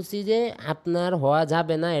 আমি বলছি যে আপনার হওয়া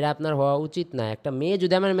যাবে না, এটা আপনার হওয়া উচিত না। একটা মেয়ে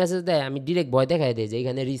যদি আমার মেসেজ দেয়, আমি ডিরেক্ট ভয় দেখাই দিই যে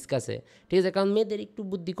এখানে রিস্ক আছে, ঠিক আছে? কারণ মেয়েদের একটু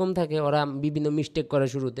বুদ্ধি কম থাকে, ওরা বিভিন্ন মিস্টেক করে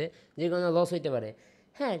শুরুতে, যে কোনো লস হইতে পারে।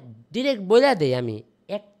 হ্যাঁ, ডিরেক্ট বলে দেই আমি।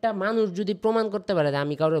 একটা মানুষ যদি প্রমাণ করতে পারে যে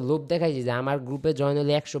আমি কারো লোভ দেখাইছি যে আমার গ্রুপে জয়েন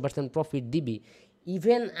হলে 100% প্রফিট দিবি,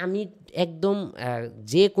 ইভেন আমি একদম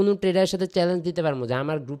যে কোনো ট্রেডারের সাথে চ্যালেঞ্জ দিতে পারবো যে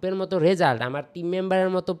আমার গ্রুপের মতো রেজাল্ট, আমার টিম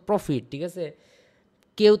মেম্বারের মতো প্রফিট, ঠিক আছে,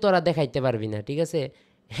 কেউ তোরা দেখাইতে পারবি না, ঠিক আছে?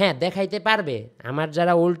 হ্যাঁ, দেখাইতে পারবে। আমার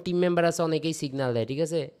যারা ওল্ড টিম মেম্বার আছে অনেকেই সিগনাল দেয়, ঠিক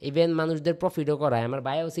আছে? ইভেন মানুষদের প্রফিটও করায়, আমার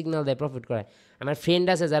ভাইও সিগনাল দেয়, প্রফিট করায়। আমার ফ্রেন্ড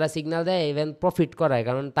আছে যারা সিগনাল দেয়, ইভেন প্রফিট করায়,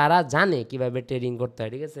 কারণ তারা জানে কীভাবে ট্রেডিং করতে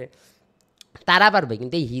হয়, ঠিক আছে? তারা পারবে।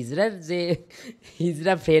 কিন্তু এই হিজড়ার যে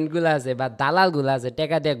হিজড়া ফ্রেন্ডগুলো আছে বা দালালগুলো আছে,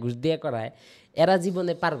 টাকা দিয়ে ঘুষ দিয়ে করায়, এরা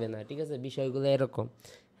জীবনে পারবে না, ঠিক আছে? বিষয়গুলো এরকম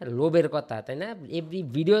লোভের কথা, তাই না? এভরি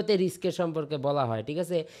ভিডিওতে রিস্কের সম্পর্কে বলা হয়, ঠিক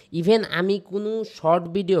আছে? ইভেন আমি কোনো শর্ট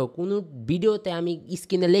ভিডিও, কোনো ভিডিওতে আমি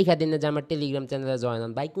স্ক্রিনে লেখা দিই না যে আমার টেলিগ্রাম চ্যানেলে জয়েন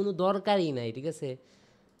হন, ভাই কোনো দরকারই নাই, ঠিক আছে?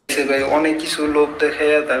 ভাই অনেক কিছু লোভ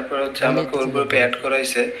দেখাইয়া তারপর হচ্ছে আমাকে ওর গ্রুপে অ্যাড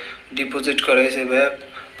করাইছে, ডিপোজিট করাইছে ভাই।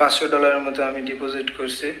 $500 মতো আমি ডিপোজিট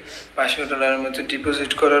করছি। $500 মতো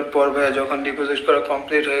ডিপোজিট করার পর ভাই যখন ডিপোজিট করা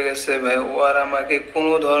কমপ্লিট হয়ে গেছে ভাই, ও আর আমাকে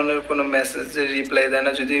কোনো ধরনের কোনো মেসেজের রিপ্লাই দেয়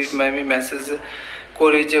না। যদি আমি মেসেজ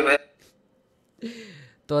করি যে ভাই,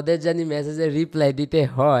 তোদের জানি মেসেজে রিপ্লাই দিতে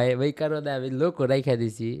হয়, ওই কারণে আমি লোকও রাইখা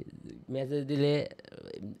দিছি। মেসেজ দিলে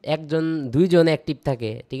একজন দুইজন অ্যাক্টিভ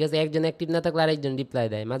থাকে, ঠিক আছে, একজন অ্যাক্টিভ না থাকলে আরেকজন রিপ্লাই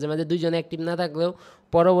দেয়, মাঝে মাঝে দুইজন অ্যাক্টিভ না থাকলেও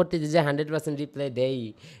পরবর্তীতে যে 100% রিপ্লাই দেয়।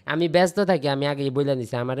 আমি ব্যস্ত থাকি, আমি আগেই বলে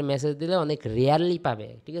দিছি, আমার মেসেজ দিলে অনেক রেয়ারলি পাবে,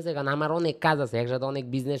 ঠিক আছে, কারণ আমার অনেক কাজ আছে, একসাথে অনেক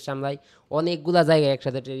বিজনেস সামলাই, অনেকগুলা জায়গায়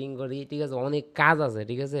একসাথে ট্রেডিং করি, ঠিক আছে, অনেক কাজ আছে,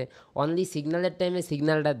 ঠিক আছে, অনলি সিগন্যালের টাইমে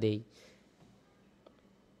সিগন্যালটা দেই।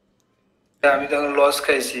 আমি তখন লস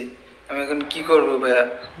খাইছি, আমি এখন কি করব ভাইয়া?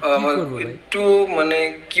 কি আমার করবো ভাই? একটু মানে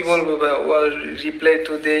কি বলবো ভাইয়া, ও রিপ্লাই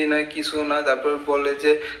তো দেই না কিছু না, তারপর বলে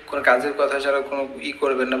যে কোনো কাজের কথা ছাড়া কোনো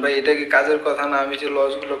করবেন না। ভাই এটা কি কাজের কথা না? আমি যে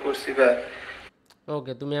লসগুলো করছি ভাইয়া।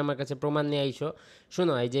 ওকে, তুমি আমার কাছে প্রমাণ নিয়ে আইসো।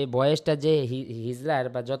 শোনো, এই যে বয়সটা যে হিজলার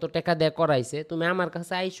বা যত টাকা দেয়া করাইছে, তুমি আমার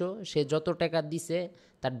কাছে আইসো, সে যত টাকা দিছে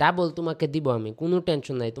তার ডাবল তোমাকে দিব আমি, কোনো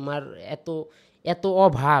টেনশন নাই। তোমার এত এত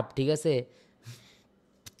অভাব, ঠিক আছে,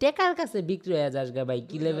 টেকার কাছে বিক্রি হয়ে যাস গা ভাই,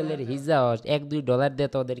 কি লেভেলের হিজা $1-2 দিয়ে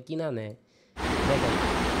তোদের কিনা নেয়। দেখেন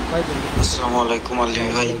আসসালামু আলাইকুম আলী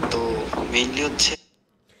ভাই। তো মেইনলি হচ্ছে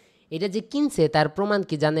এটা যে কিনছে তার প্রমাণ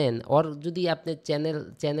কি জানেন? ওর যদি আপনি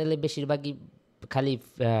চ্যানেলে বেশিরভাগই খালি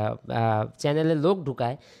চ্যানেলে লোক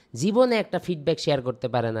ঢুকায়, জীবনে একটা ফিডব্যাক শেয়ার করতে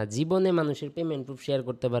পারে না, জীবনে মানুষের পেমেন্ট প্রুফ শেয়ার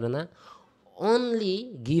করতে পারে না, অনলি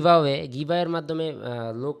গিভআওয়ের মাধ্যমে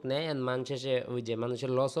লোক নেয়, অ্যান্ড মান শেষে ওই যে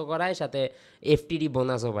মানুষের লসও করায়, সাথে এফটিডি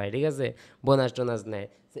বোনাসও পায়, ঠিক আছে, বোনাস টোনাস নেয়,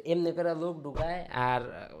 তো এমনি করে লোক ঢুকায় আর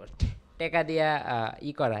টাকা দিয়া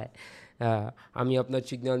করায়। আমি আপনার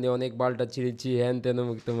সিগন্যাল নিয়ে অনেক বালটা ছিঁড়েছি, হ্যান তেন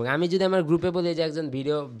মুখ তমুক। আমি যদি আমার গ্রুপে বলি যে একজন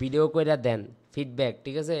ভিডিও করে দেন ফিডব্যাক,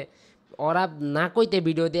 ঠিক আছে, ওরা না কইতে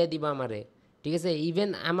ভিডিও দিয়ে দিবা আমারে, ঠিক আছে। ইভেন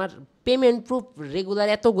আমার পেমেন্ট প্রুফ রেগুলার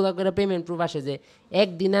এতগুলা করে পেমেন্ট প্রুফ আসে যে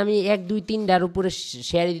একদিন আমি 1-2-3টার উপরে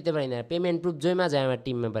শেয়ারই দিতে পারি না, পেমেন্ট প্রুফ জমা যায়, আমার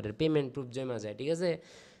টিম মেম্বারের পেমেন্ট প্রুফ জমা যায়, ঠিক আছে।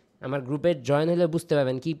 আমার গ্রুপে জয়েন হলে বুঝতে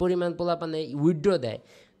পারবেন কী পরিমাণ পোলাপানে উইথড্র দেয়।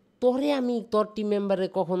 তোরে আমি তোর টিম মেম্বারে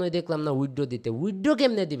কখনোই দেখলাম না উইথড্র দিতে। উইথড্র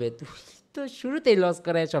কেমনে দিবে? তুই তো শুরুতেই লস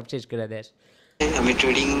করায় সব শেষ করে দেস। আমি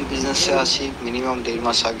ট্রেডিং বিজনেসে আছি মিনিমাম 1.5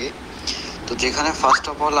 মাস আগে। তো যেখানে ফার্স্ট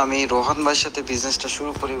অফ অল আমি রোহান ভাইয়ের সাথে বিজনেসটা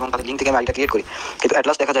শুরু করি এবং তাদের লিঙ্ক থেকে আমি আইডিয়া ক্রিয়েট করি, কিন্তু অ্যাট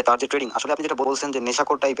লাস্ট দেখা যায় তার যে ট্রেডিং, আসলে আপনি যেটা বলছেন যে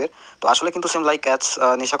নেশাখোর টাইপের, তো আসলে কিন্তু সেম লাইক অ্যাডস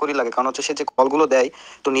নেশাখোরই লাগে। কারণ হচ্ছে সে যে কলগুলো দেয়,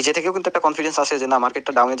 তো নিজে থেকেও কিন্তু একটা কনফিডেন্স আসে যে না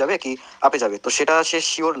মার্কেটটা ডাউনে যাবে কি আপে যাবে, তো সেটা সে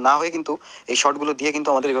শিওর না হয়ে কিন্তু এই শর্টগুলো দিয়ে কিন্তু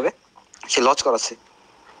আমাদের এইভাবে সে লঞ্চ করাচ্ছে।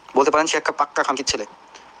 বলতে পারেন সে একটা পাক্কা খামকির ছেলে।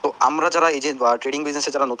 তো আমরা যারা এই যে ট্রেডিং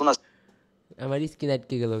বিজনেসে যারা নতুন আছে, আমার স্কিন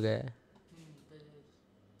আটকে গেল গায়ে।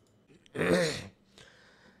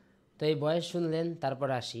 তো এই বয়স শুনলেন, তারপর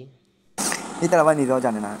আসি। এটা আবার নিজেও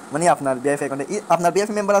জানে না, মানে আপনার বিএফ অ্যাকাউন্টে আপনার বিএফ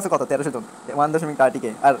মেম্বার আছে কত? 1300 জন, 1.30K,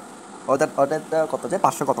 আর ওদের কত যে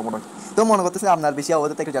 500 কত মনে হয়। তো মনে করতেছে আপনার বেশি,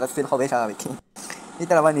 ওদের থেকে যারা সেল হবে স্বাভাবিক।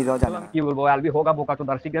 এটা আবার নিজেও জানে না। কি বলবো, আলবি হোগা বোকা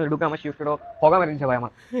চোদার সিগন্যাল ঢুকে আমার শিফটও হোগা মেরে দিচ্ছে ভাই।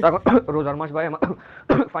 আমার তখন রোজার মাস ভাই, আমার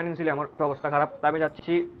ফাইন্যান্সিয়ালি আমার অবস্থা খারাপ। তাই আমি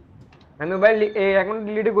যাচ্ছি, আমি ভাই এই অ্যাকাউন্ট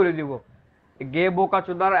ডিলিট করে দিব। গে বোকা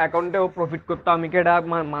চোদার অ্যাকাউন্টেও প্রফিট করতে আমি কেডা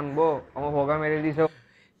মানবো? আমার হোগা মেরে দিছে।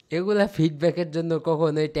 এগুলা ফিডব্যাকের জন্য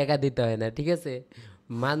কখনোই টাকা দিতে হয় না, ঠিক আছে।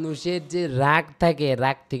 মানুষের যে রাগ থাকে,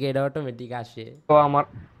 রাগ থেকে এটা অটোমেটিক আসে। তো আমার,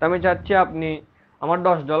 আমি চাচ্ছি আপনি, আমার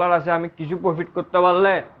 $10 আছে, আমি কিছু প্রফিট করতে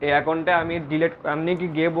পারলে এই অ্যাকাউন্টে আমি ডিলিট, আপনি কি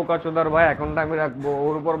গে বোকা চোদার ভাই অ্যাকাউন্টটা আমি রাখবো?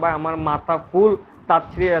 ওর উপর ভাই আমার মাথা ফুল তাপ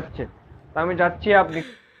ছিঁড়ে যাচ্ছে। তো আমি চাচ্ছি আপনি,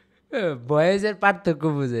 বয়সের পার্থক্য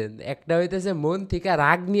বুঝেন, একটা হইতেছে মন থেকে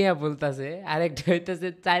রাগ নিয়ে বলতেছে, আরেকটা হইতেছে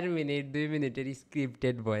 4 মিনিট 2 মিনিটের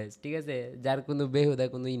স্ক্রিপ্টেড ভয়েস, ঠিক আছে, যার কোনো বেহুদা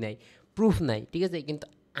কোনোই নাই, প্রুফ নাই, ঠিক আছে। কিন্তু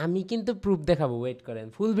আমি কিন্তু প্রুফ দেখাবো, ওয়েট করেন,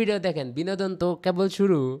 ফুল ভিডিও দেখেন, বিনোদন তো কেবল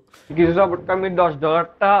শুরু। কিছু সাপোর্টটা আমি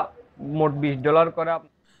 $10টা মোট $20 করে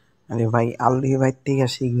আরে ভাই, আলহি ভাই থেকে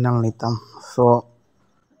সিগন্যাল নিতাম, সো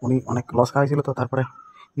উনি অনেক লস খাওয়াইছিল। তো তারপরে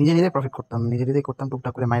নিজে প্রফিট করতাম, নিজেই করতাম,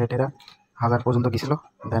 টুকটাক করে মাইরে টেরা 1000 পর্যন্ত গেছিলো।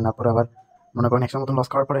 দেন তারপরে আবার মনে করেন 100 মতন লস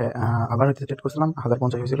খাওয়ার পরে আবার হয়তো ট্রেড করছিলাম,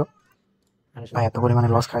 1050 হয়েছিল। ভাই এত পরিমাণে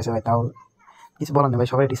লস খাইছে ভাই, তাও কিছু বলার নেই ভাই,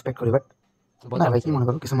 সবাই রেসপেক্ট করি। বাট না ভাই, কি মনে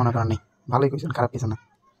করো, কিছু মনে করার নেই, ভালোই কইছেন, খারাপ কিছু না।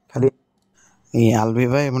 খালি এই আলবি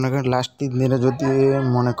ভাই মনে করেন লাস্ট 3 দিনে যদি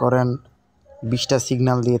মনে করেন 20টা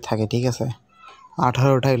সিগন্যাল দিয়ে থাকে, ঠিক আছে,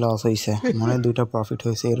 18টাই লস হয়েছে, মানে 2টা প্রফিট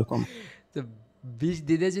হয়েছে এরকম। তো 20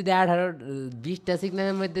 দিনে যদি 20টা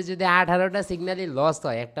সিগন্যালের মধ্যে যদি 18টা সিগন্যালই লস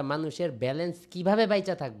হয়, একটা মানুষের ব্যালেন্স কিভাবে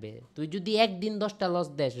বাইচা থাকবে? তুই যদি একদিন 10টা লস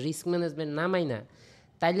দেস, রিস্ক ম্যানেজমেন্ট নামাই না,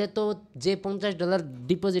 তাইলে তো যে $50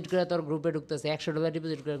 ডিপোজিট করে তোর গ্রুপে ঢুকতেছে, $100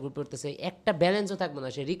 ডিপোজিট করে গ্রুপে উঠতেছে, একটা ব্যালেন্সও থাকবে না,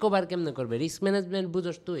 সে রিকভার কেমনে করবে? রিস্ক ম্যানেজমেন্ট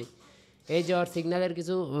বুঝোস তুই? এই যে ওর সিগন্যালের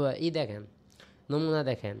কিছু দেখেন, নমুনা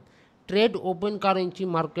দেখেন। Trade open currency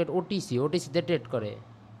market ওটিসিতে trade করে,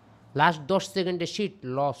 লাস্ট 10 সেকেন্ডে শিট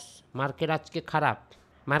লস, মার্কেট আজকে খারাপ,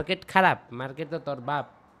 মার্কেট তো তোর বাপ।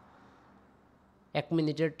 1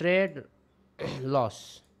 মিনিটের ট্রেড লস,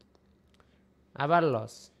 আবার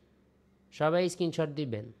লস, সবাই স্ক্রিনশট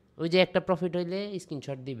দিবেন, ওই যে একটা প্রফিট হইলে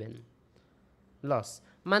স্ক্রিনশট দিবেন, লস।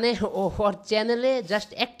 মানে ওর চ্যানেলে জাস্ট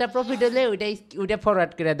একটা প্রফিট হলে ওইটা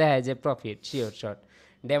ফরওয়ার্ড করে দেখায় যে প্রফিট শিওর শট,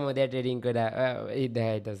 ডেমো দিয়ে ট্রেডিং করে এই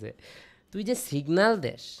দেখাইতেছে। তুই যে সিগনাল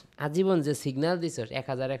দেশ, আজীবন যে সিগনাল দিছস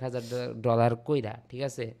 $1000 কইরা, ঠিক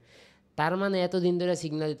আছে, তার মানে এতদিন ধরে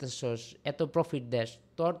সিগনাল দিতেছস, এত প্রফিট দেশ,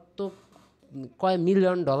 তোর তো কয়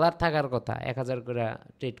 $1,000,000 থাকার কথা, 1000 করে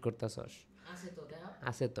ট্রেড করতেছস।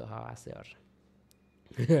 আছে তো, হ্যাঁ আছে ওর।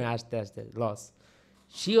 আস্তে আস্তে লস,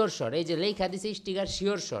 শিওর শট। এই যে লেখা দিছে sticker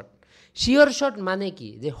sure shot. Sure shot মানে কি,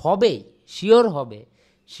 যে হবেই, শিওর হবে।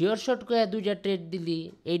 শিওর শট করে 2টা ট্রেড দিলি,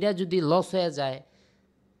 এইটা যদি লস হয়ে যায়,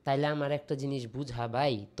 তাইলে আমার একটা জিনিস বুঝা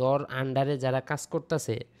ভাই, তোর আন্ডারে যারা কাজ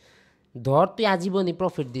করতেছে, ধর তুই আজীবনই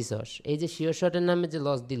প্রফিট দিছস, এই যে শিওর শটের নামে যে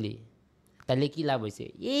লস দিলি, তাহলে কি লাভ হয়েছে?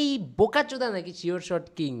 এই বোকাচোদা নাকি শিওর শট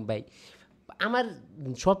কিং ভাই। আমার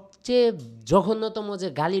সবচেয়ে জঘন্যতম যে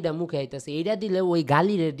গালিটা মুখে আইতেছে, এইটা দিলে ওই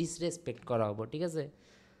গালিরে ডিসরেসপেক্ট করা হবো, ঠিক আছে।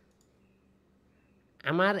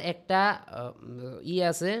 আমার একটা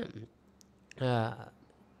আছে,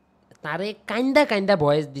 তারে কাইন্দা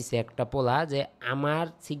ভয়েস দিছে একটা পোলা, যে আমার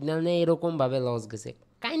সিগন্যাল নেই এরকমভাবে লস গেছে,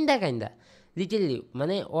 কাইন্দা লিটেলি,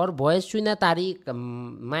 মানে ওর ভয়েস শুই না তারই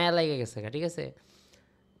মায়া লাগে গেছে, ঠিক আছে।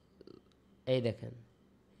 এই দেখেন,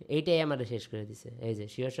 এইটাই আমার শেষ করে দিছে, এই যে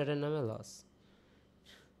শিওর শটের নামে লস।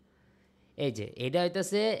 এই যে এটা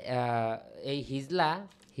হইতেছে এই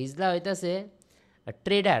হিজলা হইতেছে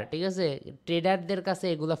ট্রেডার, ঠিক আছে, ট্রেডারদের কাছে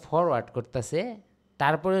এগুলো ফরওয়ার্ড করতেছে,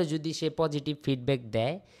 তারপরে যদি সে পজিটিভ ফিডব্যাক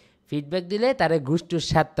দেয়, ফিডব্যাক দিলে তারে ঘুষটুস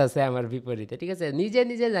সারতেছে আমার বিপরীতে, ঠিক আছে।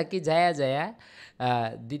 নিজে নাকি যায়া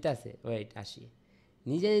দিতাছে, ওয়েট আসি,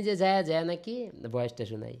 নিজে যায়া নাকি ভয়েসটা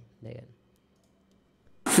শোনাই, দেখেন।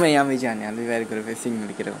 ভাই আমি জানি আমি বের করে ফেলি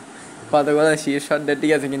সিগন্যাল কিরকম, কতগুলো শীর্ষ শটটা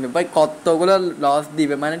ঠিক আছে, কিন্তু ভাই কতগুলো লস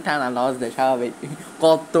দিবে, মানে টানা লস দেয় স্বাভাবিক,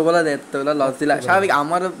 কতগুলো লস দিলা স্বাভাবিক।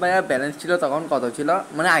 আমার ভাই ব্যালেন্স ছিল তখন কত ছিল,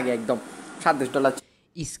 মানে আগে একদম $27।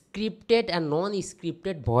 স্ক্রিপ্টেড আর নন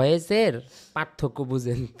স্ক্রিপ্টেড ভয়েসের পার্থক্য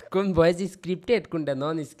বুঝেন, কোন ভয়েস স্ক্রিপ্টেড কোনটা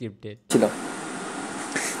নন স্ক্রিপ্টেড ছিল।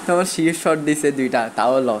 তোমার শীর্ষ শট দিছে 2টা,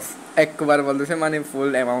 তাও লস, একবার বলতেছে মানে ফুল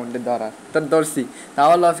অ্যামাউন্টের ধরা, তোর ধরছি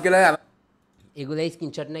তাও লস গেলে। এগুলো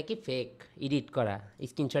স্ক্রিনশট নাকি ফেক, এডিট করা,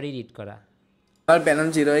 স্ক্রিনশট এডিট করা। আর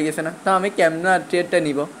ব্যালেন্স 0 হয়ে গেছে না, তো আমি কেমন ট্রেডটা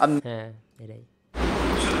নিব? হ্যাঁ এটাই।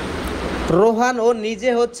 রোহান ও নিজে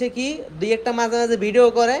হচ্ছে কি দুই একটা মাঝে মাঝে ভিডিও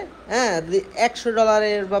করে, হ্যাঁ,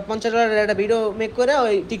 $100 বা $50 একটা ভিডিও মেক করে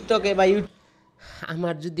ওই টিকটকে বা ইউটিউব।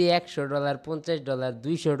 আমার যদি $100, $50,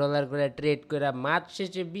 $200 করে ট্রেড করে মাস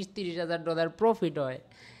শেষে $20-30 প্রফিট হয়,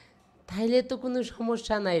 তাইলে তো কোনো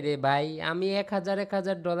সমস্যা নাই রে ভাই। আমি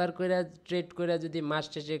 $1,000 করে ট্রেড করে যদি মাস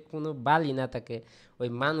শেষে কোনো বালি না থাকে, ওই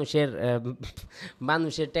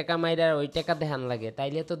মানুষের টাকা মাইরা ওই টাকা দেখান লাগে,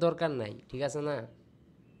 তাইলে তো দরকার নাই, ঠিক আছে না।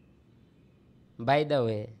 বাই দা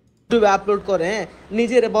ওয়ে ইউটিউবে আপলোড করে, হ্যাঁ,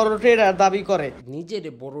 নিজের বড় ট্রেডার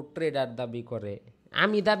দাবি করে,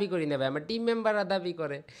 আমি দাবি করি না ভাই, আমার টিম মেম্বাররা দাবি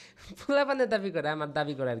করে, পোলাপানে দাবি করে, আমার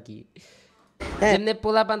দাবি করার কি। যেমনি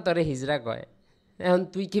পোলাপান তোরে হিজড়া কয়, এখন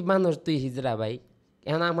তুই কি মানুষ, তুই হিজড়া ভাই।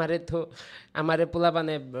 এখন আমারে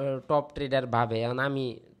পোলাপানে টপ ট্রেডার ভাবে, এখন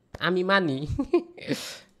আমি মানি।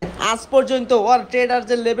 আজ পর্যন্ত ওর ট্রেডার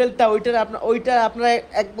যে লেভেলটা, ওইটা আপনারা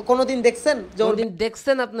কোনোদিন দেখছেন?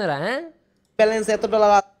 দেখছেন আপনারা? হ্যাঁ, ব্যালেন্স এত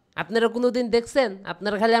ডলার আপনারা কোনোদিন দেখছেন?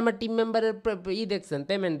 আপনারা খালি আমার টিম মেম্বারের দেখছেন,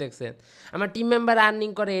 পেমেন্ট দেখছেন, আমার টিম মেম্বার আর্নিং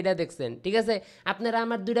করে এটা দেখছেন, ঠিক আছে। আপনারা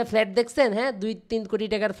আমার 2টা ফ্ল্যাট দেখছেন, হ্যাঁ, 2-3 কোটি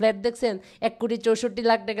টাকার ফ্ল্যাট দেখছেন,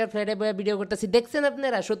 1,64,00,000 টাকার ফ্ল্যাটে বয়ে ভিডিও করতেছি দেখছেন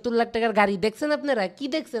আপনারা, 70 লাখ টাকার গাড়ি দেখছেন আপনারা, কি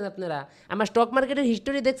দেখছেন আপনারা? আমার স্টক মার্কেটের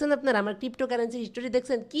হিস্টোরি দেখছেন আপনারা, আমার ক্রিপ্টো কারেন্সির হিস্টোরি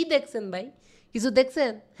দেখছেন, কি দেখছেন ভাই? কিছু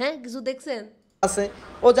দেখছেন? হ্যাঁ, কিছু দেখছেন? আছে,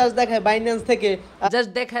 ও জাস্ট দেখায় বাইন্যান্স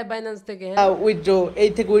থেকে উইথড্র, এই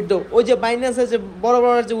থেকে উইথড্র, ওই যে বাইন্যান্সের যে বড়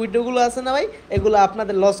যে উইথড্র গুলো আছে না ভাই, এগুলো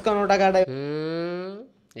আপনাদের লস করানো টাকাটা।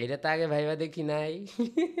 এটা তো আগে ভাইবা দেখি নাই।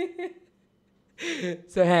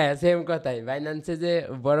 সো হ্যাঁ, সেম কথাই, বাইন্যান্সে যে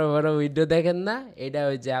বড় উইথড্র দেখেন না, এটা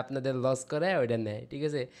ওই যে আপনাদের লস করে ওইটা নেয়, ঠিক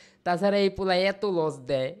আছে। তাছাড়া এই পোলায় এত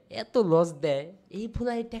লস দেয়, এই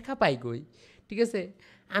পোলায় টাকা পাই কই, ঠিক আছে।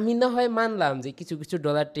 আমি না হয় মানলাম যে কিছু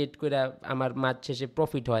ডলার ট্রেড করে আমার মাস শেষে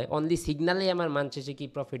প্রফিট হয়, অনলি সিগনালে আমার মাস শেষে কী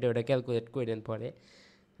প্রফিট হয় ওটা ক্যালকুলেট করেন পরে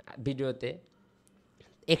ভিডিওতে।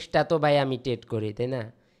 এক্সট্রা তো ভাই আমি ট্রেড করি, তাই না,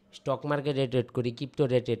 স্টক মার্কেটে ট্রেড করি,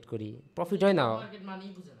 ক্রিপ্টোতে ট্রেড করি, প্রফিট হয় না,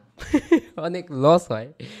 অনেক লস হয়,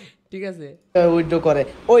 ঠিক আছে। উইথড্র করে,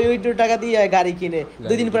 ওই উইথড্র টাকা দিয়ে গাড়ি কিনে,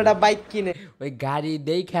 2 দিন পরে একটা বাইক কিনে। ওই গাড়ি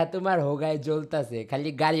দেখা তোমার হোগায় জ্বলতাছে, খালি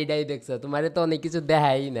গাড়িটাই দেখছো, তোমার তো অনেক কিছু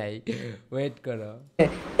দেখাই নাই, ওয়েট করো।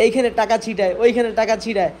 এইখানে টাকা ছিটায়, ওইখানে টাকা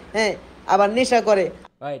ছিটায়, হ্যাঁ, আবার নেশা করে।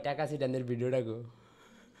 ওই টাকা সিটানের ভিডিওটা গো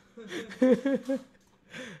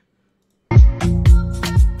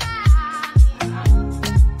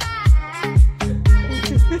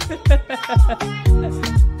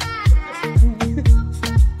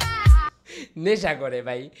নেশা করে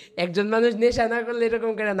ভাই, একজন মানুষ নেশা না করলে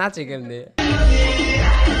এরকম করে নাচে কেমনে?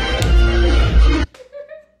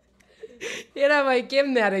 এরা ভাই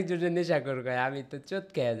কেমনে আরেকজনের নেশা করবে? আমি তো চোট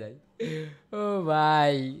খেয়ে যাই। ও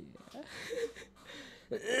ভাই,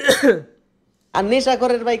 আর নেশা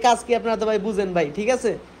করার ভাই কাজ কি আপনারা তো ভাই বুঝেন ভাই, ঠিক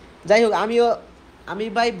আছে? যাই হোক, আমি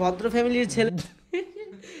ভাই ভদ্র ফ্যামিলির ছেলে।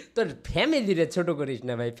 তোর ফ্যামিলিরে ছোট করিস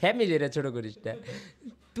না ভাই, ফ্যামিলিরে ছোট করিস না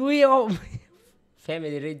তুই।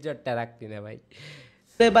 ফ্যামিলির ইজ্জতটা রাখতি না ভাই।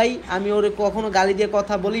 ভাই আমি ওরে কখনো গালি দিয়ে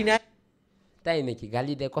কথা বলি না। তাই নাকি?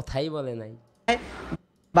 গালি দিয়ে কথাই বলে নাই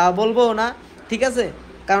বা বলবো না, ঠিক আছে?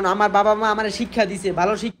 কারণ আমার বাবা মা আমার শিক্ষা দিছে,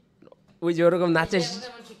 ভালো ওই যে ওরকম নাচেস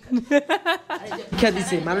শিক্ষা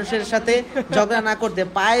দিছে মানুষের সাথে ঝগড়া না করতে।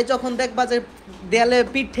 পায়ে যখন দেখবা যে দেয়ালে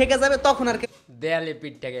পিঠ ঠেকে যাবে তখন আর দেয়ালে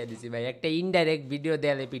পিঠ ঠেকাই দিছি ভাই, একটা ইনডাইরেক্ট ভিডিও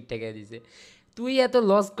দেয়ালে পিঠ ঠেকাই দিছে। তুই এত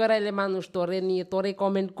লস করাইলে মানুষ তোরে নিয়ে তোরে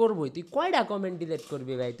কমেন্ট করবই, তুই কয়টা কমেন্ট ডিলিট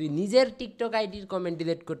করবি ভাই? তুই নিজের টিকটক আইডির কমেন্ট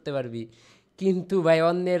ডিলিট করতে পারবি, কিন্তু ভাই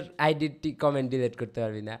অন্যের আইডির কমেন্ট ডিলিট করতে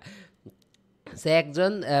পারবি না। সে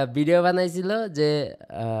একজন ভিডিও বানাইছিল যে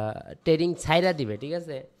ট্রেডিং ছাইরা দিবে, ঠিক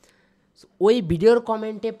আছে? ওই ভিডিওর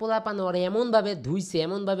কমেন্টে পোলাপানো ওরা এমনভাবে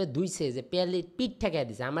ধুইছে যে পেয়ালি পিঠ ঠেকাই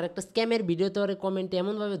দিছে। আমার একটা স্ক্যামের ভিডিওতে ওরে কমেন্টে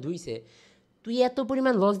এমনভাবে ধুইছে, তুই এত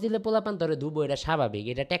পরিমাণ লস দিলে পোলাপান তোরে ধুবো, এটা স্বাভাবিক,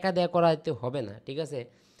 এটা টাকা দেওয়া করাতে হবে না, ঠিক আছে?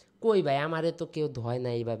 কই ভাই, আমারে তো কেউ ধয় না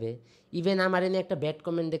এইভাবে। ইভেন আমার এনে একটা ব্যাড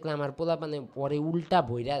কমেন্ট দেখলে আমার পোলাপানে পরে উল্টা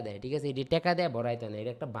ভইরা দেয়, ঠিক আছে? এটি টাকা দেওয়া ভরাইতে না,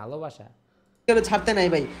 এটা একটা ভালোবাসা। ছাড়তে নাই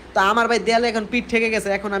ভাই। তো আমার ভাই দেয়ালে এখন পিঠ ঠেকে গেছে,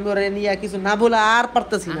 এখন আমি ওরা নিয়ে কিছু না বলে আর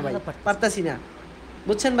পারতাছি না ভাই, পারতাছি না,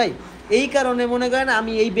 বুঝছেন ভাই? এই কারণে মনে করেন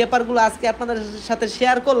আমি এই ব্যাপারগুলো আজকে আপনাদের সাথে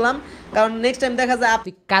শেয়ার করলাম, কারণ নেক্সট টাইম দেখা যায়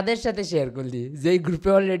তুই কাদের সাথে শেয়ার করলি? যেই গ্রুপে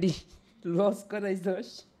অলরেডি লস করাইছস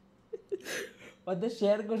ওদের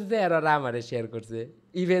শেয়ার করছে, আর ওরা আমারে শেয়ার করছে,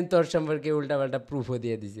 ইভেন তোর সম্পর্কে উল্টাপাল্টা প্রুফও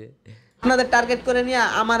দিয়ে দিছে। আপনাদের টার্গেট করে নিয়ে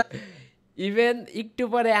আমার ইভেন একটু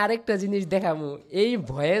পরে আরেকটা জিনিস দেখামু, এই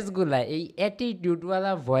ভয়েসগুলা, এই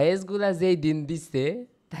অ্যাটিটিউডওয়ালা ভয়েসগুলা যেই দিন দিচ্ছে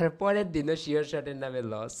তার পরের দিনও শিওর শটের নামে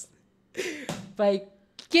লস। ভাই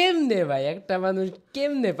কেমনে ভাই একটা মানুষ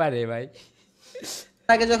কেমনে পারে ভাই?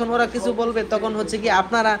 আগে যখন ওরা কিছু বলবে তখন হচ্ছে কি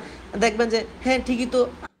আপনারা দেখবেন যে হ্যাঁ ঠিকই তো।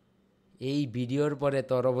 এই ভিডিওর পরে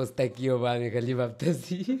তোর অবস্থা কি হবে আমি খালি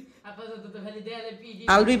ভাবতেছি।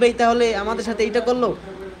 আলবি ভাই তাহলে আমাদের সাথে এইটা করলো,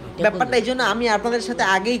 ব্যাপারটা এই জন্য আমি আপনাদের সাথে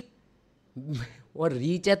আগেই ওর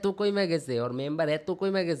রিচ এত কইমা গেছে, ওর মেম্বার এত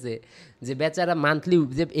কইমা গেছে যে বেচারা মান্থলি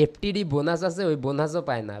যে এফটিডি বোনাস আছে ওই বোনাসও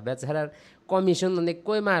পায় না, বেচারার কমিশন অনেক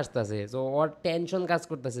কইমা আসতেছে। তো ওর টেনশন কাজ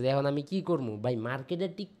করতেছে, এখন আমি কি করবো ভাই? মার্কেটে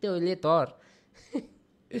টিকতে হইলে তোর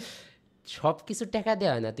সব কিছু টাকা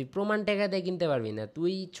দেওয়া হয় না, তুই প্রমাণ টাকা দিয়ে কিনতে পারবি না।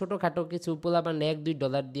 তুই ছোটোখাটো কিছু পোলাপান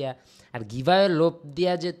 $1-2 দিয়া আর গিভাওয়ে লোভ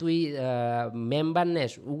দিয়া যে তুই মেম্বার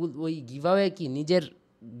নেস, ওই গিভাওয়ে কি নিজের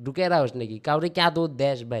ঢুকে রাখস নাকি? কাউরে কি আদৌ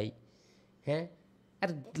দেশ ভাই? হ্যাঁ, আর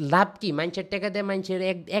লাভ কি? মানুষের টাকা দেয়, মানুষের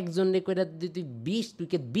একজনে করে তুই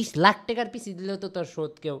 20 লাখ টাকার পিছিয়ে দিলেও তো তোর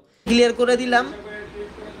শোধ কেউ ক্লিয়ার করে দিলাম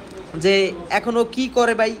যে এখনো কি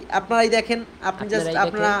করে ভাই আপনারাই দেখেন। আপনি জাস্ট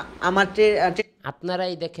আপনারা আমার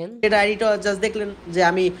আপনারাই দেখেন ট্রেডার আইডিটা জাস্ট দেখলেন যে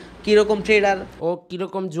আমি কিরকম ট্রেডার, ও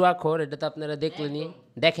কিরকম জুয়াখোর, এটা তো আপনারা দেখলেনই।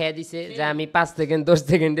 দেখাই দিছে যে আমি 5 সেকেন্ড 10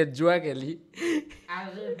 সেকেন্ডের জুয়া খেলি,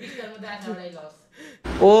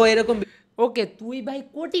 ও এরকম। ওকে তুই ভাই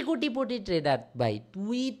কোটি ট্রেডার ভাই,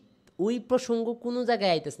 তুই ওই প্রসঙ্গ কোনো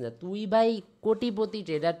জায়গায় আইতেছ না। তুই ভাই কোটিপতি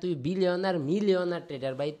ট্রেডার, তুই মিলিয়নার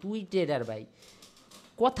ট্রেডার ভাই, তুই ট্রেডার ভাই,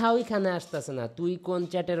 কথা ওইখানে আসতেছে না। তুই কোন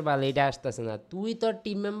চ্যাটের বাল এটা আসতেছে না। তুই তোর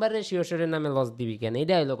টিম মেম্বারের শিওরের নামে লস দিবি কেন?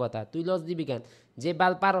 এটা হলো কথা। তুই লস দিবি কেন? যে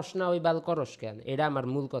বাল পারস না ওই বাল করস কেন? এটা আমার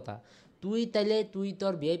মূল কথা। তুই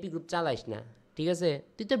তোর ভিআইপি গ্রুপ চালাইস না, ঠিক আছে?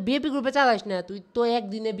 তুই তোর ভিআইপি গ্রুপে চালাইস না। তুই তো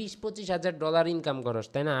একদিনে $20-25 ইনকাম করস,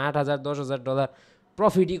 তাই না? $8,000-10,000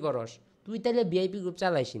 প্রফিটই করস। তুই তাহলে ভিআইপি গ্রুপ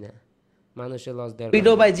চালাইস না। মানুষের লস দেওয়ার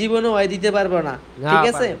ভিডিও ভাই জীবনেও ওই দিতে পারবো না, ঠিক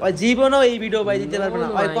আছে? ওই জীবনেও এই ভিডিও ভাই দিতে পারবো না।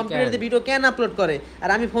 ওই কম্পিউটার দিয়ে ভিডিও কেন আপলোড করে, আর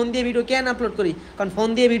আমি ফোন দিয়ে ভিডিও কেন আপলোড করি? কারণ ফোন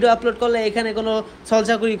দিয়ে ভিডিও আপলোড করলে এখানে কোনো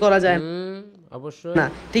ছলচাকুরি করা যায় না, অবশ্যই না,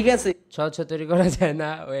 ঠিক আছে? ছলছাতুরি করা যায় না,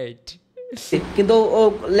 ওয়েট। কিন্তু ও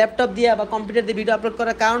ল্যাপটপ দিয়ে বা কম্পিউটার দিয়ে ভিডিও আপলোড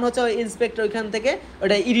করার কারণ হচ্ছে ওই ইন্সপেক্টর ওইখান থেকে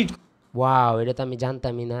ওটা এডিট। ওয়াও, এটা তো আমি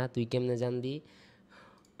জানতামই না। তুই কেমনে জানবি?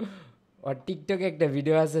 ওর টিকটকে একটা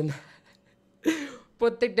ভিডিও আছে না,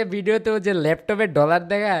 প্রত্যেকটা ভিডিওতেও যে ল্যাপটপে ডলার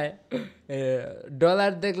দেখায়,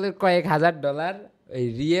 ডলার দেখলে কয়েক $1,000, ওই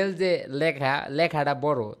রিয়েল যে লেখাটা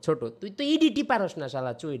বড় ছোট। তুই তো এডিটই পারস না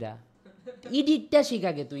শালা চুইরা। এডিটটা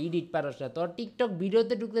শিখাগে, তুই এডিট পারস না। তোর টিকটক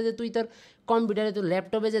ভিডিওতে ঢুকলে যে তুই তোর কম্পিউটারে তোর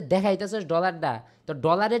ল্যাপটপে যে দেখাইতেছিস ডলারটা, তোর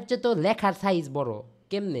ডলারের চেয়ে তো লেখার সাইজ বড়,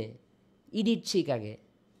 কেমনে? এডিট শিখাগে।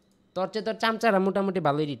 তোর চেয়ে তোর চামচারা মোটামুটি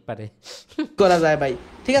ভালো এডিট পারে করা যায় ভাই,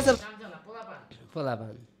 ঠিক আছে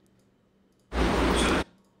পোলাপান।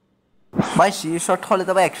 ভাই শীর শট হলে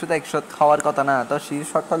তো ভাই 100তে 100 খাওয়ার কথা না, তো শীর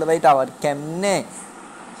শট হলে ভাই টাওয়ার কেমনে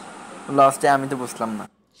লস্টে আমি তো বুঝলাম না।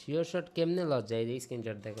 শিওর শট কেমনে লস যায়? এই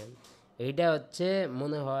স্ক্রিনশট দেখেন, এইটা হচ্ছে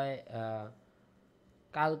মনে হয়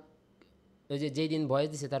কাল ওই যে যেই দিন ভয়েস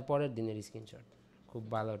দিছে তার পরের দিনের স্ক্রিনশট। খুব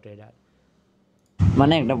ভালো ট্রেডার,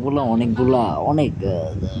 মানে একটা বললাম অনেকগুলা, অনেক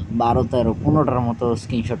 12-13-15টার মতো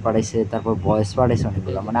স্ক্রিনশট পাঠাইছে, তারপর ভয়েস পাঠাইছে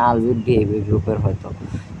অনেকগুলো, মানে আলবির বিহেভিয়ার গ্রুপের হয়তো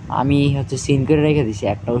আমি হচ্ছে সিন করে রেখে দিছি,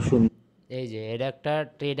 একটাও শুনি। এই যে এটা একটা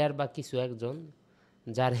ট্রেডার বা কিছু একজন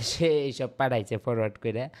যার সে এইসব পাঠাইছে ফরওয়ার্ড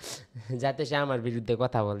করে, যাতে সে আমার বিরুদ্ধে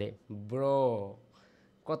কথা বলে। ব্রো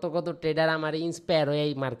কত কত ট্রেডার আমার ইন্সপায়ার হয়ে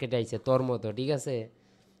এই মার্কেটে আইছে তোর মতো, ঠিক আছে?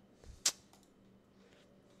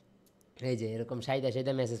 এই যে এরকম সাইদা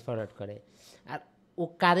সাইদা মেসেজ ফরওয়ার্ড করে, আর ও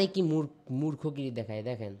কারে কি মূর্খগিরি দেখায়।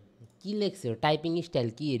 দেখেন কি লেখছে, টাইপিং স্টাইল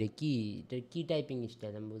কি রে, কি টাইপিং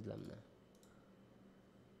স্টাইল আমি বুঝলাম না।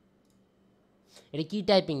 এটা কি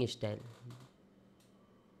টাইপিং স্টাইল?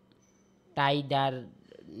 টাইডার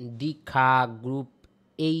দীক্ষা গ্রুপ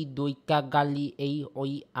এই দৈকা গালি এই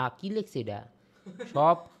ওই কি লেখছে এটা?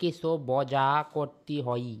 সব কিছু বজা করতে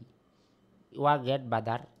হয় ওয়া গেট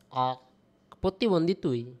বাদার প্রতিবন্ধী।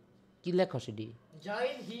 তুই কি লেখ সেটি?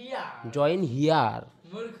 Join here.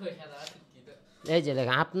 এই যে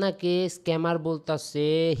দেখেন, আপনাকে স্ক্যামার বলতেছে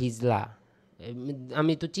হিজলা।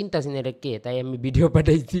 আমি তো চিন্তাছি না এটা কে, তাই আমি ভিডিও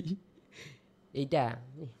পাঠাইছি এইটা।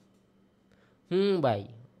 ভাই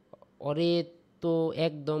ওরে তো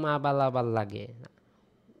একদম আবাল আবাল লাগে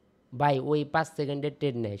ভাই, ওই 5 সেকেন্ডের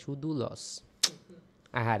ট্রেড নেয়, শুধু লস।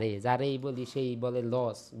 আহারে যারেই বলি সেই বলে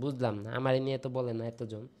লস, বুঝলাম না। আমার নিয়ে তো বলে না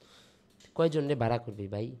এতজন, কয়জন রে ভাড়া করবি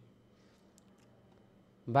ভাই?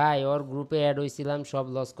 ভাই ওর গ্রুপে অ্যাড হয়েছিলাম, সব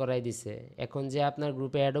লস করাই দিছে। এখন যে আপনার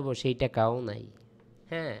গ্রুপে অ্যাড হবো সেই টাকাও নাই।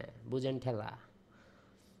 হ্যাঁ বুঝেন ঠেলা।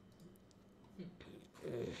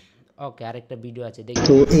 ওকে, আরেকটা ভিডিও আছে দেখি।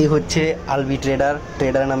 তো এই হচ্ছে আলবি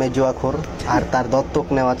ট্রেডার নামে জুয়াখোর, আর তার দত্তক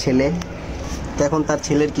নেওয়া ছেলে। তো এখন তার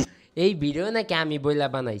ছেলের কি এই ভিডিও নাকি আমি বইলা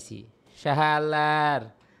বানাইছি? শাহালার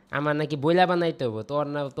আমার নাকি বইলা বানাইতে হবো? তোর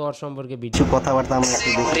না, তোর সম্পর্কে ভিডিও কথাবার্তা আমরা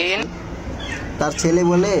একটু দেখি। তার ছেলে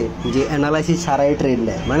বলে যে অ্যানালাইসিস ছাড়াই ট্রেড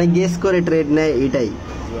নেয়, মানে গেস করে ট্রেড নেয়, এটাই।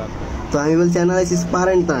 তো আমি বলছি অ্যানালাইসিস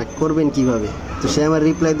পারেন না, করবেন কিভাবে? তো সে আমার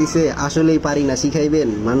রিপ্লাই দিছে, আসলেই পারি না, শিখাইবেন?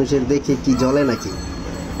 মানুষের দেখে কি জ্বলে নাকি?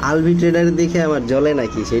 আলবি ট্রেডার দেখে আমার জ্বলে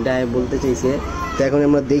নাকি, সেটা বলতে চাইছে। তো এখন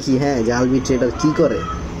আমরা দেখি হ্যাঁ যে আলবি ট্রেডার কি করে।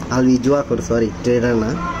 আলবি জুয়াখোর, সরি ট্রেডার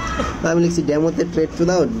না। তো আমি লিখছি ডেমোতে ট্রেড তো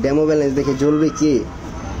দাও, ডেমো ব্যালেন্স দেখে জ্বলবে কি?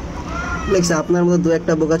 লিখছে আপনার মতো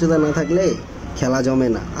 2-1টা বোকাচোদা না থাকলে খেলা জমে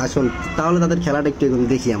না। আসুন তাহলে তাদের খেলাটা একটু এখন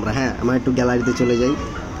দেখি আমরা। হ্যাঁ আমরা একটু গ্যালারিতে চলে যাই।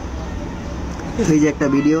 এই যে একটা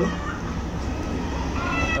ভিডিও।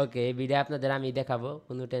 ওকে, এই ভিডিও আপনাদের আমি দেখাবো,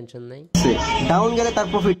 কোনো টেনশন নাই। ডাউন গেলে তার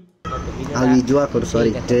প্রফিট। আলবি জুয়াখোর,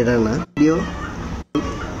 সরি ট্রেডার না। ভিডিও,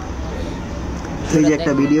 এই যে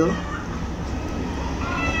একটা ভিডিও।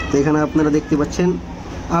 তো এখানে আপনারা দেখতে পাচ্ছেন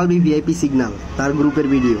আলবি ভিআইপি সিগন্যাল, তার গ্রুপের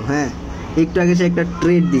ভিডিও। হ্যাঁ একটু আগে সে একটা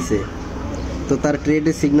ট্রেড দিছে, তো তার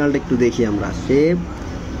ট্রেডের সিগন্যালটা একটু দেখি আমরা। সে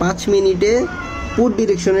 5 মিনিটে পুট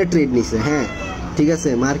ডিরেকশনে ট্রেড নিছে। হ্যাঁ ঠিক আছে,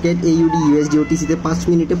 মার্কেট AUD USD OTC-তে 5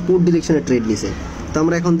 মিনিটে পুট ডিরেকশনে ট্রেড নিছে। তো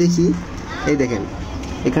আমরা এখন দেখি, এই দেখেন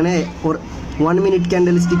এখানে ওর 1 মিনিট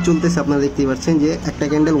ক্যান্ডেল স্টিক চলতেছে। আপনারা দেখতেই পাচ্ছেন যে একটা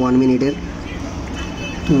ক্যান্ডেল 1 মিনিটের।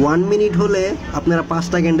 1 মিনিট হলে আপনারা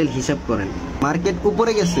 5টা ক্যান্ডেল হিসাব করেন। মার্কেট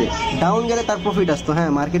উপরে গেছে, ডাউন গেলে তার প্রফিট আসতো। হ্যাঁ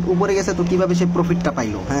মার্কেট উপরে গেছে, তো কিভাবে সে প্রফিটটা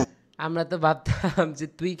পাইলো? হ্যাঁ আমরা তো ভাবতাম যে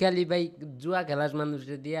তুই খালি ভাই জুয়া খেলাস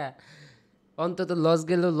মানুষের দিয়া, অন্তত লস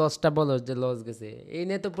গেলেও লসটা বলো যে লস গেছে। এই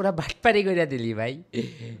নিয়ে তো পুরা বাটপারি করে দিলি ভাই।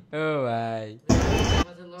 ও ভাই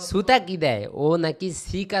সুতা কি দেয়? ও নাকি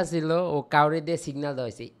শিক আছিল, ও কাউরে দিয়ে সিগন্যাল দেওয়া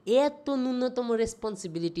হয়েছে। এত ন্যূনতম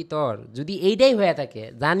রেসপন্সিবিলিটি তোর যদি এইটাই হয়ে থাকে,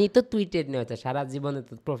 জানি তো তুই ট্রেড নিয়ে হচ্ছে সারা জীবনে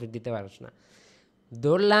তো প্রফিট দিতে পারিস না।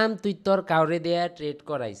 ধরলাম তুই তোর কাউরে দেয়া ট্রেড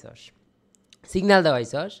করাইছস, সিগন্যাল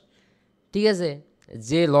দেওয়াইছস, ঠিক আছে,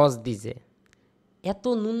 যে লস দিছে, এত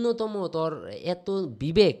ন্যূনতম তোর এত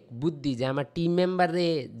বিবেক বুদ্ধি যে আমার টিম মেম্বারে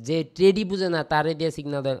যে ট্রেডই বুঝে না তারে দিয়ে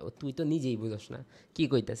সিগন্যাল দেয়, তুই তো নিজেই বুঝস না কি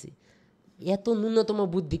কইতাছি। এত ন্যূনতম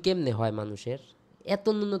বুদ্ধি কেমনে হয় মানুষের? এত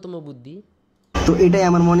ন্যূনতম বুদ্ধি। তো এটাই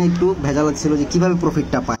আমার মনে একটু ভেজাল ছিল যে কিভাবে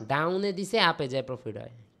প্রফিটটা পায়। ডাউনে দিছে, আপে যায় প্রফিট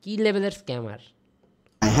হয়। কি লেভেলের স্ক্যামার!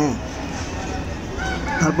 হ্যাঁ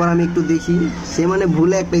তারপর আমি একটু দেখি, সে মানে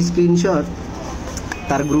ভুলে একটা স্ক্রিনশট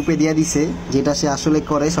তার গ্রুপে দিয়ে দিছে, যেটা সে আসলে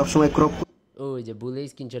করে সবসময় ক্রপ। ওই ওই যে ভুলে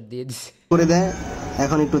স্ক্রিনশট দিয়ে দিছে করে দেয়।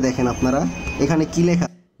 এখন একটু দেখেন আপনারা এখানে কি লেখা,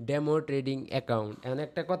 ডেমো ট্রেডিং অ্যাকাউন্ট। এমন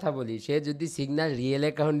একটা কথা বলি, সে যদি সিগন্যাল রিয়েল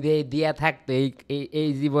অ্যাকাউন্ট দিয়ে দিয়া থাকতো এই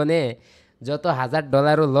জীবনে যত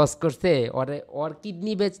 $1000 লস করছে, ওর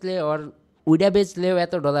কিডনি বেচলে, ওইটা বেচলেও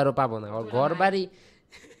এত ডলারও পাবো না। ওর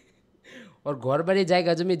ঘর বাড়ি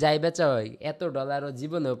জায়গা জমি যাই বেচা হয় এত ডলারও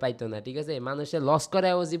জীবনেও পাইতো না। ঠিক আছে, মানুষের লস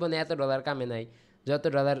করায় ও জীবনে এত ডলার কামে নাই যত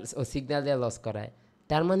ডলার ও সিগন্যাল দিয়ে লস করায়।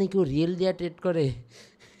 তার মানে কি ও রিয়েল দিয়া ট্রেড করে?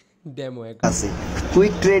 ডেমো আছে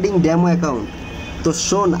কুইক ট্রেডিং ডেমো অ্যাকাউন্ট। তো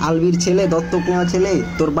শোন আলবির ছেলে, দত্তক নেওয়া ছেলে,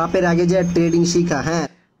 তোর বাপের আগে যে ট্রেডিং শিখা। হ্যাঁ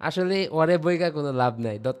আসলে ওরে বইকা কোনো লাভ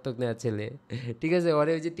নাই, দত্তক নেওয়া ছেলে। ঠিক আছে,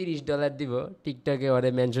 ওরে ওই যে $30 দিব টিকটকে, ওরে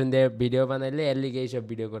মেনশন দিয়ে ভিডিও বানাইলে এর লিগে এইসব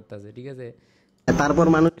ভিডিও করতেছে। ঠিক আছে, তারপর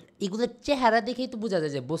মানুষ এগুলো চেহারা দেখেই তো বোঝা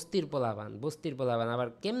যায় যে বস্তির পোলাবান। আবার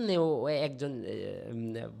কেমনে ও একজন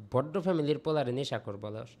বড্ড ফ্যামিলির পোলারে নেশাখোর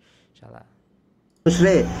বলস শালা।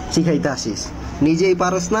 রে শিখাইতে আসিস, নিজেই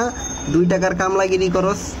পারস না, 2 টাকার কামলাগিরি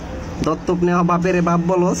করস, দত্তক নেওয়া বাপের বাপ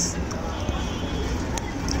বলস।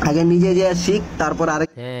 আগে নিজে যে শিখ, তারপর আরেক।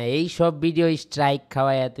 হ্যাঁ, এই সব ভিডিও স্ট্রাইক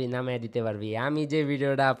খাওয়ায় তুই নামায় দিতে পারবি। আমি যে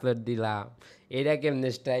ভিডিওটা আপলোড দিলাম এটা কেমনে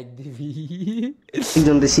স্ট্রাইক দিবি?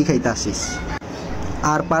 একজনকে শিখাইতে আসিস,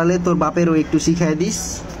 আর পারলে তোর বাপেরও একটু শিখাই দিস।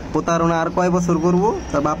 প্রতারণা আর কয় বছর করবো,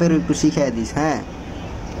 তোর বাপেরও একটু শিখাই দিস। হ্যাঁ,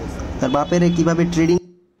 তার বাপেরে কিভাবে ট্রেডিং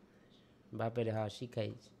বাপেরে হ্যাঁ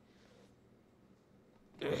শিখাইস।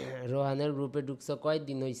 রোহানের গ্রুপে ঢুকছো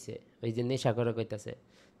কয়দিন হইছে? ওই যে নেশা করে কইতাছে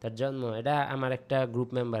তার জন্ম, এটা আমার একটা গ্রুপ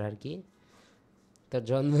মেম্বার আর কি, তার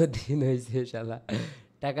জন্মদিন হয়েছে। শালা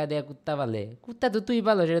টাকা দেয়া কুত্তা পালে, কুত্তা তো তুই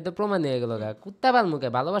পালো, সেটা তো প্রমাণ হয়ে গেল। কুত্তা পাল মুখে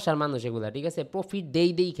ভালোবাসার মানুষ এগুলা। ঠিক আছে, প্রফিট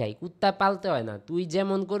দেই খাই, কুত্তা পালতে হয় না। তুই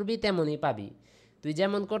যেমন করবি তেমনই পাবি। তুই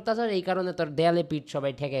যেমন করতেছ এই কারণে তোর দেয়ালে পিঠ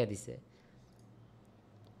সবাই ঠেকাই দিছে।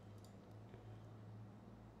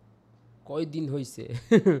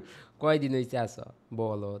 কয়দিন হইছে আসো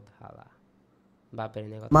বলত হালা বাপের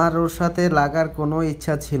নিয়ে কথা। আমার ওর সাথে লাগার কোনো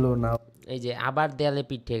ইচ্ছা ছিল না। এই যে আবার দেয়ালে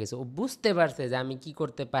পিঠ ঠেকে গেছে, ও বুঝতে পারছে যে আমি কি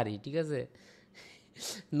করতে পারি। ঠিক আছে,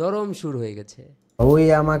 নরম সুর হয়ে গেছে। ওই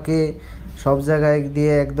আমাকে সব জায়গায়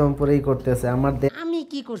দিয়ে একদম পুরেই করতেছে। আমি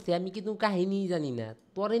কি করছি? আমি কিন্তু কাহিনী জানি না।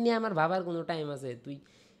 তোরে নিয়ে আমার বাবার কোনো টাইম আছে? তুই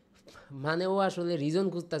মানে ও আসলে রিজন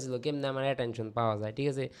খুঁজতেছিল কেমনে আমার অ্যাটেনশন পাওয়া যায়। ঠিক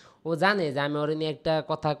আছে, ও জানে যে আমি ওরে নিয়ে একটা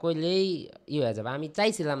কথা কইলেই হয়ে যাবে। আমি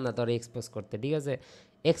চাইছিলাম না তোরে এক্সপোজ করতে। ঠিক আছে,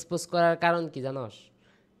 এক্সপোজ করার কারণ কি জানোস?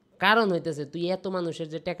 কারণ হইতেছে তুই এত মানুষের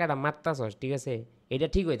যে টাকাটা মারতাছস। ঠিক আছে, এটা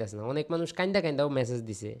ঠিক হইতেছে না। অনেক মানুষ কাইন্দাও মেসেজ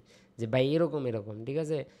দিছে যে ভাই এরকম। ঠিক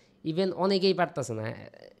আছে, ইভেন অনেকেই পারতেছে না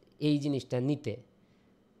এই জিনিসটা নিতে।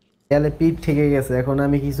 দেয়ালে পিঠ ঠেকে গেছে। এখন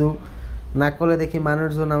আমি কিছু না করলে দেখি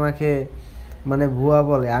মানুষজন আমাকে মানে ভুয়া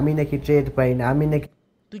বলে, আমি নাকি ট্রেড পাই না, আমি নাকি।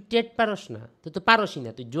 তুই ট্রেড পারস না, তুই তো পারসই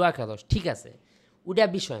না, তুই জুয়া খেলস। ঠিক আছে, ওটা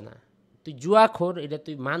বিষয় না। তুই জুয়া খোর, এটা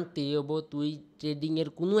তুই মানতেই হবো। তুই ট্রেডিংয়ের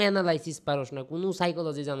কোনো অ্যানালাইসিস পারস না, কোনো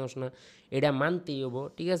সাইকোলজি জানোস না, এটা মানতেই হবো।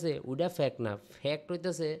 ঠিক আছে, ওটা ফ্যাক্ট না। ফ্যাক্ট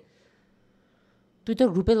হইতেছে তুই তোর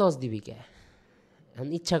গ্রুপে লস দিবি কে?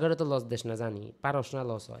 ইচ্ছা করে তো লস দেস না, জানি পারস না,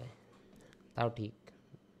 লস হয়, তাও ঠিক।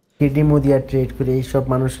 কিডিমো দিয়া ট্রেড করে এইসব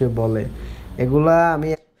মানুষকে বলে, এগুলা আমি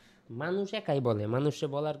মানুষ একাই বলে, মানুষে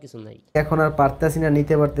বলার কিছু নাই। এখন আর পারতেছি না,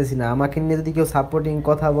 নিতে পারতেছি না। আমাকে নিয়ে যদি কেউ সাপোর্টিং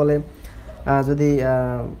কথা বলে, যদি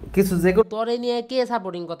কিছু যে তোরে নিয়ে কে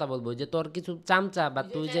সাপোর্টিং কথা বলবো? যে তোর কিছু চামচা বা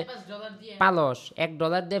তুই যে পালস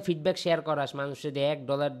 $1 দিয়ে ফিডব্যাক শেয়ার করাস মানুষের দিয়ে,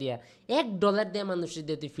 $1 দিয়ে মানুষের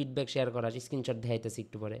দিয়ে তুই ফিডব্যাক শেয়ার করাস, স্ক্রিনশট দেখাইতেছি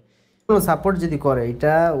একটু পরে। সাপোর্ট যদি করে,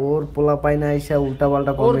 এটা ওর পোলা পায় না, এসে উল্টা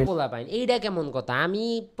পাল্টা ওর পোলা পায় এইটা কেমন কথা? আমি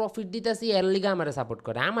প্রফিট দিতেছি এর লিগে আমারে সাপোর্ট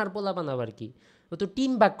করে, আমার পোলা বানাবার আবার কি? ও তো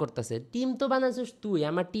টিম ভাগ করতেছে। টিম তো বানাইছিস তুই,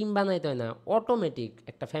 আমার টিম বানাইতে হয় না, অটোমেটিক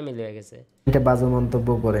একটা ফ্যামিলি হয়ে গেছে। এটা বাজে মন্তব্য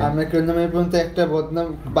করে আমরা কেন নামে পর্যন্ত একটা বদনাম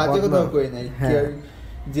বাজে কথাও কই নাই,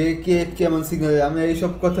 যে কে কেমন সিগন্যাল আমি এই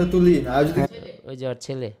সব কথা তুলি না। আর যদি ওই যে ওর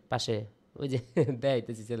ছেলে পাশে, ওই যে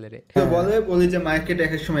দেখাইতেছি ছেলেরে, বলে যে মার্কেট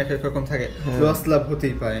এক এক সময় এক এক রকম থাকে, লস লাভ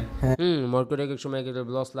হতেই পারে। মার্কেট এক এক সময়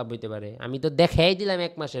লস লাভ হইতে পারে। আমি তো দেখাই দিলাম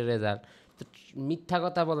 1 মাসের রেজাল্ট, তো মিথ্যা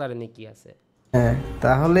কথা বলার নাকি আছে? হ্যাঁ,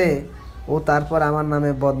 তাহলে ও তারপর আমার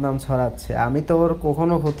নামে বদনাম ছড়াচ্ছে। আমি তো ওর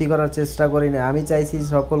কখনো ক্ষতি করার চেষ্টা করি না। আমি চাইছি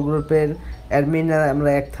সকল গ্রুপের অ্যাডমিনরা আমরা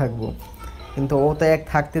এক থাকবো, কিন্তু ও তো এক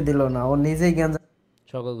থাকতে দিল না। ও নিজেই জ্ঞান,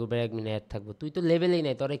 সকল গ্রুপের অ্যাডমিনে এক থাকবো। তুই তো লেভেলেই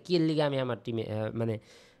নাই, তোরে কি লিগে আমি আমার টিমে মানে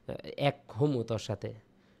এক হমু তোর সাথে?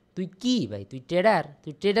 তুই কি ভাই? তুই ট্রেডার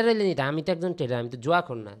হইলে নিতে। আমি তো একজন ট্রেডার, আমি তো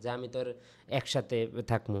জুয়াখোর না যে আমি তোর একসাথে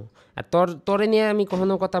থাকবো। আর তোরে নিয়ে আমি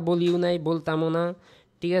কখনো কথা বলিও নাই, বলতামও না।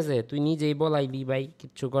 ঠিক আছে, তুই নিজেই বলাইবি ভাই,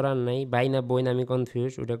 কিচ্ছু করার নাই। ভাই না বই না আমি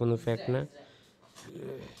কনফিউজ, ওটা কোনো ফ্যাক্ট না।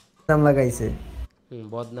 নাম লাগাইছে,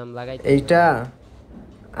 বদনাম লাগাই। এইটা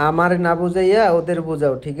আমার না বুঝাইয়া ওদের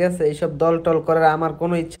বোঝাও। ঠিক আছে, এইসব দল টল করার আমার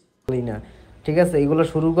কোনো ইচ্ছা করি না। ঠিক আছে, এগুলো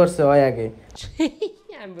শুরু করছে ওই আগে।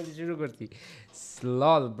 আমি বলছি শুরু করছি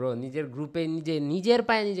লল ব্রো, নিজের গ্রুপে নিজের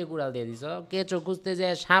পায়ে নিজে কুড়াল দিয়ে দিছ, কেঁচো খুঁজতে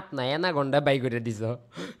যায় সাপ না অ্যানাকোন্ডা বাই করে দিছ।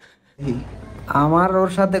 আমার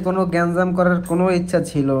ওর সাথে কোনো গ্যাঞ্জাম করার কোনো ইচ্ছা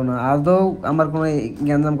ছিল না, আদৌ আমার কোনো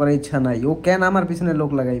গ্যাঞ্জাম করার ইচ্ছা নাই। ও কেন আমার পিছনে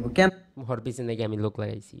লোক লাগাইবো, কেন ওর পিছনে নাকি আমি লোক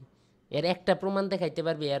লাগাইছি? এর একটা প্রমাণ দেখাইতে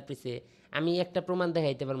পারবি? এর পিছে আমি একটা প্রমাণ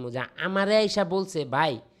দেখাইতে পারবো যে আমারে আইসা বলছে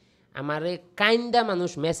ভাই, আমারে কাইন্ডা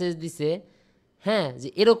মানুষ মেসেজ দিছে, হ্যাঁ, যে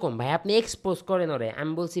এরকম ভাই আপনি এক্সপোজ করেন ওরে।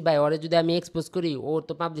 আমি বলছি ভাই ওরে যদি আমি এক্সপোজ করি ওর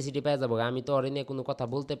তো পাবলিসিটি পেয়ে যাবো, আমি তো ওরে নিয়ে কোনো কথা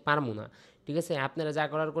বলতে পারবো না। ঠিক আছে, আপনারা যা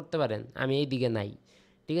করার করতে পারেন, আমি এই দিকে নাই।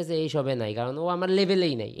 ঠিক আছে, এইসবে নাই, কারণ ও আমার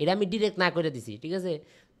লেভেলেই নাই। এটা আমি ডিরেক্ট না করে দিছি। ঠিক আছে,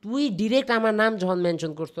 তুই ডিরেক্ট আমার নাম যখন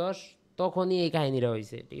মেনশন করছস তখনই এই কাহিনীটা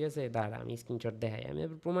হয়েছে। ঠিক আছে, দাঁড়া আমি স্ক্রিনশট দেখাই, আমি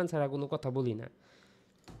প্রমাণ ছাড়া কোনো কথা বলি না।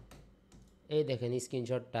 এই দেখেন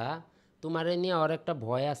স্ক্রিনশটটা, তোমারে নিয়ে ওর একটা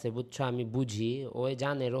ভয় আছে বুঝছো, আমি বুঝি। ওই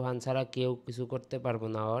জানে রোহান ছাড়া কেউ কিছু করতে পারবো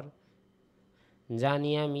না ওর,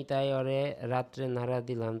 জানি আমি, তাই ওরে রাত্রে নাড়া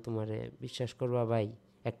দিলাম তোমারে। বিশ্বাস করবা ভাই,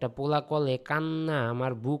 একটা পোলা কলে কান্না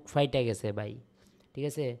আমার বুক ফাইটা গেছে ভাই। ঠিক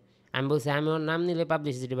আছে, আমি বলছি আমি ওর নাম নিলে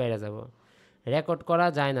পাবলিসিটি বাইরে যাব, রেকর্ড করা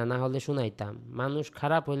যায় না, না হলে শুনাইতাম। মানুষ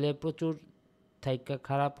খারাপ হইলে প্রচুর থাইকা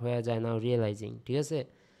খারাপ হয়ে যায় না রিয়েলাইজিং। ঠিক আছে,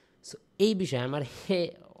 সো এই বিষয়ে আমার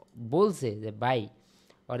বলছে যে ভাই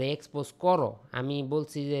ওরে এক্সপোজ করো, আমি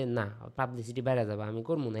বলছি যে না পাবলিসিটি বাইরে যাবে, আমি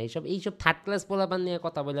করবো না। এইসব থার্ড ক্লাস পোলাপান নিয়ে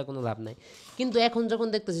কথা বলে কোনো লাভ নাই। কিন্তু এখন যখন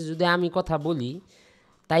দেখতেছি যদি আমি কথা বলি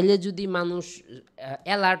তাইলে যদি মানুষ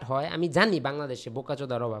অ্যালার্ট হয়, আমি জানি বাংলাদেশে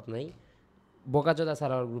বোকাচোদার অভাব নাই, বোকাচোদা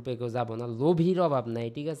ছাড়া ওর গ্রুপে কেউ যাবো না, লোভীর অভাব নাই।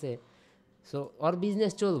 ঠিক আছে, সো ওর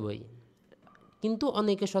বিজনেস চলবই, কিন্তু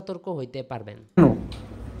অনেকে সতর্ক হইতে পারবেন।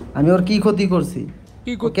 আমি ওর কি ক্ষতি করছি,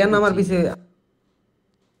 কেন আমার পিছে?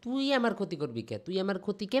 তুই আমার ক্ষতি করবি কে? তুই আমার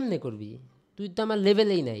ক্ষতি কেমনে করবি? তুই তো আমার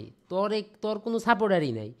লেভেলেই নাই, তোর কোনো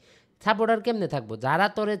সাপোর্টারই নাই। সাপোর্টার কেমনে থাকবো? যারা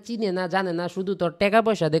তোরে চিনে না জানে না, শুধু তোর টাকা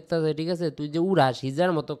পয়সা দেখতেছে, ঠিক আছে, তুই যে উড়াস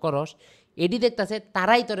হিজার মতো করস এডি দেখতেছে,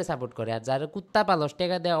 তারাই তোরে সাপোর্ট করে। আর যারা কুত্তা পালস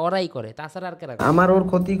টাকা দেয় ওরাই করে, তাছাড়া আর কেরা? আমার ওর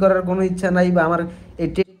ক্ষতি করার কোনো ইচ্ছা নাই, বা আমার এই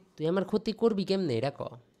তুই আমার ক্ষতি করবি কেমনে এটা ক?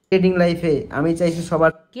 ট্রেডিং লাইফে আমি চাইছি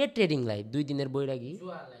সবার কে ট্রেডিং লাইফ? 2 দিনের বৈরাগী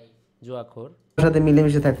জুয়াখোর সাথে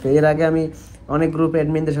মিলেমিশে থাকতে। এর আগে আমি অনেক গ্রুপ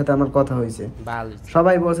অ্যাডমিনদের সাথে আমার কথা হয়েছে,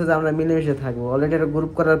 সবাই বলছে যে আমরা মিলেমিশে থাকবো। অলরেডি একটা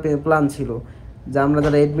গ্রুপ করার প্ল্যান ছিল যে আমরা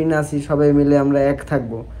যারা অ্যাডমিন আছি সবাই মিলে আমরা এক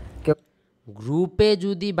থাকবো। গ্রুপে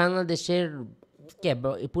যদি বাংলাদেশের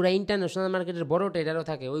পুরা ইন্টারন্যাশনাল মার্কেটের বড় ট্রেডারও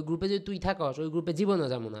থাকে, ওই গ্রুপে যদি তুই থাকস ওই গ্রুপে জীবনও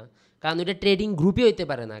যাবো না, কারণ ওইটা ট্রেডিং গ্রুপই হইতে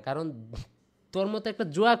পারে না। কারণ তোর মতো একটা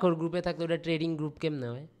জুয়াখোর গ্রুপে থাকলে ওটা ট্রেডিং গ্রুপ কেমনে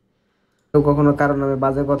হয়? কেউ কখনো কারণ আমি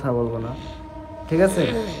বাজে কথা বলবো না, ঠিক আছে?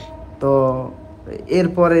 তো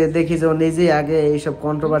এরপরে দেখি যে ও নিজেই আগে এইসব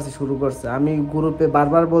কন্ট্রোভার্সি শুরু করছে। আমি গ্রুপে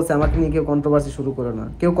বারবার বলছি আমাকে নিয়ে কেউ কন্ট্রোভার্সি শুরু করে না,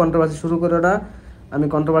 কেউ কন্ট্রোভার্সি শুরু করে না, আমি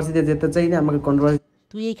কন্ট্রোভার্সিতে যেতে চাই না, আমাকে কন্ট্রোভার্সি।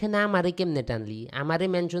 তুই এখানে আমারে কেমনে টানলি? আমারে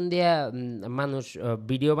মেনশন দিয়া মানুষ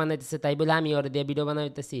ভিডিও বানাইতেছে তাই বলে আমি ওরে দিয়ে ভিডিও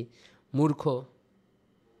বানাইতেছি? মূর্খ,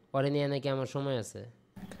 ওরে নিয়ে নাকি আমার সময় আছে?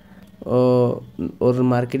 ও ওর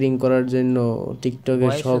মার্কেটিং করার জন্য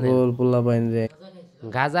টিকটকের সকল পোলাপাইন রে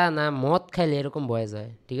গাঁজা না মদ খাইলে এরকম বয়স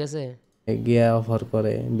হয়, ঠিক আছে, গিয়া অফার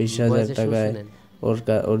করে 20,000 টাকায়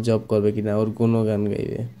ওর জব করবে কিনা, ওর গুণগান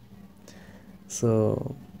গাইবে। সো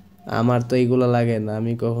আমার তো এইগুলো লাগে না,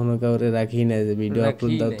 আমি কখনো কাউরে রাখি না যে ভিডিও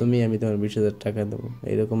আপলোড দাও তুমি, আমি তোমার 20,000 টাকা দেবো,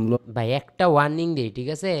 এরকম লোক। ভাই একটা ওয়ার্নিং দেই, ঠিক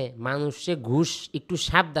আছে, মানুষে ঘুষ একটু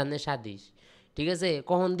সাবধানে সাদিস, ঠিক আছে?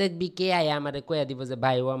 কখন দেখবি কে আয় আমারে কয়া দিব যে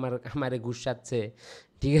ভাই ও আমারে ঘুষ সাচ্ছে,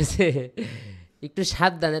 ঠিক আছে? একটু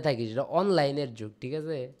সাবধানে থাকিস, এটা অনলাইনের যুগ, ঠিক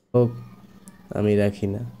আছে? আমি রাখি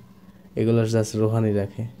না এগুলো, জাস্ট রোহানই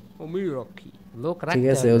রাখে। আমি রাখি, লোক রাখে, ঠিক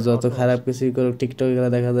আছে? ও যত খারাপ কিছুই করুক টিকটকে গেলে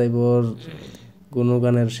দেখা যাইব ওর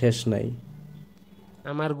গুণগানের শেষ নাই।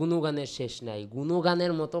 আমার গুণগানের শেষ নাই,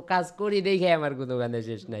 গুণগানের মতো কাজ করি দেখে আমার গুণগানের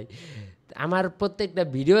শেষ নাই। আমার প্রত্যেকটা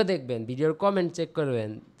ভিডিও দেখবেন, ভিডিওর কমেন্ট চেক করবেন,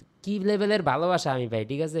 কি লেভেলের ভালোবাসা আমি পাই,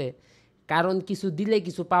 ঠিক আছে? কারণ কিছু দিলে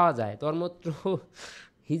কিছু পাওয়া যায়। তোর মাত্র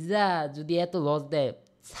হিজা যদি এত লস দেয়,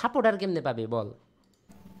 সাপোর্টার কেমনে পাবে বল?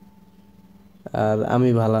 আর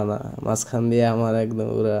আমি ভালো না, মাঝখান দিয়ে আমার একদম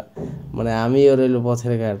ওরা, মানে আমি ওর হইলো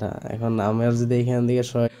পথের কাটা। এখন আমার যদি এখান থেকে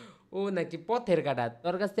ও নাকি পথের কাটা?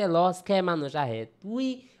 তোর কাছ থেকে লস খেয়ে মানুষ আহে, তুই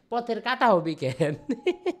পথের কাটা হবি কেন?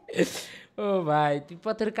 ও ভাই, তুই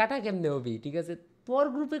পথের কাটা কেমনে হবি? ঠিক আছে, তোর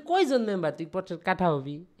গ্রুপে কয়জন মেম্বার, তুই পথের কাটা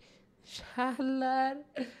হবি? শালার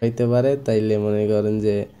হইতে পারে, তাইলে মনে করেন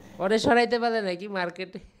যে ওরে সরাইতে পারে নাকি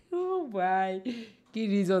মার্কেটে? ও ভাই, কি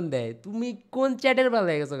রিজন দেয়? তুমি কোন চ্যাটের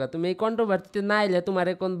বালে গেছো? তুমি এই কন্ট্রোভার্সিতে না এলে তোমার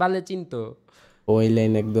কোন বালে চিনতো? ওই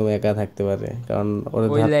লাইন একদম একা থাকতে পারে, কারণ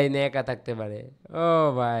ওই লাইনে একা থাকতে পারে। ও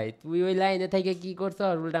ভাই, তুই ওই লাইনে থেকে কি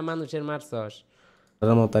করছস? উল্টা মানুষের মারছস।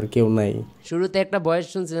 মতো আর কেউ নাই। শুরুতে একটা বয়স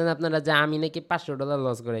শুনছিলেন আপনারা যে আমি নাকি $500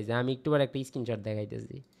 লস করেছি, আমি একটু একটা স্ক্রিনশট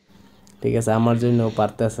দেখাইতেছি। ঠিক আছে, আমার জন্য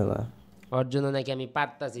পারতেছে না, ওর জন্য নাকি আমি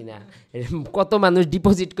পারতাছি না। কত মানুষ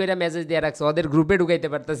ডিপোজিট করে মেসেজ দিয়ে রাখছে, ওদের গ্রুপে ঢুকাইতে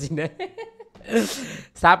পারতাছি না।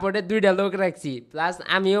 সাপোর্টের 2টা লোক রাখছি, প্লাস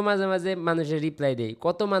আমিও মাঝে মাঝে মানুষের রিপ্লাই দেই।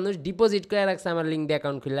 কত মানুষ ডিপোজিট করে রাখছে আমার লিঙ্ক দিয়ে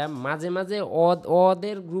অ্যাকাউন্ট খুললাম, মাঝে মাঝে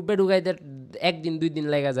ওদের গ্রুপে ঢুকাইতে 1 দিন 2 দিন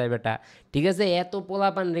লেগে যায় বেটা। ঠিক আছে, এত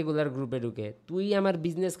পোলাপান রেগুলার গ্রুপে ঢুকে, তুই আমার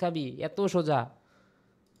বিজনেস খাবি এত সোজা?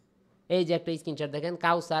 এই যে একটা স্ক্রিনশট দেখেন,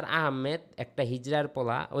 কাউসার আহমেদ, একটা হিজরার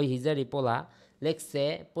পোলা, ওই হিজরারই পোলা লেখছে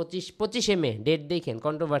 25 মে, ডেট দেখেন,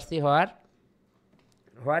 কন্ট্রোভার্সি হওয়ার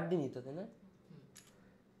দিনই তো, তাই না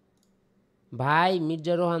ভাই?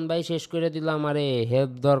 মির্জা রোহান ভাই শেষ করে দিল আমারে,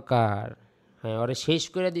 হেল্প দরকার। হ্যাঁ, ওরে শেষ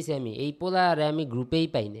করে দিছি আমি। এই পোলা আরে আমি গ্রুপেই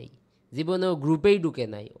পাই নাই, জীবনেও গ্রুপেই ঢুকে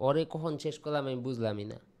নাই। ওরে কখন শেষ করলাম আমি বুঝলামই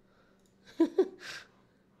না।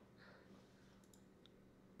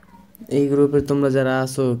 এই গ্রুপে তোমরা যারা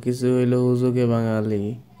আছো কিছু হইলো হুজুগে বাঙালি,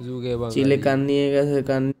 চিলে কান নিয়ে গেছে,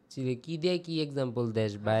 কান চিলে কি দিয়ে কি এক্সাম্পল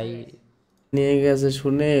দেশ ভাই? নিয়ে গেছে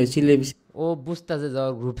শুনে চিলে ও বুঝতেছে যে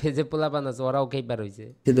ওর গ্রুপে যে পোলাপান আছে ওরাও খেইবার হইছে।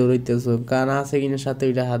 দৌড়াইতেছো, কান আছে কিনা সাথে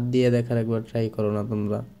ওইটা হাত দিয়ে দেখার একবার ট্রাই করো না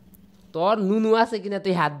তোমরা। তোর নুনু আছে কিনা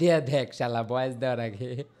তুই হাত দিয়ে দেখ শালা, বয়স দেওয়ার আগে।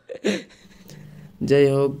 যাই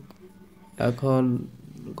হোক, এখন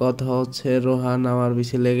কথা হচ্ছে রোহান আমার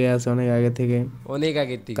বেশি লেগে আছে অনেক আগে থেকে, অনেক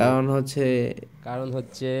আগে থেকে। কারণ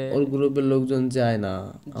হচ্ছে ওর গ্রুপের লোকজন যায় না,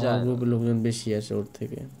 আমার গ্রুপের লোকজন বেশি আসে ওর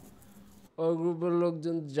থেকে। ওর গ্রুপের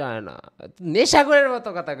লোকজন যায় না, নেশাখোরের মতো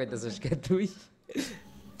কথা কইতেছিস কে তুই?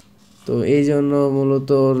 তো এই জন্য মূলত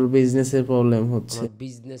ওর বিজনেসের প্রবলেম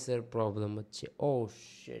হচ্ছে। ও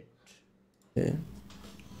শিট।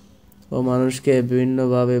 ও মানুষকে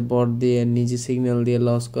বিভিন্নভাবে বট দিয়ে নিজে সিগন্যাল দিয়ে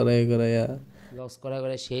লস করায়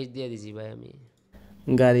শেষ দিয়ে দিছি ভাই আমি।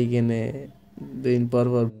 গাড়ি কিনে, দিন পর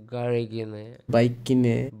পর গাড়ি কিনে, বাইক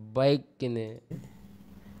কিনে,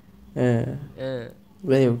 হ্যাঁ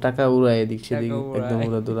যাই হোক, টাকা উড়ায় এদিক সেদিক, একদম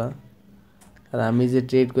উড়াদুরা। আর আমি যে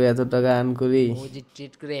ট্রেড করে এত টাকা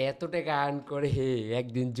আর্ন করি,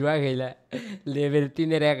 একদিন জুয়া খেলা লেভেল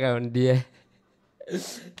 3 অ্যাকাউন্ট দিয়ে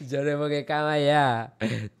জোরে বগে কামাইয়া,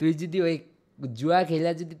 তুই যদি ওই জুয়া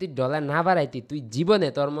খেলা যদি তুই ডলার না বাড়াইতি, তুই জীবনে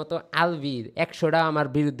তোর মতো আলভির 100টা আমার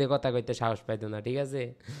বিরুদ্ধে কথা কইতে সাহস পাইতো না। ঠিক আছে,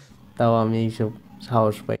 তাও আমি এইসব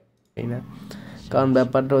সাহস পাই না, কারণ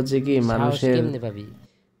ব্যাপারটা হচ্ছে কি, মানুষের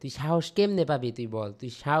সাহস কেমনে পাবি তুই বল, তুই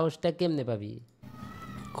সাহসটা কেমনে পাবি?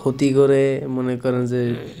 ক্ষতি করে মনে করেন যে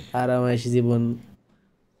আরামাইশি জীবন।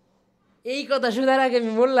 এই কথা শোনার আগে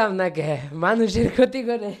আমি বললাম না কে মানুষের ক্ষতি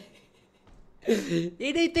করে?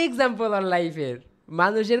 এটাই তো এক্সাম্পল আর লাইফের।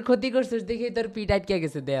 মানুষের ক্ষতি করছিস দেখে তোর পিঠ আটকে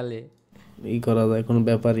গেছে দেয়ালে। এই করা যায় কোনো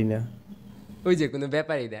ব্যাপারই না, ওই যে কোনো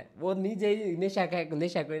ব্যাপারই না, ও নিজেই নেশা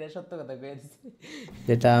করে সত্য কথা কয়ে দিচ্ছে।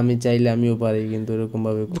 যেটা আমি চাইলে আমিও পারি, কিন্তু এরকম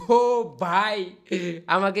ভাবে ও ভাই,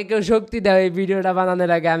 আমাকে কেউ শক্তি দাও এই ভিডিওটা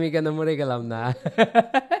বানানোর আগে, আমি কেন মরে গেলাম না?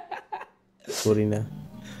 করি না।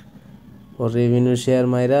 ও রেভিনিউ শেয়ার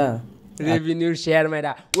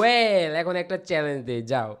মাইরা ওয়েল, এখন একটা চ্যালেঞ্জ দে,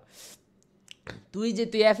 যাও তুই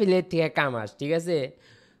অ্যাফিলিয়েট থেকে কামাস, ঠিক আছে,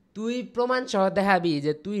 তুই প্রমাণ সহ দেখাবি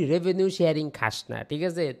যে তুই রেভিনিউ শেয়ারিং খাস না। ঠিক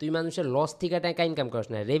আছে, তুই মানুষের লস থেকে টাকা ইনকাম করস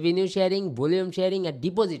না। রেভিনিউ শেয়ারিং, ভলিউম শেয়ারিং আর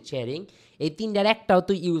ডিপোজিট শেয়ারিং, এই 3টার একটাও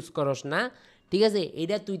তুই ইউজ করস না। ঠিক আছে,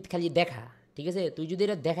 এটা তুই খালি দেখা। ঠিক আছে, তুই যদি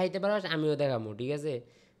এটা দেখাইতে পারস আমিও দেখাবো। ঠিক আছে,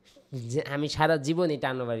 যে আমি সারা জীবনই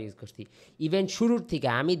টার্নওভার ইউজ করছি। ইভেন শুরুর থেকে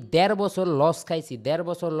আমি 1.5 বছর লস খাইছি। 1.5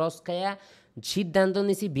 বছর লস খাইয়া সিদ্ধান্ত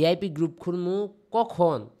নিয়েছি ভিআইপি গ্রুপ খুলমু।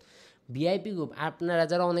 কখন? ভিআইপি গ্রুপ আপনারা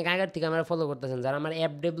যারা অনেক আগের থেকে আমরা ফলো করতেছেন, যারা আমার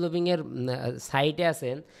অ্যাপ ডেভেলপিংয়ের সাইটে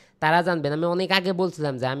আছেন, তারা জানবেন আমি অনেক আগে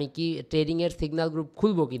বলছিলাম যে আমি কি ট্রেডিংয়ের সিগন্যাল গ্রুপ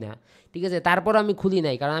খুলবো কি না। ঠিক আছে, তারপর আমি খুলি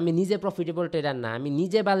নাই, কারণ আমি নিজে প্রফিটেবল ট্রেডার না, আমি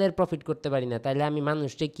নিজে বালের প্রফিট করতে পারি না। তাইলে আমি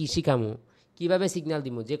মানুষকে কী শিখামো, কীভাবে সিগন্যাল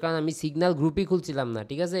দিব? যে কারণে আমি সিগন্যাল গ্রুপই খুলছিলাম না।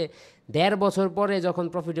 ঠিক আছে, 1.5 বছর পরে যখন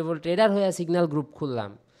প্রফিটেবল ট্রেডার হয়ে সিগন্যাল গ্রুপ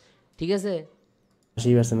খুললাম, ঠিক আছে,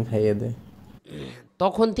 80% খাইয়ে দেয়,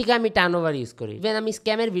 তখন থেকে আমি টার্নওভার ইউজ করি। ইভেন আমি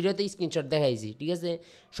স্ক্যামের ভিডিওতে স্ক্রিনশট দেখাইছি। ঠিক আছে,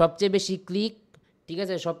 সবচেয়ে বেশি ক্লিক, ঠিক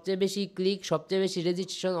আছে, সবচেয়ে বেশি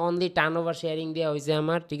রেজিস্ট্রেশন অনলি টার্নওভার শেয়ারিং দেওয়া হয়েছে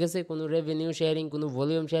আমার। ঠিক আছে, কোনো রেভিনিউ শেয়ারিং, কোনো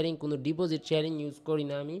ভলিউম শেয়ারিং, কোনো ডিপোজিট শেয়ারিং ইউজ করি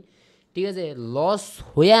না আমি। ঠিক আছে, লস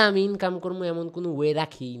হয়ে আমি ইনকাম করবো এমন কোনো ওয়ে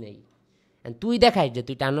রাখিই নাই। তুই দেখাইস যে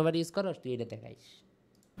তুই টার্নওভার ইউজ করস, তুই এটা দেখাইস।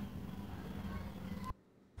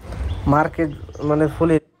 মার্কেট মানে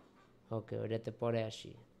ফুলি। ওকে, ওইটাতে পরে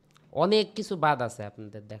আসি। অনেক কিছু বাদ আছে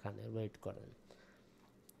আপনাদের দেখানোর, ওয়েট করেন।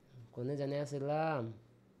 কোনে জানে আসলাম?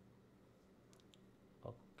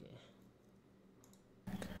 ওকে,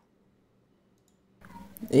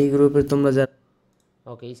 এই গ্রুপে তোমরা যা,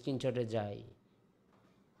 ওকে স্ক্রিনশটে যাই।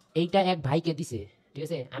 এইটা এক ভাইকে দিছে, ঠিক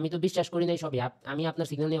আছে? আমি তো বিশ্বাস করি নাই সবই। আমি আপনার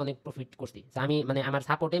সিগন্যাল নিয়ে অনেক প্রফিট করছি। আমি মানে আমার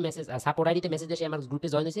সাপোর্ট আইডিতে মেসেজ এসে আমার গ্রুপে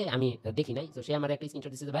জয়েন হয়েছে, আমি দেখি নাই। তো সে আমার একটা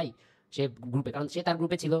স্ক্রিনশট দিচ্ছে যে ভাই সে গ্রুপে, কারণ সে তার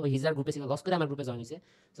গ্রুপে ছিল, হিজার গ্রুপে ছিল, লস করে আমার গ্রুপে জয়েন হয়েছে।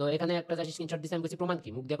 তো এখানে একটা স্ক্রিনশট দিচ্ছে, আমি বলছি প্রমাণ কি,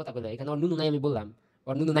 মুখ দিয়ে কথা বলে। এখানে ওর নুনু নাই, আমি বললাম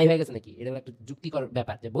ওর নুনু নাই হয়ে গেছে নাকি, এটা একটা যুক্তিকর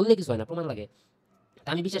ব্যাপার যে বললে কিছু হয় না, প্রমাণ লাগে। তা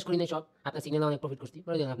আমি বিশ্বাস করি নাই সব, আপনার সিগন্যালে অনেক প্রফিট করছি।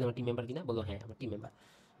 পরে আপনি আমার টিম মেম্বার কিনা, বললো হ্যাঁ আমার টিম মেম্বার।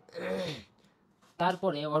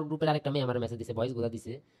 তারপরে ওর গ্রুপের আরেকটা মেয়ে আমার মেসেজ দিছে, ভয়েসগুলো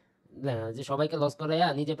দিছে যে সবাইকে লস করে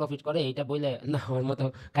নিজে প্রফিট করে, এইটা বইলে না ওর মতো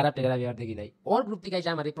খারাপ টাকা আমি আর দেখি নাই। ওর গ্রুপ থেকে এসে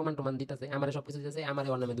আমার এই প্রমাণ দিতেছে, আমার সবকিছু দিতেছে, আমার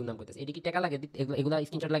ওর নামে দুর্নাম করতেছে। এটি কি টাকা লাগে? এগুলা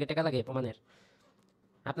স্ক্রিনশট লাগে, টাকা লাগে প্রমাণের?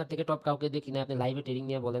 আপনার থেকে টপ কাউকে দেখি না, আপনি লাইভে ট্রেডিং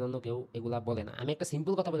নিয়ে বলেন, অন্য কেউ এগুলা বলে না। আমি একটা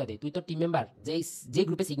সিম্পল কথা বলে দিই, তুই তো টিম মেম্বার, যে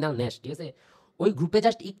গ্রুপে সিগন্যাল নেস, ঠিক আছে, ওই গ্রুপে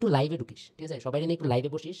জাস্ট একটু লাইভে ঢুকিস, ঠিক আছে, সবাই নিয়ে একটু লাইভে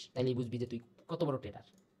বসিস, তাহলেই বুঝবি যে তুই কত বড় ট্রেডার।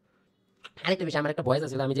 আরেকটা বিষয়, আমার একটা ভয়েস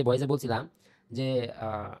আছিল, আমি যে ভয়েসে বলছিলাম যে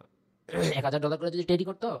 $1000 করে যদি ট্রেডিং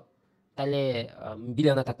করতো তাহলে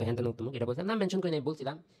বিলিয়নার থাকতো, হ্যান তেন উত্তমুখ, এটা বলছিলাম, নাম মেনশন করে নাই,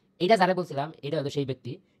 বলছিলাম। এইটা যারা বলছিলাম, এটা হলো সেই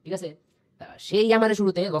ব্যক্তি, ঠিক আছে। সেই আমার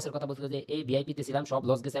শুরুতে লসের কথা বলছিল যে এই ভিআইপিতে ছিলাম, সব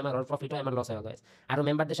লস গেছে আমার, ওর প্রফিট হয়, আমার লস হয় অলওয়েজ। আরও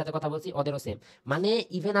মেম্বারদের সাথে কথা বলছি, ওদেরও সেম। মানে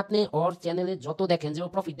ইভেন আপনি ওর চ্যানেলে যত দেখেন যে ও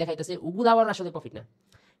প্রফিট দেখাইতেছে, ওগুলো আবার আসলে প্রফিট না,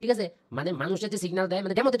 ঠিক আছে। মানে মানুষের যে সিগন্যাল দেয়,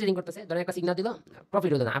 মানে ডেমোতে ট্রেডিং করতেছে, ধরেন একটা সিগন্যাল দিল,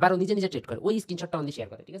 প্রফিট হলো না, আবার ও নিজে ট্রেড করে, ওই স্ক্রিনশটটা অনলি শেয়ার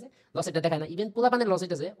করে, ঠিক আছে, লসেরটা দেখায় না। ইভেন পোলাপানের লস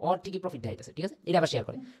হইতেছে, ওর ঠিকই প্রফিট দেখাইতেছে, ঠিক আছে, এটা আবার শেয়ার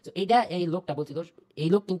করে। তো এইটা এই লোকটা বলছিল, এই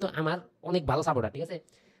লোক কিন্তু আমার অনেক ভালো সাপোর্টার, ঠিক আছে।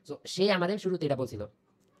 তো সে আমার শুরুতে এটা বলছিল,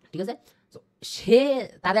 ঠিক আছে। তো সে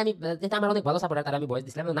তারে আমি, যেটা আমার অনেক ভালো সাপোর্টার, তারে আমি ভয়েস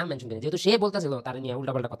দিছিলাম, নাম মেনশন করি, যেহেতু সে বলতেছিল তারে নিয়ে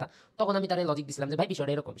উল্টাপাল্টা কথা, তখন আমি তারে লজিক দিছিলাম যে ভাই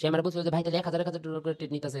বিষয়টা এরকম। সে আমার বলছিল যে ভাই তাহলে $1000 করে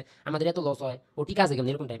ট্রেড নিতেছে, আমাদের এত লস হয়, ও ঠিক আছে কেমন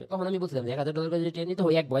এরকম টাইপের। তখন আমি বলছিলাম যে $1000 করে যদি ট্রেড নিতে,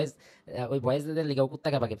 ওই এক ভয়েস, ওই ভয়েসের লিগে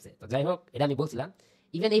𝗚𝗥𝗢𝗾𝗧 কেঁপছে। তো যাই হোক, এটা আমি বলছিলাম।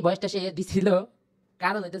 ইভেন এই ভয়েসটা সে দিছিল,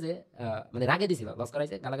 কারণ হইতেছে মানে রাগে দিছিল, লস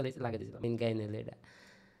করাইছে, গালাগালি দিয়েছে, লাগে দিছিল, মেন কাহিনী হলো এটা।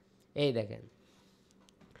 এই দেখেন,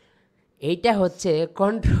 এইটা হচ্ছে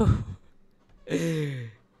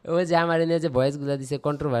ওই যে আমার এনে যে ভয়েসগুলো দিছে,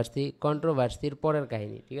 কন্ট্রোভার্সির পরের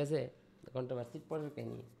কাহিনী, ঠিক আছে, কন্ট্রোভার্সির পরের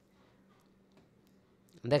কাহিনী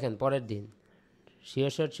দেখেন। পরের দিন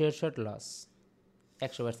sure shot loss,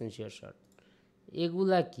 100% sure shot.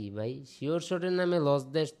 এগুলা কি ভাই, শিওর শটের নামে লস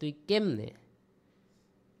দেশ তুই কেমনে?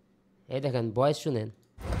 এই দেখেন ভয়েস শুনেন।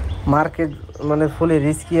 মার্কেট মানে ফুলি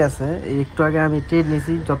রিস্কি আছে। একটু আগে আমি ট্রেড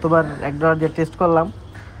নিছি, যতবার $1 দিয়ে টেস্ট করলাম,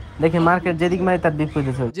 দেখি মার্কেট যেদিক মারি তার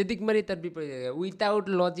বিপরীতে চলছে। যেদিক মারি তার বিপরীতে, উইথাউট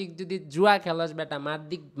লজিক যদি জুয়া খেলাস বেটা,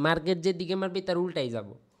 মার্কেট যেদিকে মারবি তার উল্টাই যাব।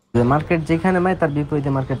 মার্কেট যেখানে মারি তার বিপরীতে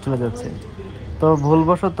মার্কেট চলে যাচ্ছে। তো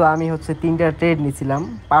ভুলবশত আমি 3টা ট্রেড নিছিলাম,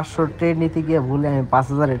 500 ট্রেড নিতে গিয়ে ভুলে আমি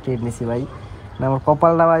 5000 ট্রেড নিছি ভাই। আমার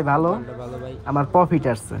কপালটা ভাই ভালো, আমার প্রফিট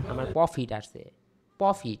আসছে।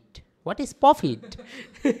 Profit what is profit?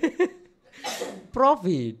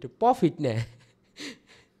 Profit না,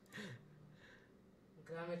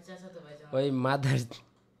 ওই মাদার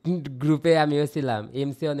গ্রুপে আমিও ছিলাম,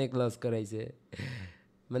 এমসি অনেক লস করাইছে,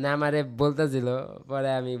 মানে আমারে বলতেছিল, পরে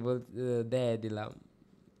আমি দেয় দিলাম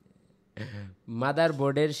মাদার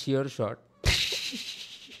বোর্ডের শিওর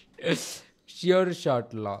শট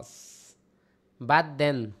লস। বাদ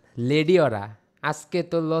দেন লেডি ওরা, আজকে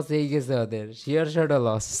তো লস হয়ে গেছে ওদের, শিওর শটও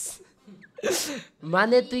লস।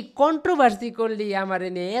 মানে তুই কন্ট্রোভার্সি করলি আমার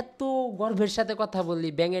এনে, এত গর্বের সাথে কথা বললি,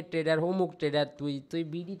 ব্যাঙের ট্রেডার, অমুক ট্রেডার, তুই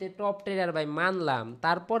বিডিতে টপ ট্রেডার ভাই, মানলাম,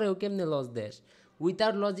 তারপরেও কেমনে লস দেশ?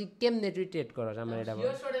 উইথাউট লজিক কেমনে তুই ট্রেড করাস আমার এটা বল।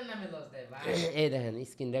 এই দেখেন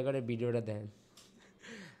স্ক্রিন রেকর্ডের ভিডিওটা দেখেন।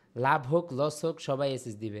 লাভ হোক লস হোক সবাই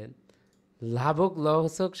এসএস দিবেন,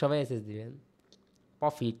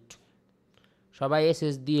 প্রফিট সবাই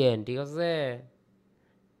এসএস দিয়েন, ঠিক আছে।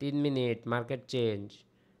 3 minute market change,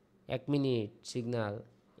 1 minute signal.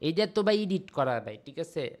 এইটা তো ভাই এডিট করা ভাই, ঠিক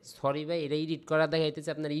আছে, সরি ভাই, এটা এডিট করা দেখাইতেছে,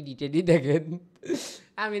 আপনার এডিটেডই দেখেন।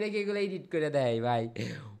 আমি নাকি এগুলো এডিট করে দেয় ভাই।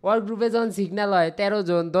 ওর গ্রুপে যখন সিগনাল হয় 13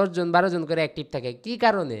 জন 10 জন 12 জন করে অ্যাক্টিভ থাকে, কি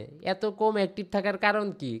কারণে এত কম অ্যাক্টিভ থাকার কারণ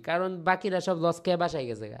কি? কারণ বাকিরা সব লস খেয়ে বাসায়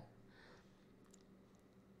গেছে গা।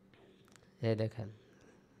 এই দেখেন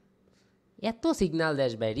এত সিগনাল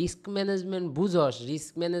দেশ ভাই, রিস্ক ম্যানেজমেন্ট বুঝস?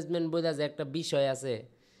 রিস্ক ম্যানেজমেন্ট বোঝা যে একটা বিষয় আছে।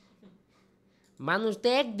 মানুষ তো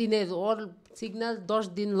একদিনে, ওর সিগনাল 10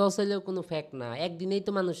 দিন লস হইলেও কোনো ফ্যাক্ট না, একদিনেই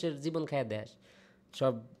তো মানুষের জীবন খায় দেশ,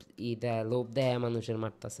 সব লোভ দেয় মানুষের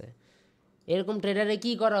মারতেছে। এরকম ট্রেডারে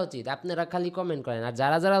কি করা উচিত? আপনারা খালি কমেন্ট করেন, আর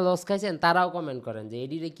যারা যারা লস খাইছেন তারাও কমেন্ট করেন যে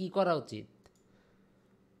এডিরে কি করা উচিত।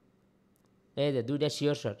 এই যে 2টা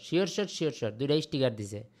শিওর শট 2টা স্টিকার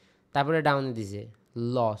দিছে, তারপরে ডাউনে দিছে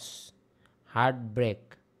লস, হার্ট ব্রেক।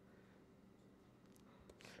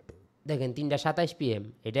 দেখেন 3:27 PM,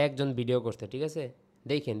 এটা একজন ভিডিও করছে, ঠিক আছে,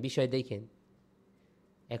 দেখেন বিষয় দেখেন।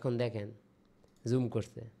 এখন দেখেন জুম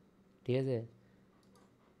করছে, ঠিক আছে,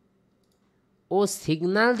 ও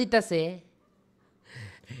সিগনাল দিতেছে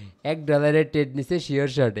 $1 ট্রেড নিছে শিওর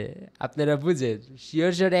শটে, আপনারা বুঝেন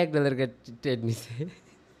শিওর শটে $1 ট্রেড নিছে।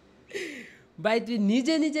 ভাই তুই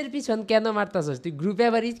নিজে নিজের পিছন কেন মারতাছস? তুই গ্রুপে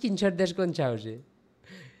আবার স্ক্রিনশট দেশ কোন সাহসে?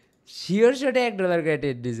 শিওর শটে $1 করে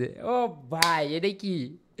ট্রেড দিছে। ও ভাই এটা কি?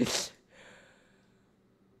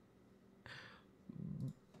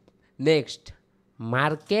 Next,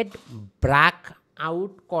 market BRAC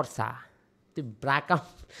out করছা। তুই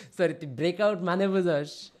ব্রেক আউট মানে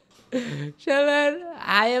বুঝস? শালার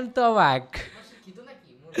আই এম তো অবাক,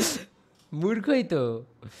 মূর্খই তো।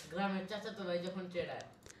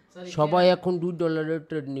 সবাই এখন $2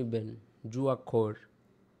 ট্রেড নিবেন, জুয়াখোর।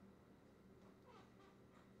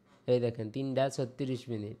 এই দেখেন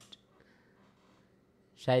 3:36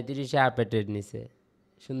 37 আপে ট্রেড নিছে,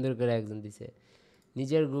 সুন্দর করে একজন দিছে।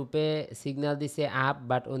 নিজের গ্রুপে সিগন্যাল দিছে আপ,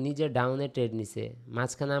 বাট ও নিজে ডাউনে ট্রেড নিছে,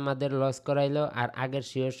 মাঝখানে আমাদের লস করাইলো। আর আগের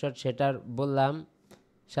শিওর শট সেটার বললাম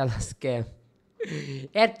শালা স্ক্যাম।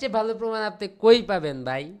 এর চেয়ে ভালো প্রমাণ আপনি কই পাবেন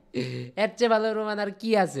ভাই? এর চেয়ে ভালো প্রমাণ আর কি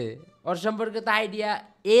আছে? ওর সম্পর্কে তো আইডিয়া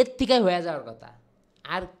এর থেকে হয়ে যাওয়ার কথা,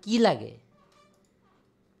 আর কি লাগে?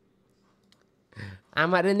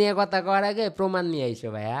 আমারে নিয়ে কথা কওয়ার আগে প্রমাণ নিয়ে আইসো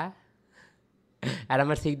ভাইয়া। আর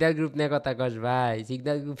আমার সিগন্যাল গ্রুপ নিয়ে কথা কস ভাই,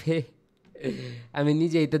 সিগন্যাল গ্রুপে আমি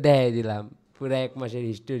নিজেই তো দেখাই দিলাম পুরো 1 মাসের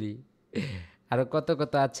হিস্টোরি। আরও কত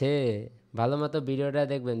কত আছে, ভালো মতো ভিডিওটা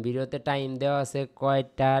দেখবেন। ভিডিওতে টাইম দেওয়া আছে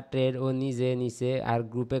কয়টা ট্রেড ও নিজে নিছে, আর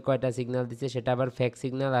গ্রুপে কয়টা সিগন্যাল দিছে, সেটা আবার ফেক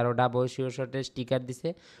সিগন্যাল। আর ও ডাবল শিওর শটের স্টিকার দিছে,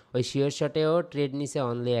 ওই শিওর শটেও ট্রেড নিছে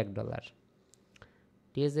অনলি $1।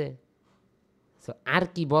 ঠিক আছে, সো আর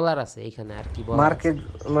কি বলার আছে এখানে? আর কি বলার? মার্কেট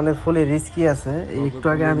মানে ফুলি রিস্কি আছে। একটু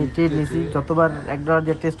আগে আমি ট্রেড নিছি, যতবার $1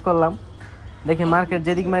 দিয়ে টেস্ট করলাম, দেখি মার্কেট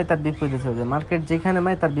যেদিক মারে তার বিপরীতে চলে যায়, মার্কেট যেখানে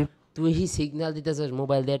মারে তার তুই সিগন্যাল দিতেছস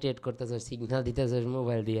মোবাইল দিয়ে ট্রেড করতেছস, সিগন্যাল দিতেছস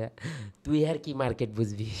মোবাইল দিয়ে, তুই আর কি মার্কেট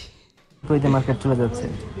বুঝবি? বিপরীতে মার্কেট চলে যাচ্ছে।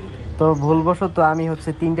 তো ভুলবশত আমি হচ্ছে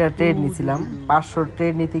 3টা ট্রেড নিছিলাম, 500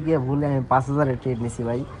 ট্রেড নিতে গিয়ে ভুলে আমি 5000 ট্রেড নিছি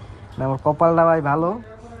ভাই। আমার কপালটা ভাই ভালো,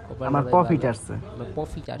 আমার প্রফিট আসছে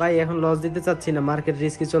ভাই। এখন লস দিতে চাচ্ছি না, মার্কেট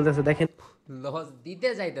রিস্কি চলতেছে। দেখেন লস দিতে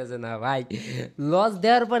চাইতেছে না ভাই, লস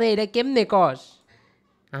দেওয়ার পরে এটা কেমনে কস?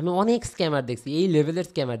 আমি অনেক স্ক্যামার দেখছি, এই লেভেলের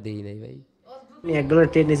স্ক্যামার দেখি নাই ভাই। আমি $1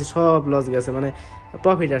 ট্রেড নিয়েছি, সব লস গেছে, মানে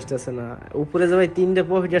প্রফিট আসতেছে না। উপরে যে ভাই 3টা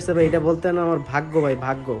প্রফিট আসছে ভাই, এটা বলতে না আমার ভাগ্য ভাই,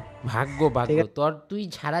 ভাগ্য ভাগ্য ভাগ্য তোর। তুই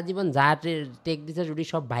সারা জীবন যা টেক দিছিস ওটি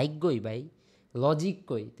সব ভাগ্যই ভাই, লজিক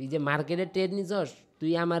কই? তুই যে মার্কেটে ট্রেড নিছস,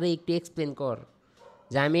 তুই আমারে একটু এক্সপ্লেন কর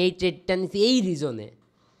যে আমি এই ট্রেডটা নিছি এই রিজনে।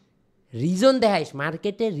 রিজন দেখাইস,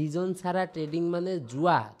 মার্কেটে রিজন ছাড়া ট্রেডিং মানে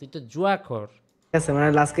জুয়া, তুই তো জুয়া খোর। ঠিক আছে, মানে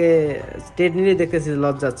লাস্টে ট্রেড নিলেই দেখতেছি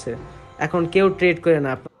লস যাচ্ছে, এখন কেউ ট্রেড করে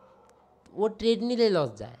না। ও ট্রেড নিলে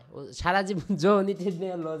লস যায়, ও সারা জীবন যখনই ট্রেড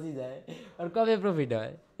নিয়ে লসই যায়, আর কবে প্রফিট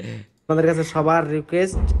হয়? আমাদের কাছে সবার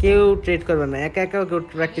রিকোয়েস্ট, কেউ ট্রেড করবে না, একা একা কেউ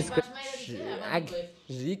প্র্যাকটিস করে।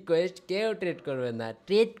 রিকোয়েস্ট, কেউ ট্রেড করবে না।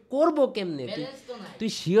 ট্রেড করবো কেমনে? তুই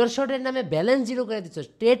শিওর শটের নামে ব্যালেন্স জিরো করে দিচ্ছিস,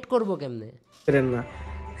 ট্রেড করবো কেমনে? করেন না,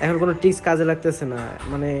 এখন কোনো ট্রিক্স কাজে লাগতেছে না,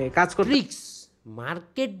 মানে কাজ করে। ট্রিক্স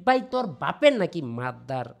মার্কেট ভাই তোর বাপের নাকি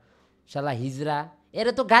মাদার শালা হিজরা?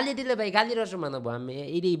 এরা তো গালি দিলে ভাই গালির রস মানাবো আমি,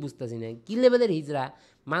 এটাই বুঝতেছি না কি লেভেলের হিজরা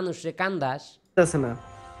মানুষে কান্দাস না।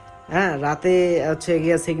 হ্যাঁ, রাতে হচ্ছে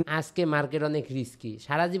গিয়া আজকে মার্কেট অনেক রিস্কি,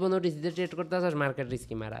 সারা জীবন ওটিসিতে ট্রেড করতে আসছ, মার্কেট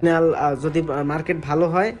রিস্কি মারা। যদি মার্কেট ভালো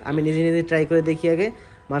হয় আমি নিজে নিজে ট্রাই করে দেখি আগে,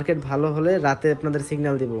 মার্কেট ভালো হলে রাতে আপনাদের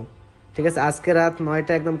সিগন্যাল দিব। ঠিক আছে, আজকে রাত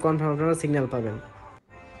 9টা একদম কনফার্ম আপনারা সিগন্যাল পাবেন,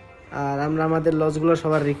 আর আমরা আমাদের লসগুলো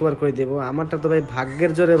সবার রিকভার করে দেবো। আমারটা তো ভাই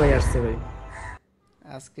ভাগ্যের জোরে ভাই আসছে ভাই।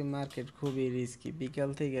 আজকে মার্কেট খুবই রিস্কি, বিকাল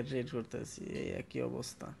থেকে ট্রেড করতেছি, এই একই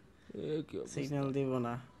অবস্থা। সিগন্যাল দিব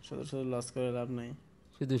না, শুধু শুধু লস করে লাভ নাই,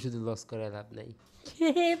 শুধু শুধু লস করে লাভ নাই।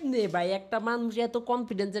 কেমনে ভাই একটা মানুষ এত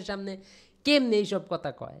কনফিডেন্সের সামনে কেমনে এইসব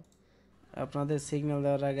কথা কয়? আপনাদের সিগন্যাল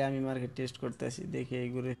দেওয়ার আগে আমি মার্কেট টেস্ট করতেছি, দেখি এই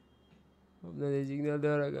ঘুরে। আপনাদের সিগন্যাল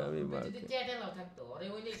দেওয়ার আগে আমি মার্কেট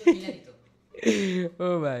ও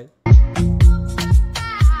ভাই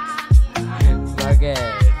মার্কেট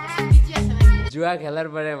জুয়া খেলার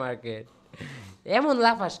পরে মার্কেট এমন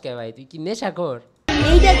লাফাস কে ভাই? তুই কি নেশা কর?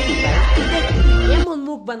 এইটা কি ভাই? এমন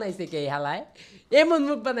মুখ বানাইছে কে হালায়? এমন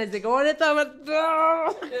মুখ বানাইছে কে? ওরে তো আমার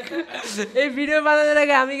এই ভিডিও বানানোর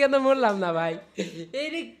আগে আমি কেন মরলাম না ভাই?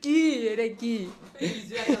 এটা কি? এটা কি?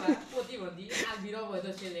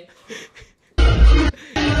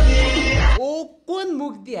 ও কোন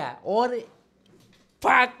মুখ দিয়া? ওর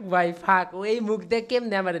ফাক ভাই ফাক, ও এই মুখ দিয়ে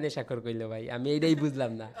কেমনে আমার নেশাখোর কইলো ভাই? আমি এইটাই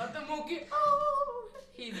বুঝলাম না।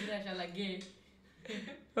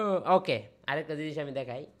 ওকে, আরেকটা জিনিস আমি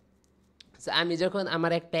দেখাই। আমি যখন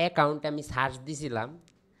আমার একটা অ্যাকাউন্ট আমি সার্চ দিছিলাম,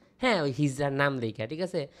 হ্যাঁ ওই হিজরার নাম লেখা, ঠিক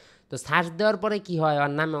আছে, তো সার্চ দেওয়ার পরে কি হয়,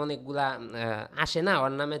 ওর নামে অনেকগুলা আসে না,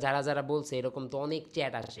 ওর নামে যারা যারা বলছে এরকম তো অনেক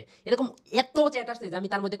চ্যাট আসে, এরকম এত চ্যাট আসছে যে আমি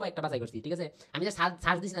তার মধ্যে কয়েকটা বাছাই করছি, ঠিক আছে। আমি যে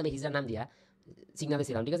সার্চ দিয়েছিলাম হিজড়ার নাম দিয়া সিগনালে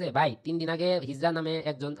ছিলাম, ঠিক আছে ভাই। 3 দিন আগে হিজড়া নামে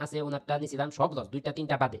একজন আছে, ওনারটা নিয়েছিলাম সব লস, 2টা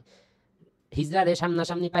 3টা বাদে। হিজড়ারে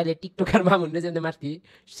সামনাসামনি পাইলে টিকটকার মামুন যেমনি মারতি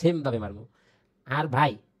সেম ভাবে মারবো। আর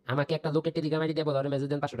ভাই আমাকে একটা লোকের টেলিগ্রাম আইডি দিয়ে বলো মেসেজ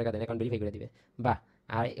দেন 500 টাকা দেন, অ্যাকাউন্ট ভেরিফাই করে দিবে। বাহ,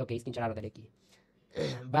 আর ওকে স্ক্রিনশট আরো দেখি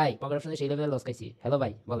ভাই পকেট সেই লেভেলে লস খাইছি। হ্যালো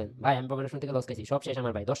ভাই বলেন ভাই, আমি পকেট থেকে লস খাইছি, সব শেষ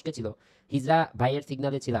আমার ভাই। 10কে ছিল, হিজড়া ভাইয়ের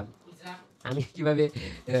সিগনালে ছিলাম, আমি কিভাবে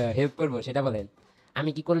হেল্প করবো সেটা বলেন। আমি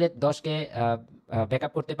কি করলে 10কে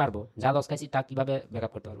ব্যাকআপ করতে পারবো, যা লস খাইছি তা কিভাবে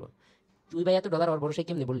ব্যাকআপ করতে পারবো? তুই ভাই এত ডলার ওর ভরসায়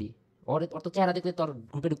কেমনি বললি? ওর তো চেহারা দেখলে তোর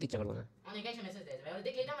গ্রুপে ঢুকতে ইচ্ছা করবো না।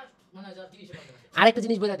 আরেকটা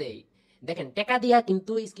জিনিস বোঝা দেয়, দেখেন টাকা দিয়া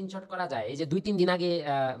কিন্তু স্ক্রিনশট করা যায়। এই যে 2-3 দিন আগে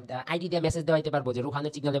আইডি দিয়ে মেসেজ দেওয়াইতে পারবো যে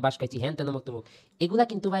রোহানের সিগনালে বাস খাইছি হ্যান তেন মুক্ত মুখ, এগুলা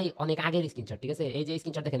কিন্তু ভাই অনেক আগের স্ক্রিনশট, ঠিক আছে। এই যে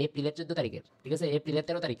স্ক্রিনশট দেখেন এপ্রিলের 14 তারিখের, ঠিক আছে, এপ্রিলের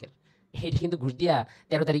 13 তারিখের, এটা কিন্তু ঘুষ দিয়া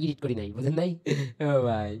 13 তারিখ এডিট করি নাই, বুঝেন নাই? ও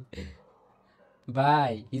ভাই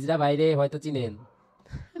ভাই হিজড়া বাইরে হয়তো চিনেন,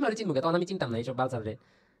 আমি চিনবো, তখন আমি চিনতাম না এইসব বালসাল রে।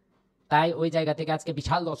 তাই ওই জায়গা থেকে আজকে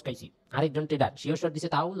বিশাল লস খাইছি। আরেকজন ট্রেডার শিওর শট দিছে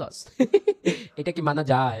তাও লস। এটা কি মানা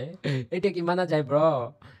যায়? এটা কি মানা যায় ব্রো?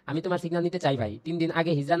 আমি তোমার সিগন্যাল নিতে চাই ভাই। 3 দিন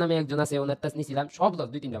আগে হিজড়া নামে একজন আছে, ওনার টাচ নিছিলাম সব লস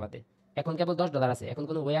 2-3টা বাদে। এখন কেবল $10 আছে। এখন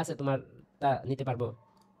কোনো ওয়ে আছে তোমার তা নিতে পারবো?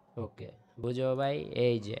 ওকে বুঝো ভাই,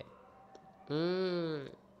 এই যে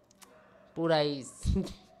পুরাই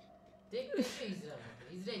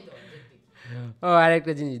ও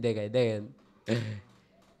আরেকটা জিনিস দেখাই, দেখেন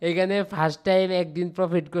এখানে ফার্স্ট টাইম একদিন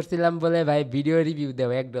প্রফিট করছিলাম বলে ভাই ভিডিও রিভিউ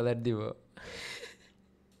দেবো $1 দিব।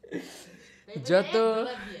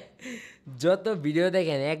 যত ভিডিও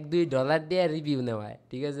দেখেন $1-2 দিয়ে রিভিউ নেওয়ায়,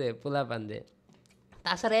 ঠিক আছে, পোলা পান্দে।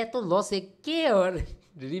 তাছাড়া এত লসে কে ওর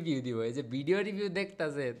রিভিউ দিব? এই যে ভিডিও রিভিউ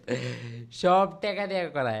দেখতেছে সব টাকা দিয়ে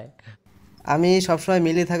করায়। আমি সবসময়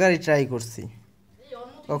মিলে থাকারই ট্রাই করছি,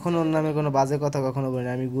 কখনো ওর নামে কোনো বাজে কথা কখনো বলি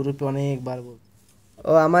না। আমি গ্রুপে অনেকবার বলছি,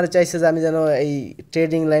 ও আমার চাইছে যে আমি যেন এই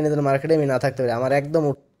ট্রেডিং লাইনে যেন মার্কেটে আমি না থাকতে পারি। আমার একদম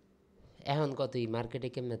এখন কতই মার্কেটে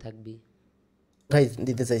কেমনে থাকবি উঠাই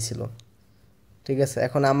দিতে চাইছিল, ঠিক আছে।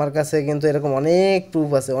 এখন আমার কাছে কিন্তু এরকম অনেক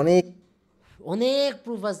প্রুফ আছে, অনেক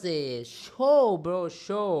প্রুফ আছে। Show bro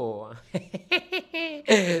show.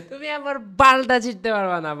 তুমি আমার বালটা ছিটতে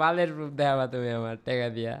পারবা না, বালের প্রুফ দেখাবা তুমি আমার টাকা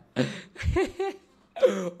দিয়া।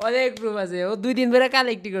 অনেক প্রুফ আছে। ও 2 দিন ধরে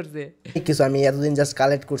কালেক্ট করছে কিছু, আমি এতদিন জাস্ট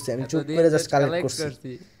কালেক্ট করছি, আমি চুপ করে জাস্ট কালেক্ট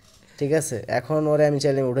করছি, ঠিক আছে। এখন ওরে আমি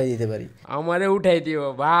চাইলে উঠাই দিতে পারি। আমারে উঠাই দিও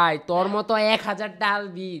ভাই, তোর মতো 1000টা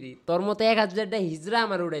আলবি, তোর মতো 1000টা হিজড়া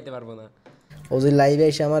আমার উঠাইতে পারবো না। ও যে লাইভে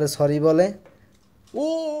এসে আমার সরি বলে, ও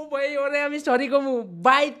ভাই ওরে আমি সরি কমু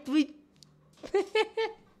ভাই। তুই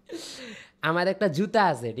আমার একটা জুতা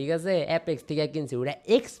আছে, ঠিক আছে, অ্যাপেক্স থেকে কিনছি, ওটা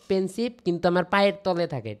এক্সপেন্সিভ কিন্তু আমার পায়ের তলে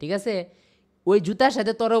থাকে, ঠিক আছে। ওই জুতার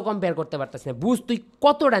সাথে তোরও কম্পেয়ার করতে পারতাস না, বুঝ তুই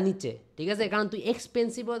কতটা নিচে, ঠিক আছে, কারণ তুই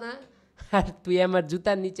এক্সপেন্সিভও না আর তুই আমার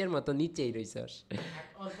জুতার নিচের মতো নিচেই রইছস।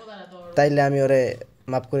 তাইলে আমি ওরে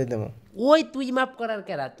মাফ করে দেবো। ওই তুই মাফ করার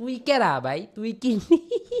কেরা? তুই কেরা ভাই? তুই কি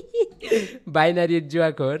বাইনারির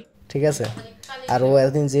জুয়াখোর, ঠিক আছে। আর ও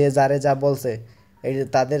এতদিন যে যারে যা বলছে, এই যে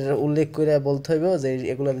তাদের উল্লেখ করে বলতে হইব যে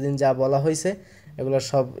এগুলোর দিন যা বলা হয়েছে এগুলো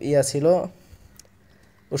সব ইয়া ছিল।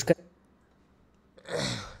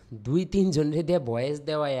 2-3 জনের দিয়ে ভয়েস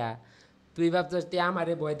দেওয়া, তুই ভাবছিস তুই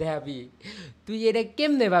আমারে ভয় দেখাবি? তুই এটা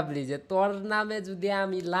কেমনে ভাবলি যে তোর নামে যদি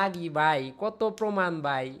আমি লাগি ভাই? কত প্রমাণ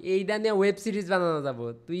ভাই, এইটা নিয়ে ওয়েব সিরিজ বানানো যাবো।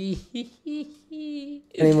 তুই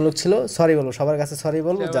মূলক ছিল, সরি বলো সবার কাছে, সরি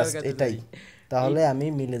বলবো জাস্ট এটাই, তাহলে আমি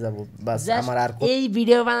মিলে যাব বাস। আমার আর এই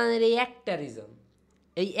ভিডিও বানানোর এই একটা রিজন,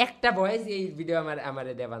 এই একটা ভয়েস এই ভিডিও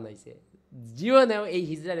আমারে দিয়ে বানাইছে। জীবনেও এই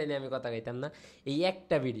হিজড়া নিয়ে আমি কথা কইতাম না, এই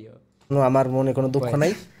একটা ভিডিও। আমার মনে কোনো দুঃখ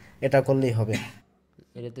নাই, এটা করলেই হবে।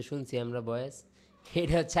 এটা তো শুনছি আমরা বয়স,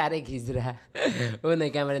 এটা হচ্ছে আরেক হিজড়া, ও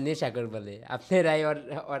নাকি আমার নেশাকর বলে। আপনারাই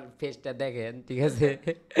ওর ফেসটা দেখেন, ঠিক আছে,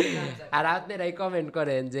 আর আপনারাই কমেন্ট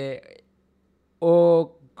করেন যে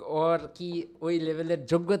ওর কি ওই লেভেলের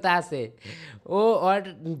যোগ্যতা আছে। ও ওর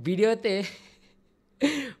ভিডিওতে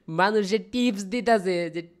মানুষের টিপস দিতেছে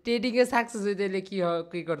যে ট্রেডিংয়ে সাকসেস হইতে হলে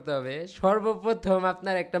কী করতে হবে। সর্বপ্রথম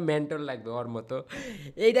আপনার একটা মেন্টর লাগবে ওর মতো।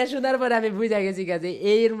 এইটা শোনার পরে আমি বুঝা গেছি যে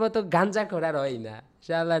এর মতো গাঞ্জা করার হয় না,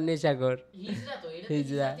 শালা নেশাখোর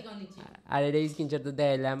হিজড়া। আর এটা স্ক্রিনশট তো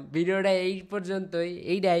দেখাইলাম। ভিডিওটা এই পর্যন্তই,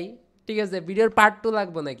 এইটাই, ঠিক আছে। ভিডিওর পার্ট 2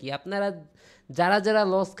 লাগবো নাকি? আপনারা যারা যারা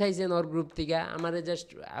লস খাইছেন ওর গ্রুপ থেকে আমারে জাস্ট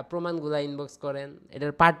প্রমাণগুলো ইনবক্স করেন,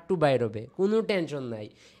 এটার পার্ট 2 বাইর হবে, কোনো টেনশন নাই।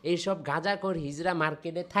 এইসব গাঁজাখোর হিজড়া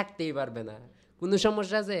মার্কেটে থাকতেই পারবে না, কোনো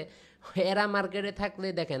সমস্যা আছে? এরা মার্কেটে থাকলে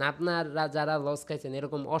দেখেন আপনারা যারা লস খাইছেন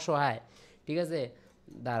এরকম অসহায়, ঠিক আছে,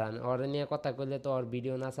 দাঁড়ান, ওরে নিয়ে কথা কইলে তো ওর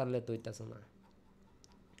ভিডিও না ছাড়লে তো হইতাছে না।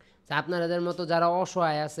 আপনাদের মতো যারা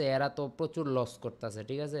অসহায় আছে এরা তো প্রচুর লস করতেছে,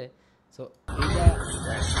 ঠিক আছে? সো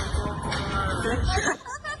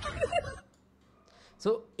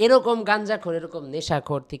সো এরকম গাঞ্জাখোর, এরকম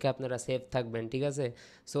নেশাখোর থেকে আপনারা সেফ থাকবেন, ঠিক আছে?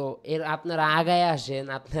 সো আপনারা আগায় আসেন,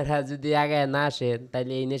 আপনারা যদি আগায় না আসেন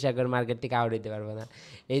তাহলে এই নেশাখোর মার্কেট থেকে আউট হইতে পারবো না।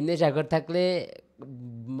 এই নেশাখোর থাকলে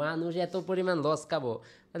মানুষ এত পরিমাণ লস খাবো,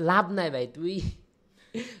 লাভ নাই ভাই।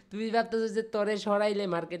 তুই ভাবতেছ যে তোরে সরাইলে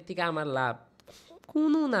মার্কেট থেকে আমার লাভ,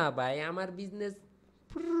 কোনো না ভাই, আমার বিজনেস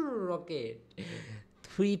রকেট।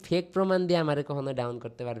 তুই ফেক প্রমাণ দিয়ে আমারে কখনো ডাউন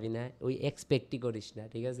করতে পারবি না, ওই এক্সপেক্টই করিস না,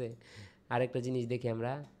 ঠিক আছে? আরেকটা জিনিস দেখি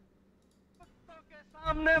আমরা,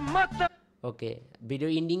 ওকে, ভিডিও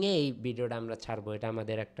এন্ডিংয়ে এই ভিডিওটা আমরা ছাড়বো। এটা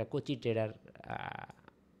আমাদের একটা কোচি ট্রেডার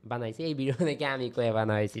বানাইছে, এই ভিডিও দেখে আমি কয়ে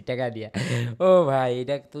বানাইছি টাকা দিয়া। ও ভাই,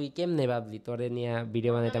 এটা তুই কেমনে ভাবলি তোরে নিয়ে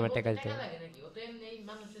ভিডিও বানাইতে আমার টাকা দিতে?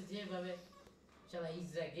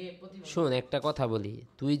 শোন, একটা কথা বলি,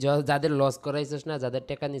 তুই যাদের লস করাইছিস না, যাদের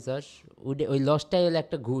টাকা নিছস, ওই লসটাই হলো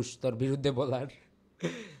একটা ঘুষ তোর বিরুদ্ধে বলার।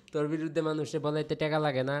 তোর বিরুদ্ধে মানুষে বলাইতে টাকা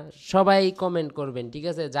লাগে না। সবাই কমেন্ট করবেন, ঠিক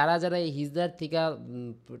আছে? যারা যারা এই হিজদার থেকে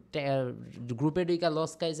গ্রুপে ঢুকা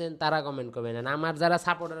লস খাইছেন তারা কমেন্ট করবেন, আর আমার যারা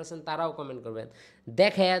সাপোর্টার আছেন তারাও কমেন্ট করবেন।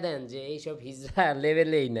 দেখাইয়া দেন যে এইসব হিজড়া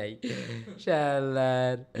লেভেলেই নাই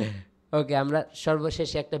শালার। ওকে, আমরা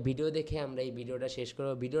সর্বশেষে একটা ভিডিও দেখে আমরা এই ভিডিওটা শেষ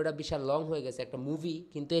করবো। ভিডিওটা বিশাল লং হয়ে গেছে, একটা মুভি,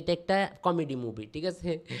 কিন্তু এটা একটা কমেডি মুভি, ঠিক আছে?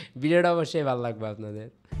 ভিডিওটা অবশ্যই ভালো লাগবে আপনাদের।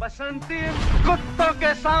 बसंती कुत्तों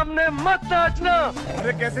के सामने मत नाचना।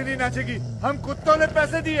 अरे कैसे नहीं नाचेगी, हम कुत्तों ने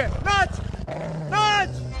पैसे दिए, नाच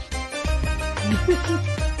नाच।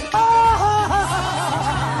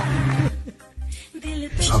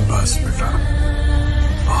 शाबाश बेटा,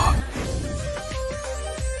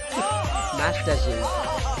 नाचता शेष।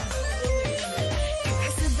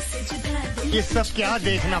 ये सब क्या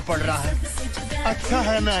देखना पड़ रहा है? अच्छा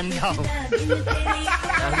है मैं अंधा हूँ।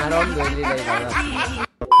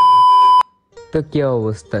 তো কি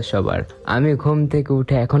অবস্থা সবার? আমি ঘুম থেকে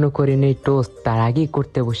উঠে এখনো করিনি টোস্ট, তার আগেই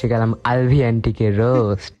করতে বসে গেলাম আলভি আন্টিকে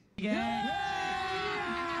রোস্ট।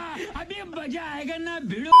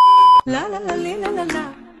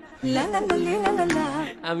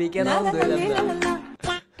 আমি কেন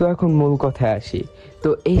তো এখন মূল কথায় আসি। তো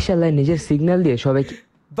এই শালায় নিজের সিগন্যাল দিয়ে সবাইকে,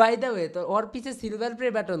 বাই দ্য ওয়ে, তোর ওর পিছে সিলভার প্লে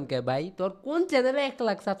বাটন কে ভাই? তোর কোন চ্যানেলে 1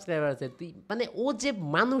 লাখ সাবস্ক্রাইবার আছে? তুই মানে ও যে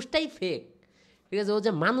মানুষটাই ফেক, ঠিক আছে? ও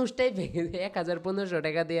যে মানুষটাই ফেক। 1500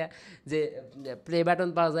 টাকা দিয়ে যে প্লে বাটন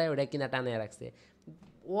পাওয়া যায় ওটা কিনা টানে রাখছে।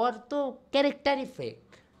 ওর তো ক্যারেক্টারই ফেক,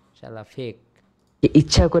 শালা ফেক।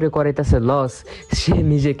 ইচ্ছা করে করাইতেছে লস, সে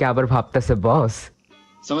নিজেকে আবার ভাবতেছে বস।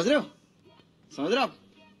 समझ रहे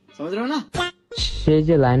हो ना? সে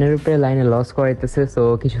যে লাইনের উপরে লাইনে লস করাইতেছে। সো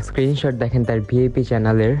কিছু স্ক্রিনশট দেখেন তার ভিআইপি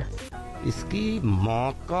চ্যানেলের। इसकी माँ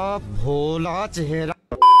का भोला चेहरा।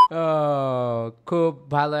 খুব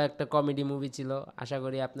ভালো একটা কমেডি মুভি ছিল। আশা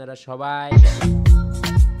করি আপনারা সবাই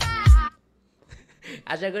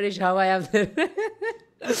আপনার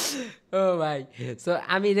ও ভাই, সো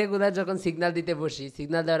আমি রেগুলার যখন সিগন্যাল দিতে বসি,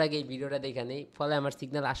 সিগন্যাল দেওয়ার আগে এই ভিডিওটা দেখে নেই, ফলে আমার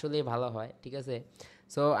সিগন্যাল আসলেই ভালো হয়, ঠিক আছে?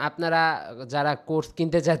 সো আপনারা যারা কোর্স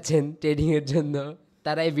কিনতে চাচ্ছেন ট্রেডিংয়ের জন্য,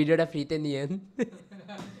 তারা এই ভিডিওটা ফ্রিতে নিয়েন।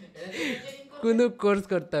 কোনো কোর্স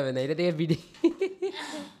করতে হবে না, এটা থেকে ভিডিও।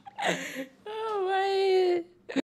 ও ভাই।